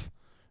health.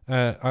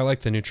 I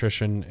like the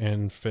nutrition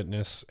and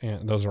fitness,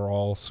 and those are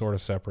all sort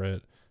of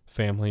separate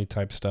family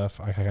type stuff.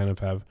 I kind of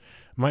have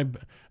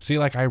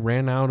I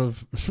ran out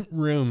of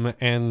room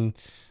and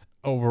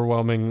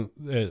overwhelming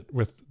it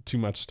with too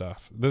much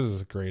stuff. This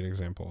is a great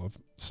example of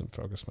some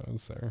focus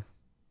modes there.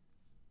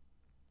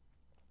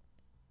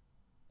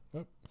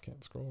 Oh,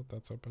 can't scroll.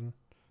 That's open.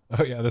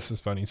 Oh yeah, this is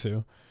funny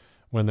too.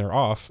 When they're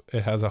off,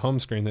 it has a home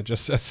screen that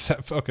just says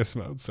set focus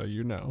mode, so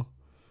you know.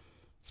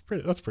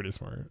 That's pretty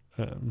smart.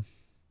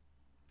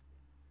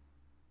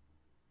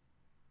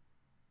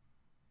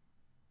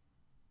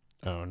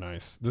 Oh,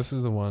 nice. This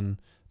is the one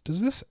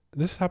does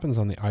this happens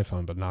on the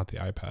iPhone, but not the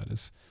iPad,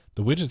 is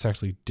the widgets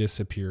actually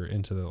disappear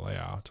into the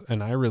layout.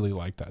 And I really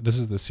like that. This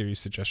is the Siri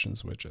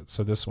suggestions widget.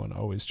 So this one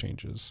always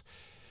changes.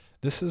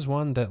 This is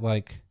one that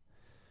like,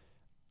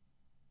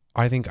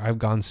 I think I've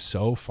gone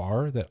so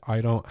far that I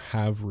don't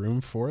have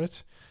room for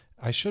it.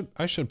 I should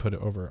put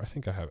it over. I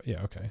think I have it.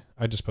 Yeah. Okay.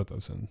 I just put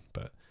those in,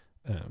 but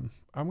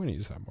I'm going to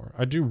use that more.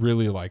 I do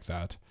really like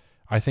that.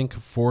 I think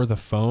for the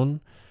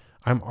phone,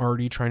 I'm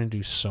already trying to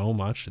do so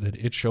much that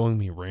it's showing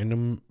me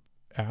random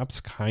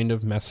apps kind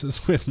of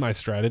messes with my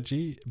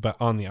strategy. But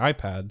on the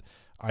iPad,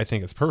 I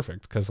think it's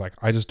perfect because like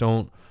I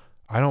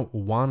don't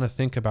want to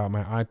think about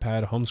my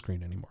iPad home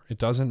screen anymore. It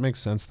doesn't make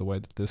sense the way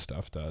that this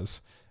stuff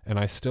does. And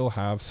I still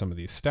have some of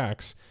these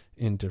stacks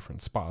in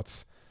different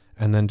spots.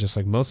 And then just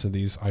like most of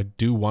these, I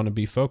do want to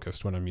be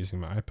focused when I'm using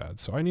my iPad.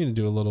 So I need to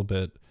do a little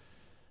bit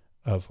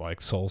of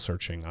like soul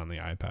searching on the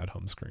iPad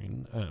home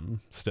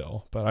screen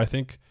still. But I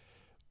think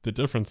the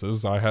difference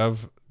is I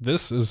have,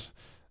 this is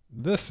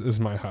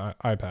my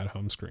iPad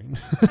home screen.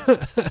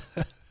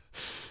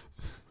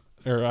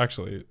 Or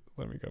actually,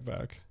 let me go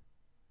back.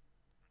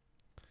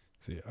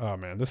 See, oh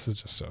man, this is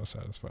just so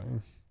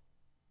satisfying.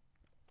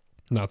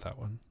 Not that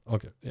one.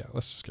 Okay, yeah,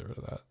 let's just get rid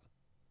of that.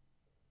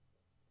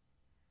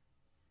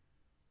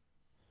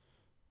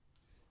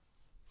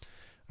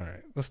 All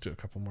right, let's do a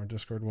couple more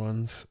Discord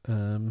ones.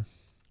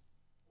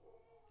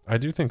 I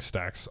do think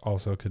stacks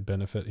also could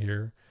benefit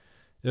here.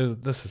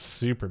 This is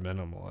super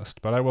minimalist,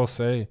 but I will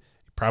say it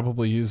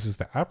probably uses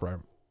the app wrap.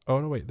 Oh,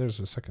 no, wait, there's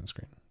a second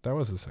screen. That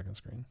was the second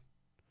screen.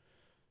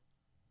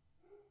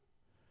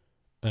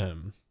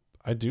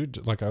 I do,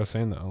 like I was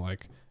saying though,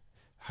 like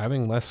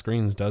having less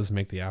screens does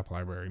make the app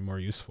library more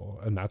useful.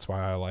 And that's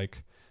why I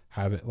like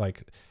have it.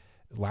 Like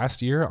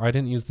last year, I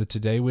didn't use the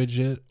Today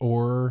widget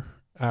or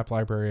app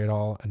library at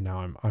all. And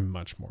now I'm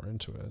much more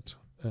into it.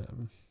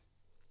 All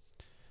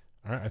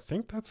right. I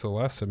think that's the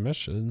last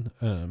submission.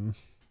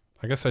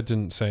 I guess I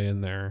didn't say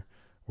in there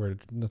where,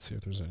 let's see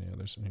if there's any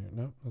others in here.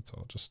 No, that's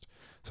all. Just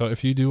so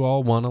if you do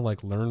all want to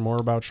like learn more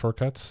about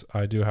shortcuts,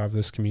 I do have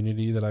this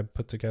community that I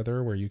put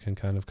together where you can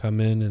kind of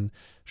come in and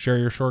share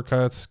your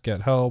shortcuts,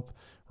 get help,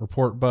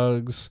 report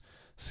bugs,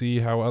 see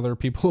how other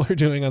people are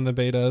doing on the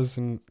betas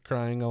and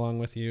crying along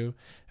with you.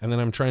 And then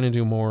I'm trying to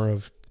do more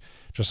of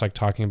just like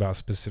talking about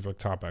specific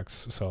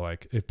topics. So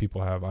like if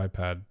people have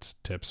iPad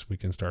tips, we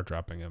can start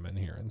dropping them in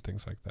here and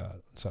things like that.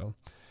 So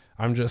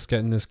I'm just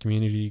getting this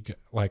community.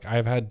 Like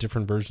I've had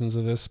different versions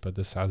of this, but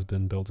this has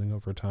been building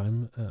over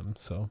time.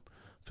 So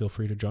feel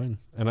free to join.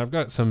 And I've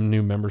got some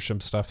new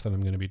membership stuff that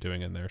I'm going to be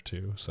doing in there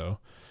too. So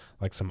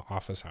like some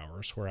office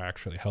hours where I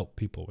actually help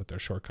people with their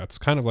shortcuts,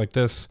 kind of like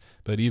this,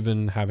 but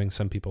even having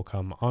some people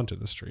come onto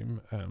the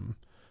stream.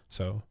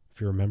 So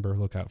if you're a member,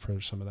 look out for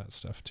some of that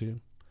stuff too.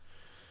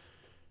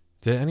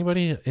 Did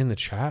anybody in the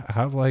chat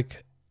have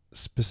like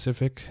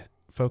specific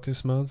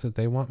focus modes that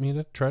they want me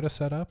to try to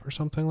set up or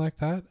something like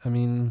that? I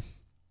mean,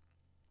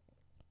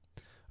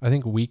 I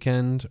think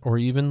weekend or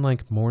even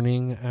like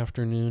morning,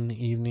 afternoon,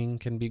 evening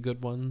can be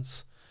good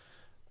ones.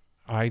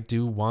 I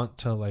do want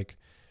to like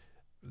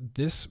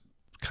this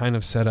kind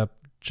of setup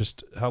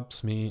just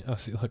helps me. Oh,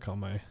 see, look on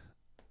my,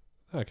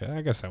 okay,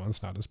 I guess that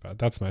one's not as bad.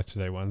 That's my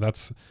today one.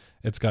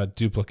 It's got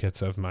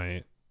duplicates of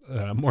my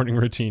morning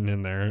routine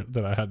in there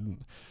that I had.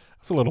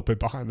 I was a little bit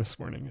behind this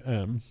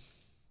morning.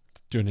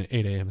 Doing an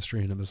 8 a.m.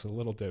 stream, it was a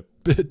little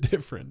bit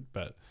different,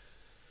 but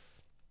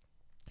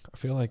I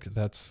feel like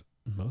that's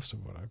most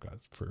of what I've got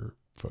for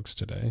folks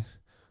today.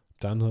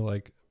 Down to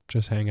like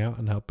just hang out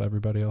and help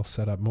everybody else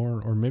set up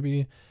more, or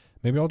maybe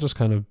I'll just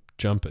kind of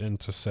jump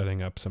into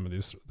setting up some of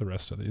these, the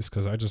rest of these,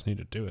 because I just need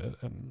to do it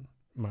and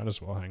might as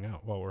well hang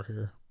out while we're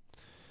here.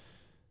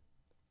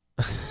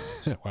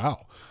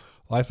 Wow.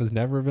 Life has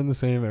never been the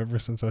same ever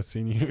since I've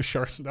seen you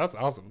short. That's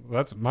awesome.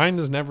 Mine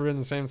has never been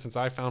the same since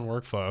I found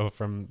Workflow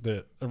from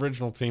the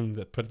original team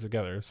that put it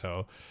together.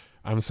 So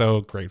I'm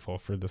so grateful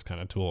for this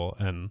kind of tool.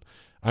 And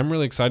I'm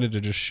really excited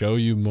to just show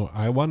you more.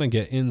 I'm going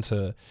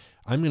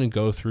to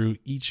go through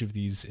each of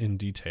these in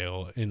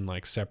detail in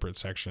like separate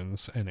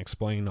sections and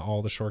explain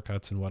all the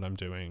shortcuts and what I'm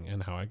doing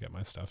and how I get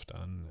my stuff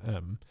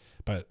done.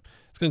 But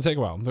it's going to take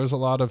a while. There's a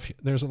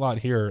lot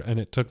here, and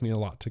it took me a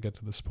lot to get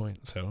to this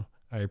point. So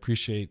I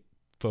appreciate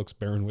folks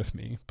bearing with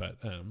me, but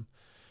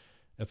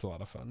it's a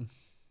lot of fun.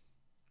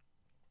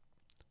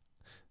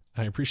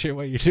 I appreciate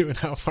what you do and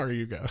how far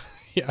you go.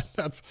 Yeah,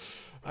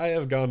 I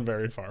have gone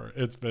very far.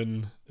 It's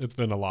been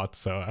a lot,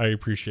 so I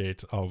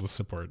appreciate all the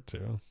support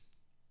too.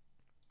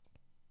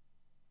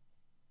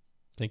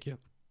 Thank you.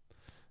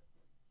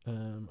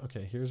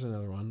 Okay, here's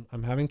another one.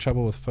 I'm having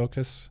trouble with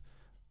focus.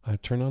 I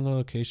turn on the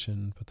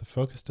location, but the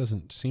focus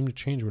doesn't seem to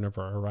change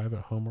whenever I arrive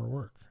at home or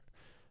work.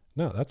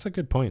 No, that's a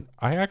good point.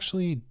 I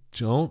actually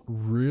don't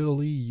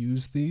really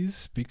use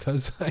these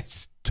because I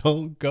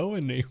don't go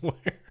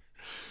anywhere.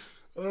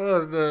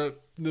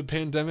 The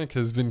pandemic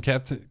has been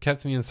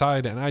kept me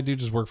inside, and I do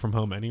just work from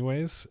home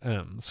anyways.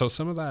 So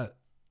some of that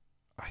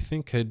I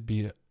think could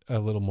be a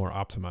little more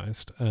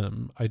optimized.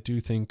 I do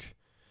think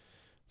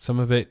some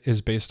of it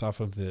is based off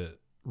of the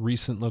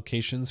recent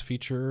locations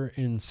feature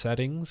in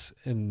settings,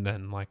 and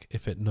then like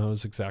if it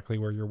knows exactly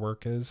where your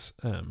work is.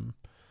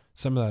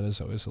 Some of that is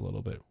always a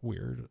little bit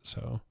weird.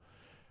 So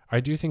I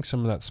do think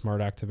some of that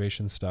smart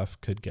activation stuff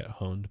could get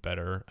honed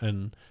better.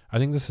 And I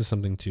think this is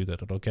something too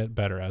that it'll get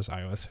better as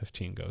iOS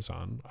 15 goes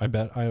on. I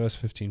bet iOS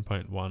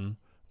 15.1,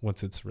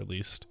 once it's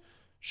released,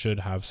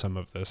 should have some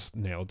of this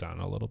nailed down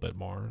a little bit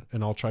more.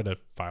 And I'll try to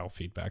file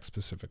feedback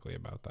specifically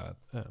about that.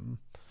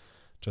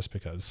 Just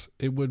because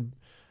it would,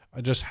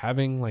 just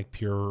having like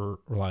pure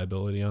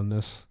reliability on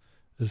this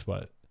is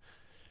what,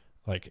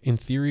 like in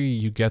theory,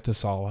 you get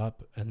this all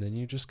up and then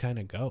you just kind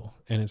of go.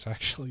 And it's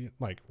actually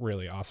like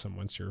really awesome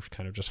once you're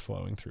kind of just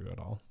flowing through it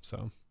all.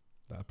 So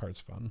that part's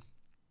fun.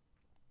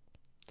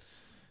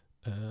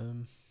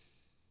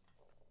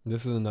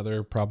 This is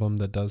another problem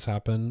that does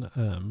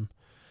happen.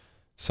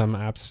 Some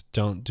apps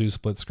don't do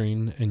split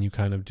screen, and you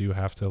kind of do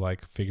have to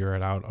like figure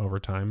it out over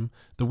time.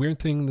 The weird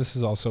thing, this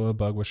is also a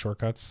bug with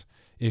shortcuts.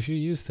 If you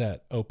use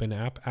that open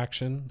app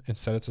action and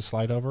set it to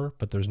slide over,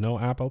 but there's no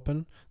app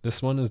open,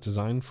 this one is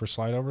designed for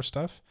slide over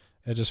stuff.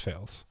 It just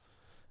fails.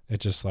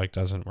 It just like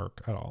doesn't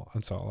work at all.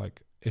 And so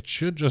like it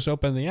should just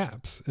open the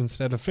apps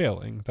instead of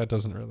failing. That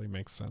doesn't really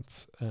make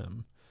sense.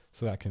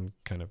 So that can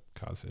kind of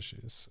cause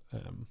issues.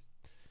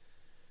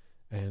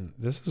 And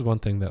this is one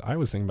thing that I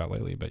was thinking about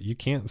lately, but you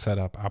can't set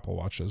up Apple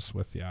Watches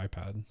with the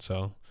iPad.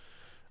 So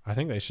I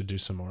think they should do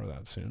some more of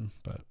that soon.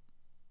 But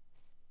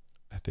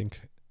I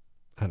think,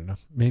 I don't know,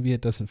 maybe it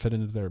doesn't fit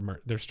into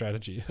their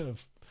strategy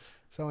of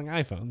selling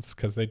iPhones,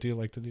 because they do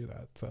like to do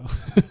that. So,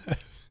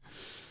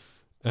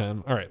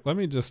 all right, let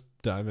me just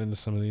dive into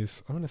some of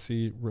these. I'm going to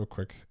see real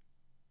quick.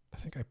 I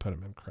think I put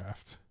them in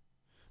craft,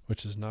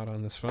 which is not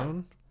on this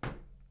phone. I'm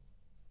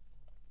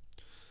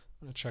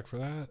going to check for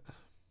that.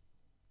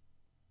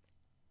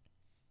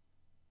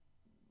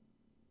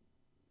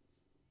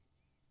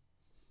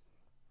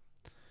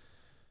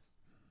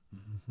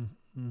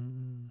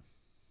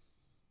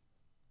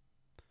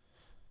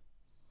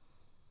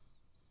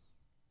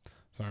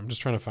 Sorry, I'm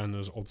just trying to find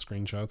those old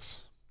screenshots.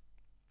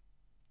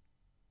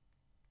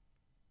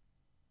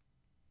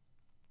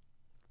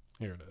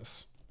 Here it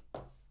is.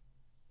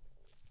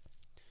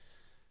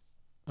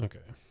 Okay.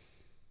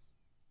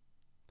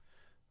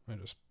 I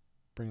just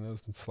bring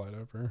those and slide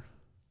over.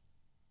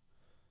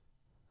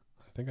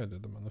 I think I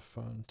did them on the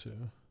phone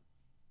too.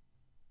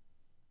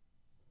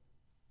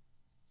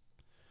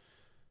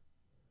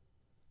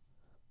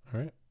 All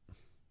right.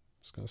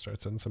 Just going to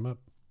start setting some up.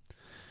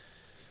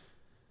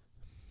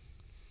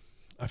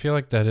 I feel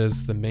like that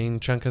is the main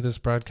chunk of this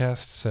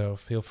broadcast, so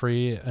feel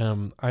free.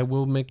 I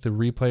will make the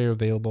replay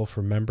available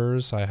for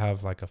members. I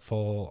have like a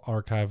full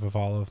archive of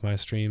all of my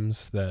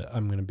streams that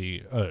I'm going to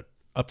be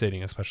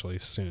updating especially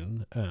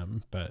soon.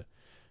 But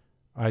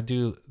I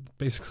do,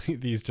 basically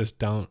these just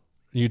don't,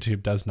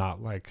 YouTube does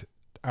not like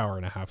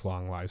hour-and-a-half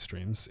long live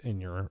streams in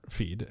your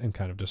feed and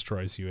kind of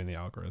destroys you in the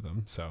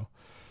algorithm. So,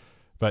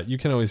 but you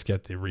can always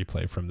get the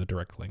replay from the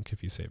direct link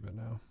if you save it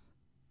now.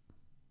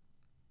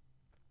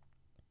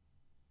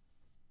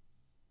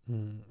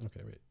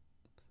 Okay, wait.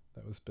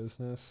 That was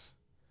business,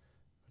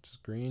 which is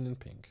green and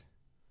pink.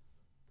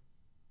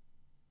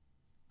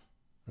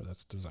 Or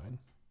that's design.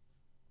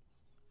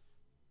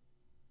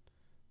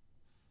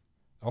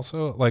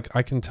 Also, like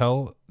I can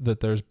tell that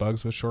there's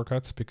bugs with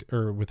shortcuts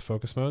or with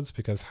focus modes,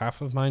 because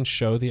half of mine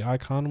show the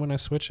icon when I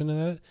switch into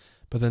it,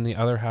 but then the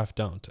other half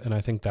don't. And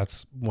I think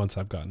that's once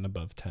I've gotten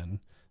above 10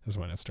 is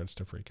when it starts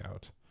to freak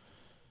out.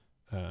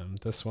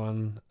 This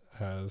one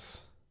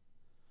has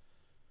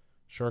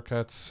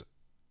shortcuts,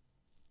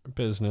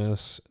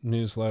 business,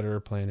 newsletter,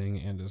 planning,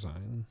 and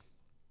design.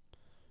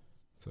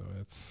 So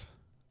it's,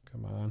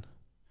 come on,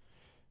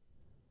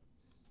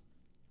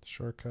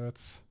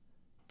 shortcuts,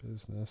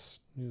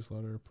 business,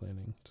 newsletter,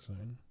 planning,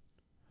 design.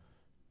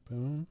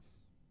 Boom.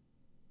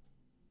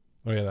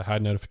 Oh yeah, the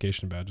hide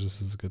notification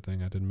badges is a good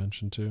thing I didn't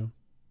mention too.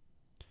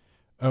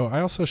 Oh,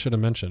 I also should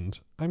have mentioned,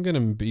 I'm going to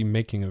be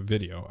making a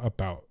video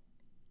about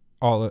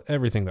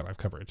everything that I've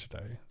covered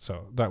today.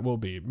 So that will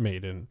be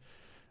made in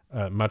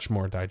a much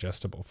more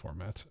digestible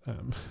format.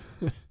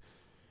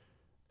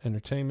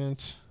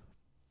 Entertainment.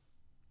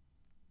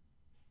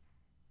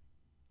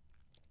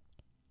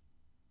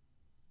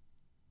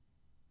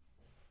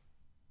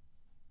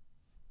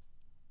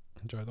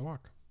 Enjoy the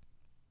walk.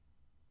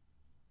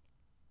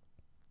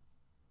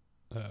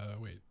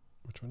 Wait,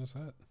 which one is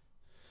that?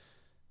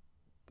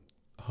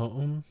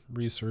 Home,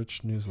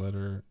 research,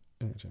 newsletter,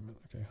 entertainment.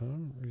 Okay,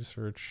 home,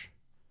 research,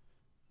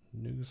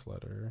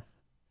 newsletter,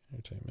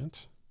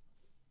 entertainment.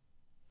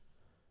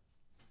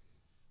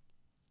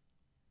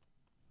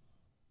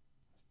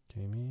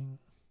 Gaming.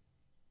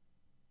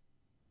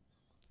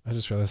 I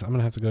just realized I'm going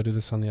to have to go do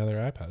this on the other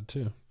iPad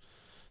too.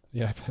 The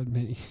iPad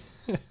mini.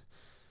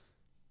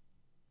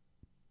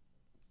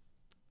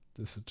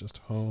 This is just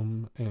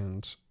home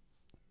and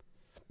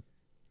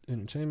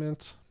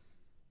entertainment.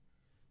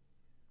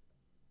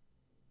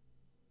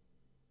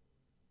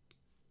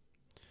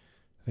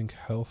 I think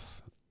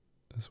health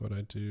is what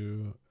I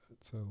do.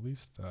 It's at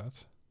least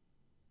that.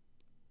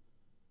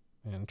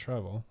 And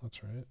travel,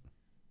 that's right.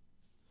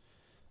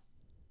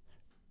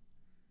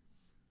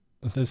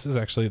 This is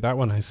actually, that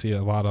one I see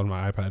a lot on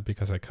my iPad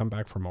because I come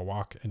back from a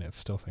walk and it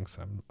still thinks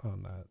I'm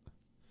on that.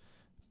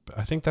 But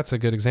I think that's a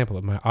good example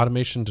of my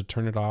automation to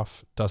turn it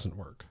off doesn't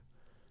work.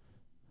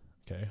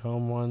 Okay,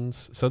 home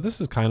ones. So this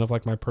is kind of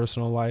like my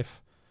personal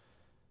life,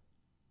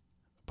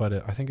 but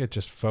I think it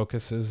just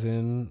focuses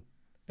in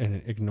and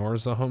it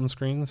ignores the home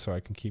screen so I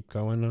can keep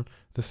going.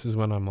 This is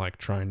when I'm like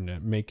trying to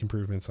make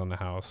improvements on the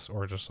house,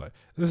 or just like,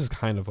 this is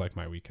kind of like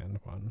my weekend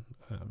one.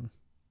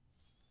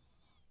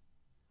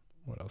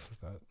 What else is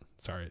that?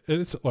 Sorry.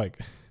 It's like,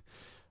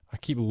 I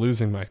keep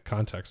losing my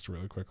context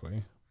really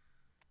quickly.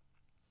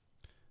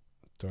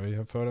 Do I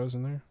have photos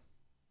in there?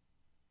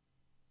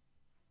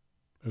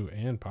 Ooh,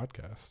 and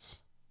podcasts.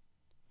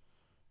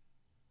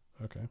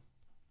 Okay.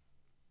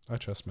 I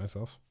trust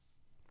myself.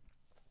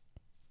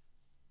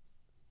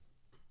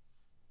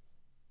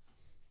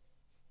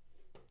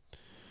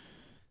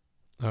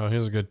 Oh,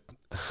 here's a good.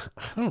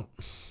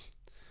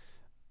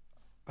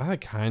 I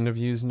kind of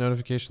use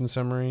notification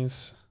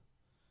summaries.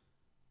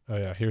 Oh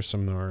yeah, here's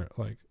some more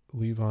like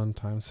leave on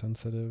time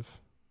sensitive.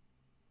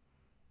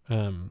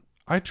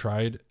 I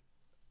tried.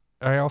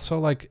 I also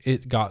like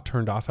it got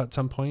turned off at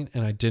some point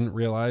and I didn't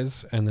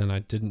realize, and then I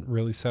didn't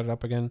really set it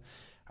up again.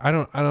 I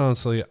don't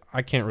honestly,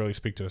 I can't really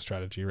speak to a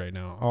strategy right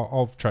now.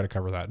 I'll try to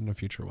cover that in a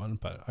future one,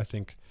 but I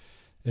think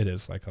it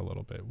is like a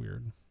little bit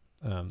weird.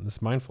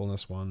 This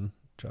mindfulness one,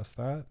 just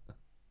that.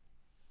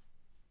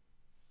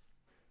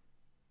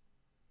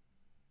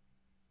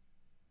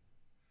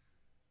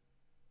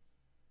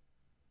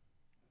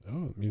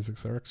 Oh,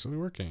 music's actually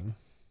working.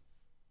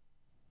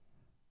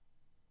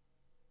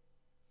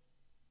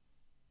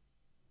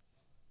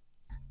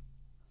 I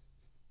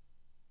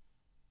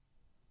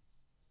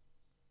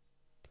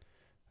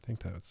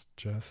think that's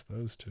just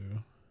those two.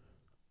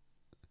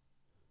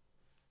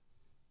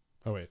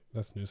 Oh wait,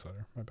 that's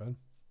newsletter. My bad.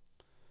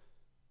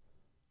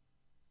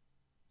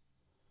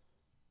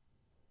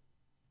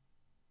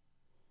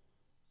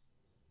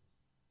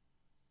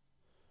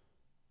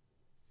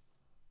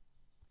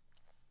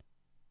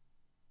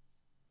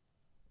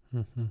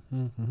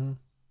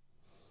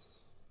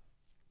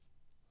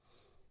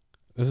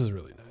 This is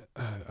really nice.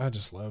 I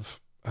just love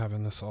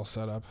having this all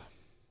set up.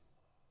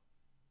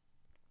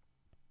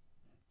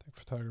 I think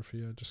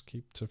photography, I just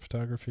keep to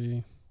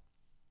photography.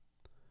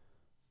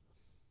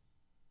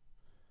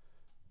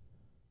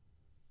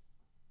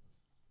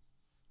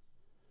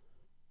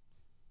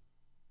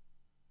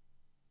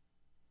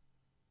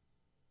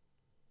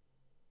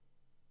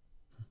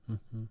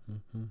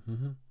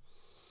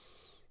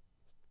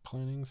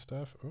 Planning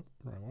stuff. Oh,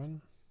 wrong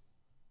one.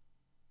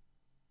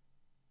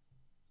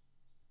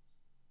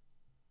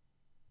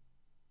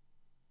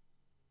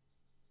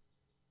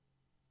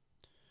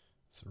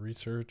 So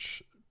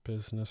research,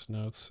 business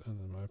notes, and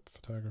then my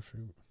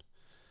photography.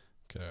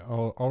 Okay,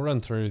 I'll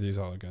run through these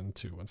all again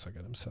too once I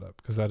get them set up,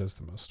 because that is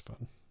the most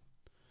fun.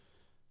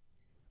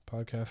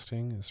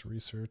 Podcasting is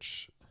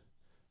research,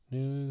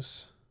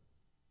 news,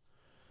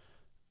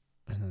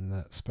 and then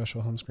that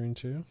special home screen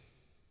too.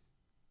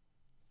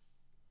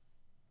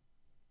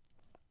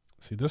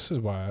 See, this is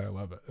why I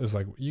love it. Is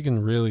like you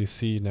can really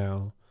see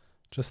now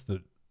just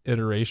the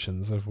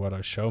iterations of what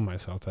I show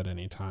myself at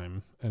any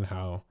time and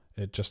how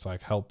it just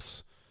like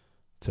helps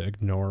to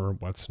ignore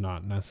what's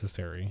not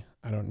necessary.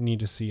 I don't need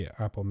to see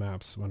Apple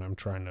Maps when I'm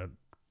trying to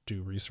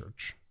do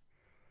research.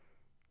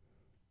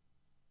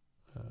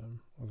 What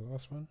was the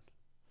last one?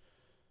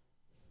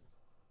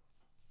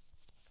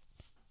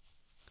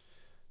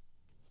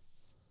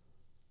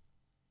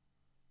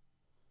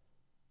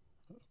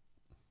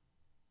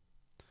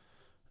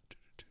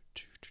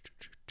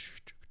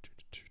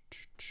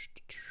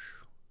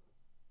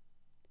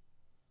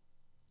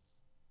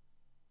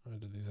 I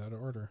did these out of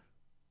order.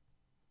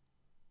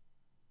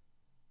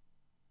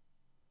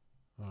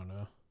 Oh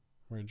no.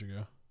 Where'd you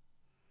go?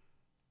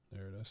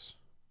 There it is.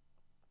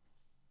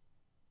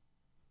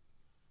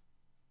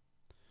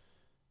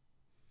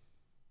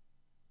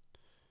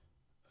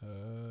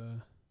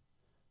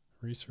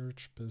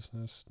 Research,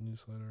 business,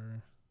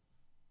 newsletter.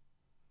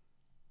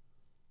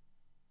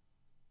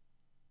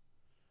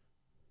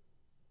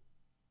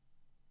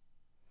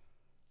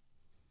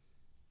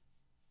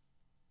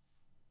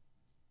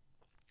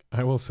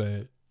 I will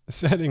say,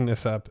 setting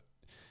this up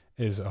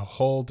is a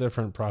whole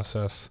different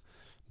process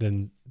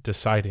than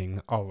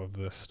deciding all of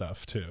this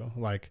stuff too.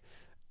 Like,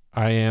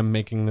 I am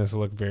making this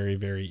look very,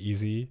 very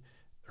easy,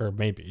 or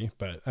maybe,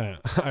 but I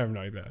have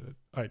no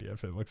idea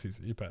if it looks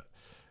easy. But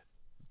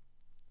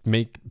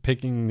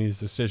picking these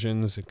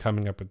decisions and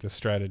coming up with this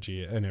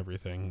strategy and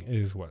everything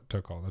is what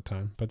took all the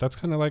time. But that's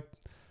kind of like,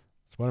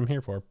 that's what I'm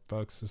here for,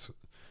 folks.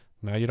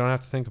 Now you don't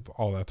have to think of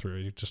all that through.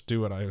 You just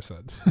do what I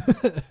said.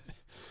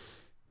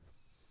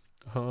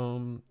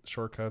 Home,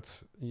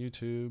 shortcuts,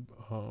 YouTube,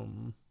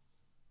 home.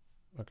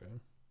 Okay.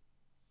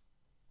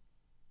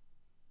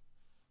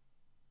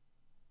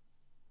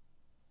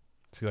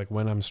 See, like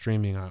when I'm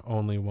streaming, I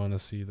only want to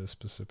see the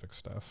specific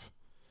stuff.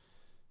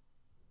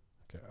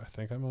 Okay, I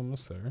think I'm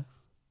almost there.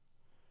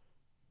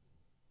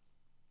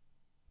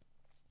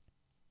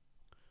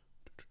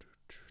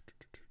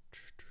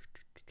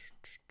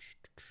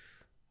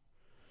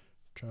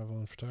 travel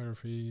and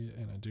photography,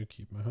 and I do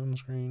keep my home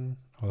screen.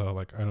 Although,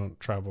 like, I don't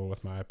travel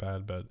with my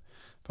iPad, but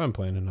if I'm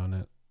planning on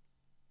it,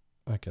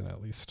 I can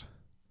at least,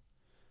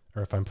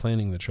 or if I'm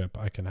planning the trip,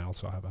 I can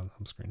also have a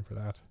home screen for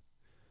that.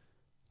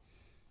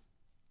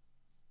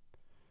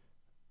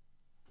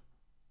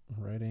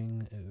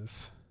 Writing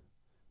is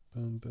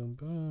boom, boom,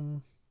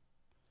 boom.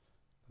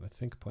 And I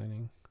think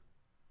planning.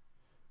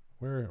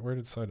 Where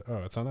did side?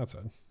 Oh, it's on that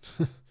side.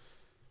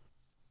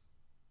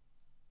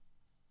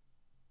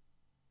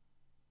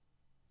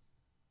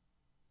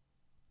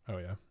 Oh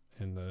yeah,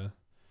 in the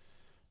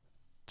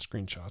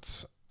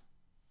screenshots.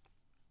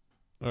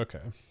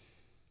 Okay.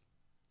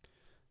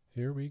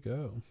 Here we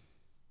go.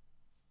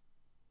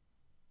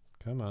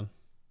 Come on.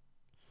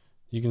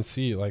 You can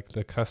see like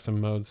the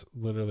custom modes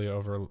literally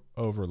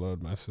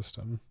overload my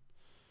system.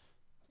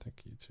 I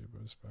think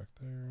YouTube was back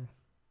there.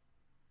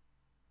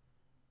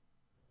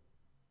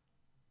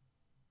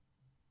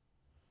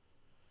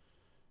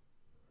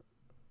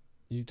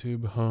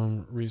 YouTube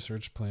home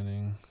research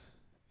planning.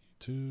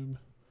 YouTube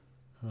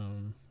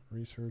home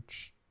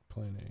research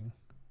planning.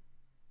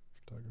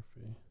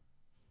 Photography.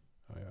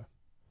 Oh yeah.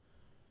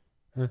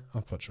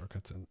 I'll put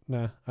shortcuts in.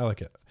 Nah, I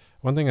like it.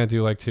 One thing I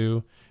do like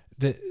too,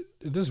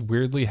 this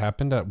weirdly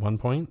happened at one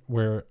point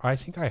where I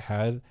think I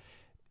had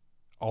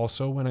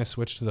also when I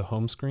switched to the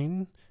home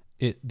screen,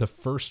 the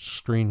first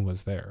screen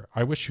was there.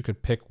 I wish you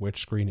could pick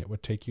which screen it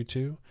would take you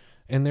to.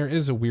 And there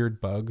is a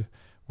weird bug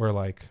where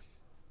like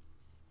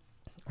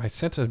I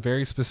sent a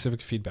very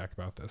specific feedback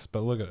about this,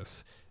 but look at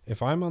this.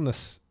 If I'm on the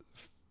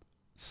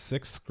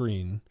sixth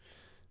screen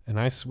and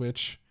I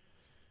switch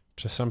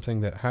to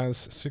something that has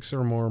 6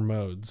 or more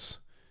modes,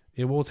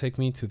 it will take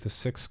me to the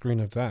 6th screen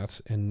of that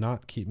and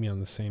not keep me on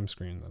the same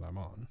screen that I'm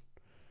on.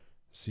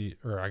 See,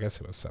 or I guess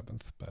it was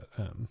 7th, but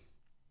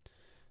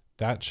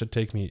that should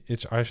take me,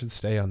 I should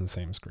stay on the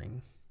same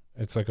screen.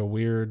 It's like a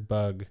weird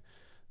bug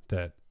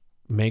that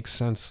makes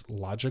sense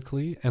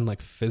logically and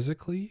like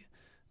physically,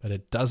 but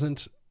it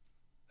doesn't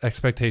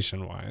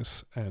expectation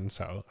wise. And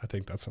so I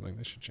think that's something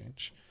they should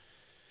change.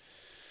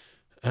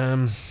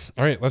 All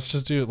right, let's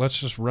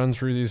just run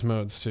through these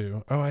modes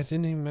too. Oh, I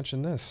didn't even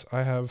mention this.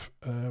 I have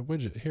a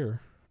widget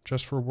here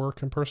just for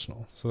work and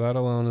personal. So that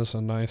alone is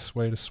a nice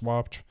way to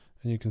swap,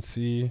 and you can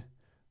see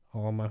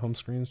all my home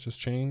screens just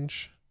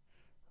change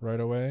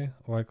right away.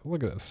 Like,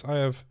 look at this. I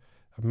have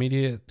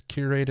immediate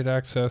curated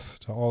access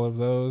to all of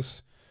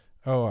those.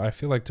 Oh, I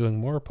feel like doing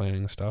more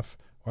planning stuff.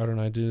 Why don't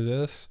I do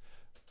this?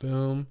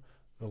 Boom.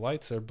 The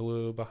lights are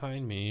blue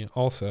behind me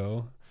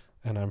also.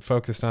 And I'm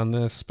focused on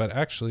this, but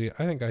actually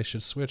I think I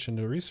should switch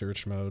into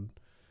research mode.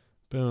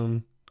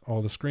 Boom.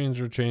 All the screens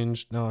are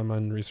changed. Now I'm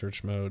on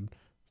research mode.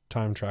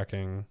 Time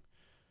tracking.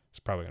 It's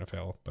probably going to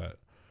fail, but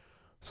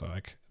so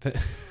like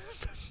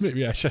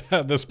maybe I should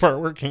have this part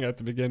working at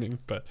the beginning,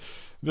 but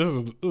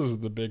this is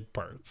the big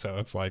part. So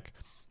it's like,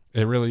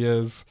 it really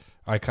is.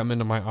 I come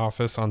into my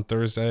office on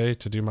Thursday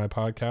to do my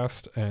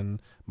podcast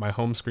and my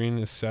home screen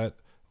is set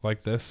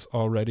like this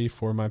already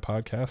for my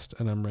podcast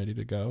and I'm ready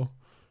to go.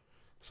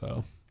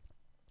 So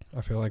I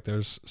feel like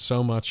there's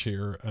so much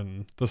here,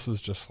 and this is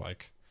just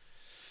like,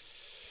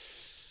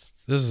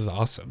 this is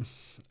awesome.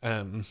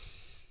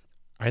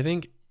 I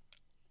think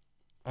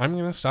I'm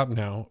going to stop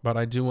now, but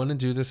I do want to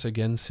do this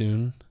again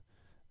soon,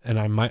 and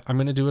I'm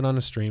going to do it on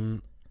a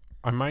stream.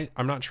 I'm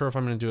not sure if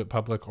I'm going to do it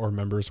public or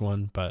members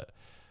one, but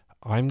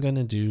I'm going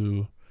to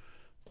do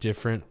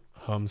different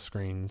home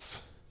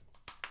screens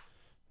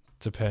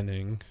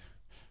depending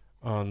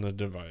on the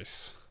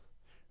device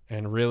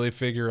and really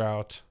figure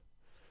out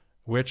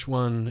which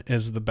one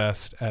is the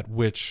best at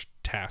which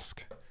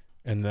task,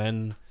 and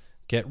then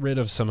get rid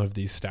of some of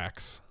these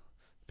stacks.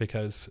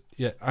 Because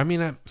yeah, I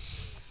mean, I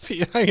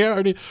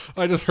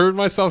just heard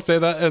myself say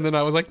that, and then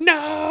I was like,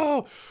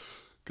 no,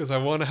 because I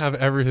want to have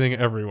everything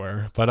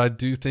everywhere. But I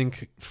do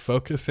think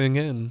focusing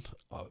in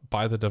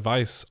by the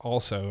device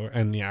also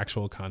and the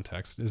actual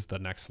context is the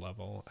next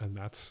level, and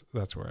that's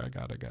where I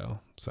gotta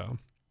go. So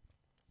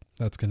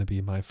that's going to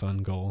be my fun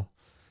goal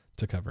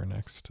to cover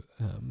next.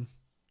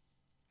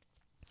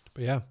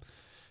 But yeah,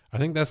 I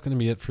think that's going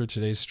to be it for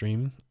today's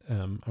stream.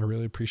 I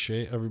really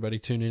appreciate everybody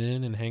tuning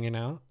in and hanging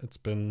out. It's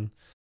been,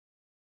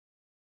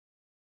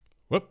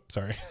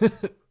 sorry,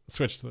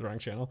 switched to the wrong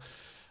channel.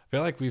 I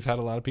feel like we've had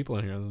a lot of people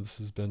in here, and this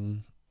has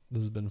been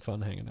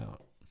fun hanging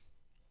out.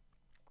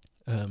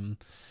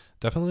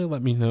 Definitely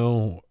let me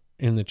know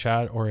in the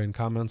chat or in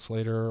comments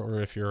later,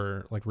 or if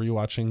you're like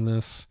rewatching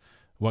this,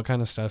 what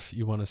kind of stuff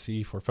you want to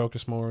see for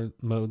focus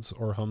modes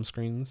or home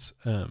screens.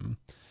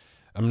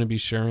 I'm going to be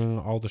sharing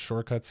all the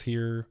shortcuts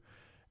here,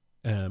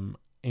 and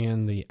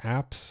the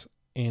apps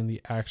and the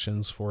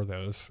actions for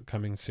those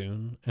coming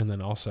soon. And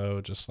then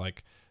also just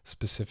like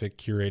specific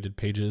curated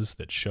pages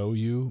that show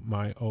you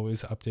my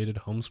always updated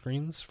home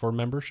screens for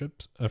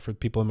memberships, for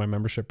people in my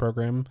membership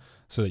program,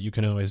 so that you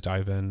can always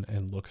dive in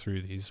and look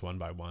through these one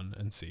by one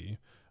and see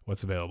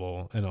what's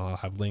available. And I'll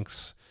have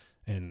links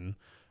and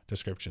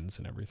descriptions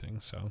and everything.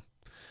 So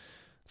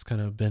it's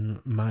kind of been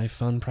my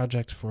fun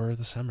project for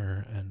the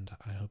summer, and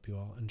I hope you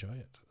all enjoy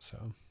it.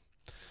 So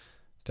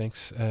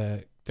Thanks.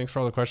 Thanks for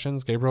all the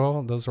questions,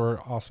 Gabriel. Those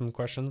were awesome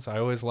questions. I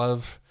always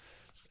love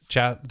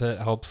chat that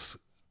helps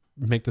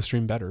make the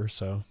stream better.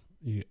 So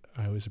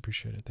I always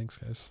appreciate it. Thanks,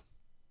 guys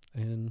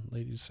and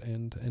ladies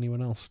and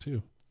anyone else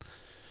too.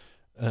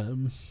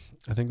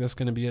 I think that's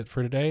going to be it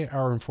for today.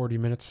 Hour and 40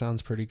 minutes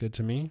sounds pretty good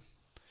to me.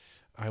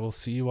 I will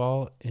see you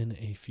all in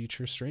a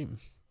future stream.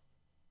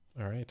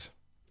 All right.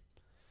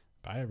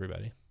 Bye,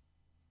 everybody.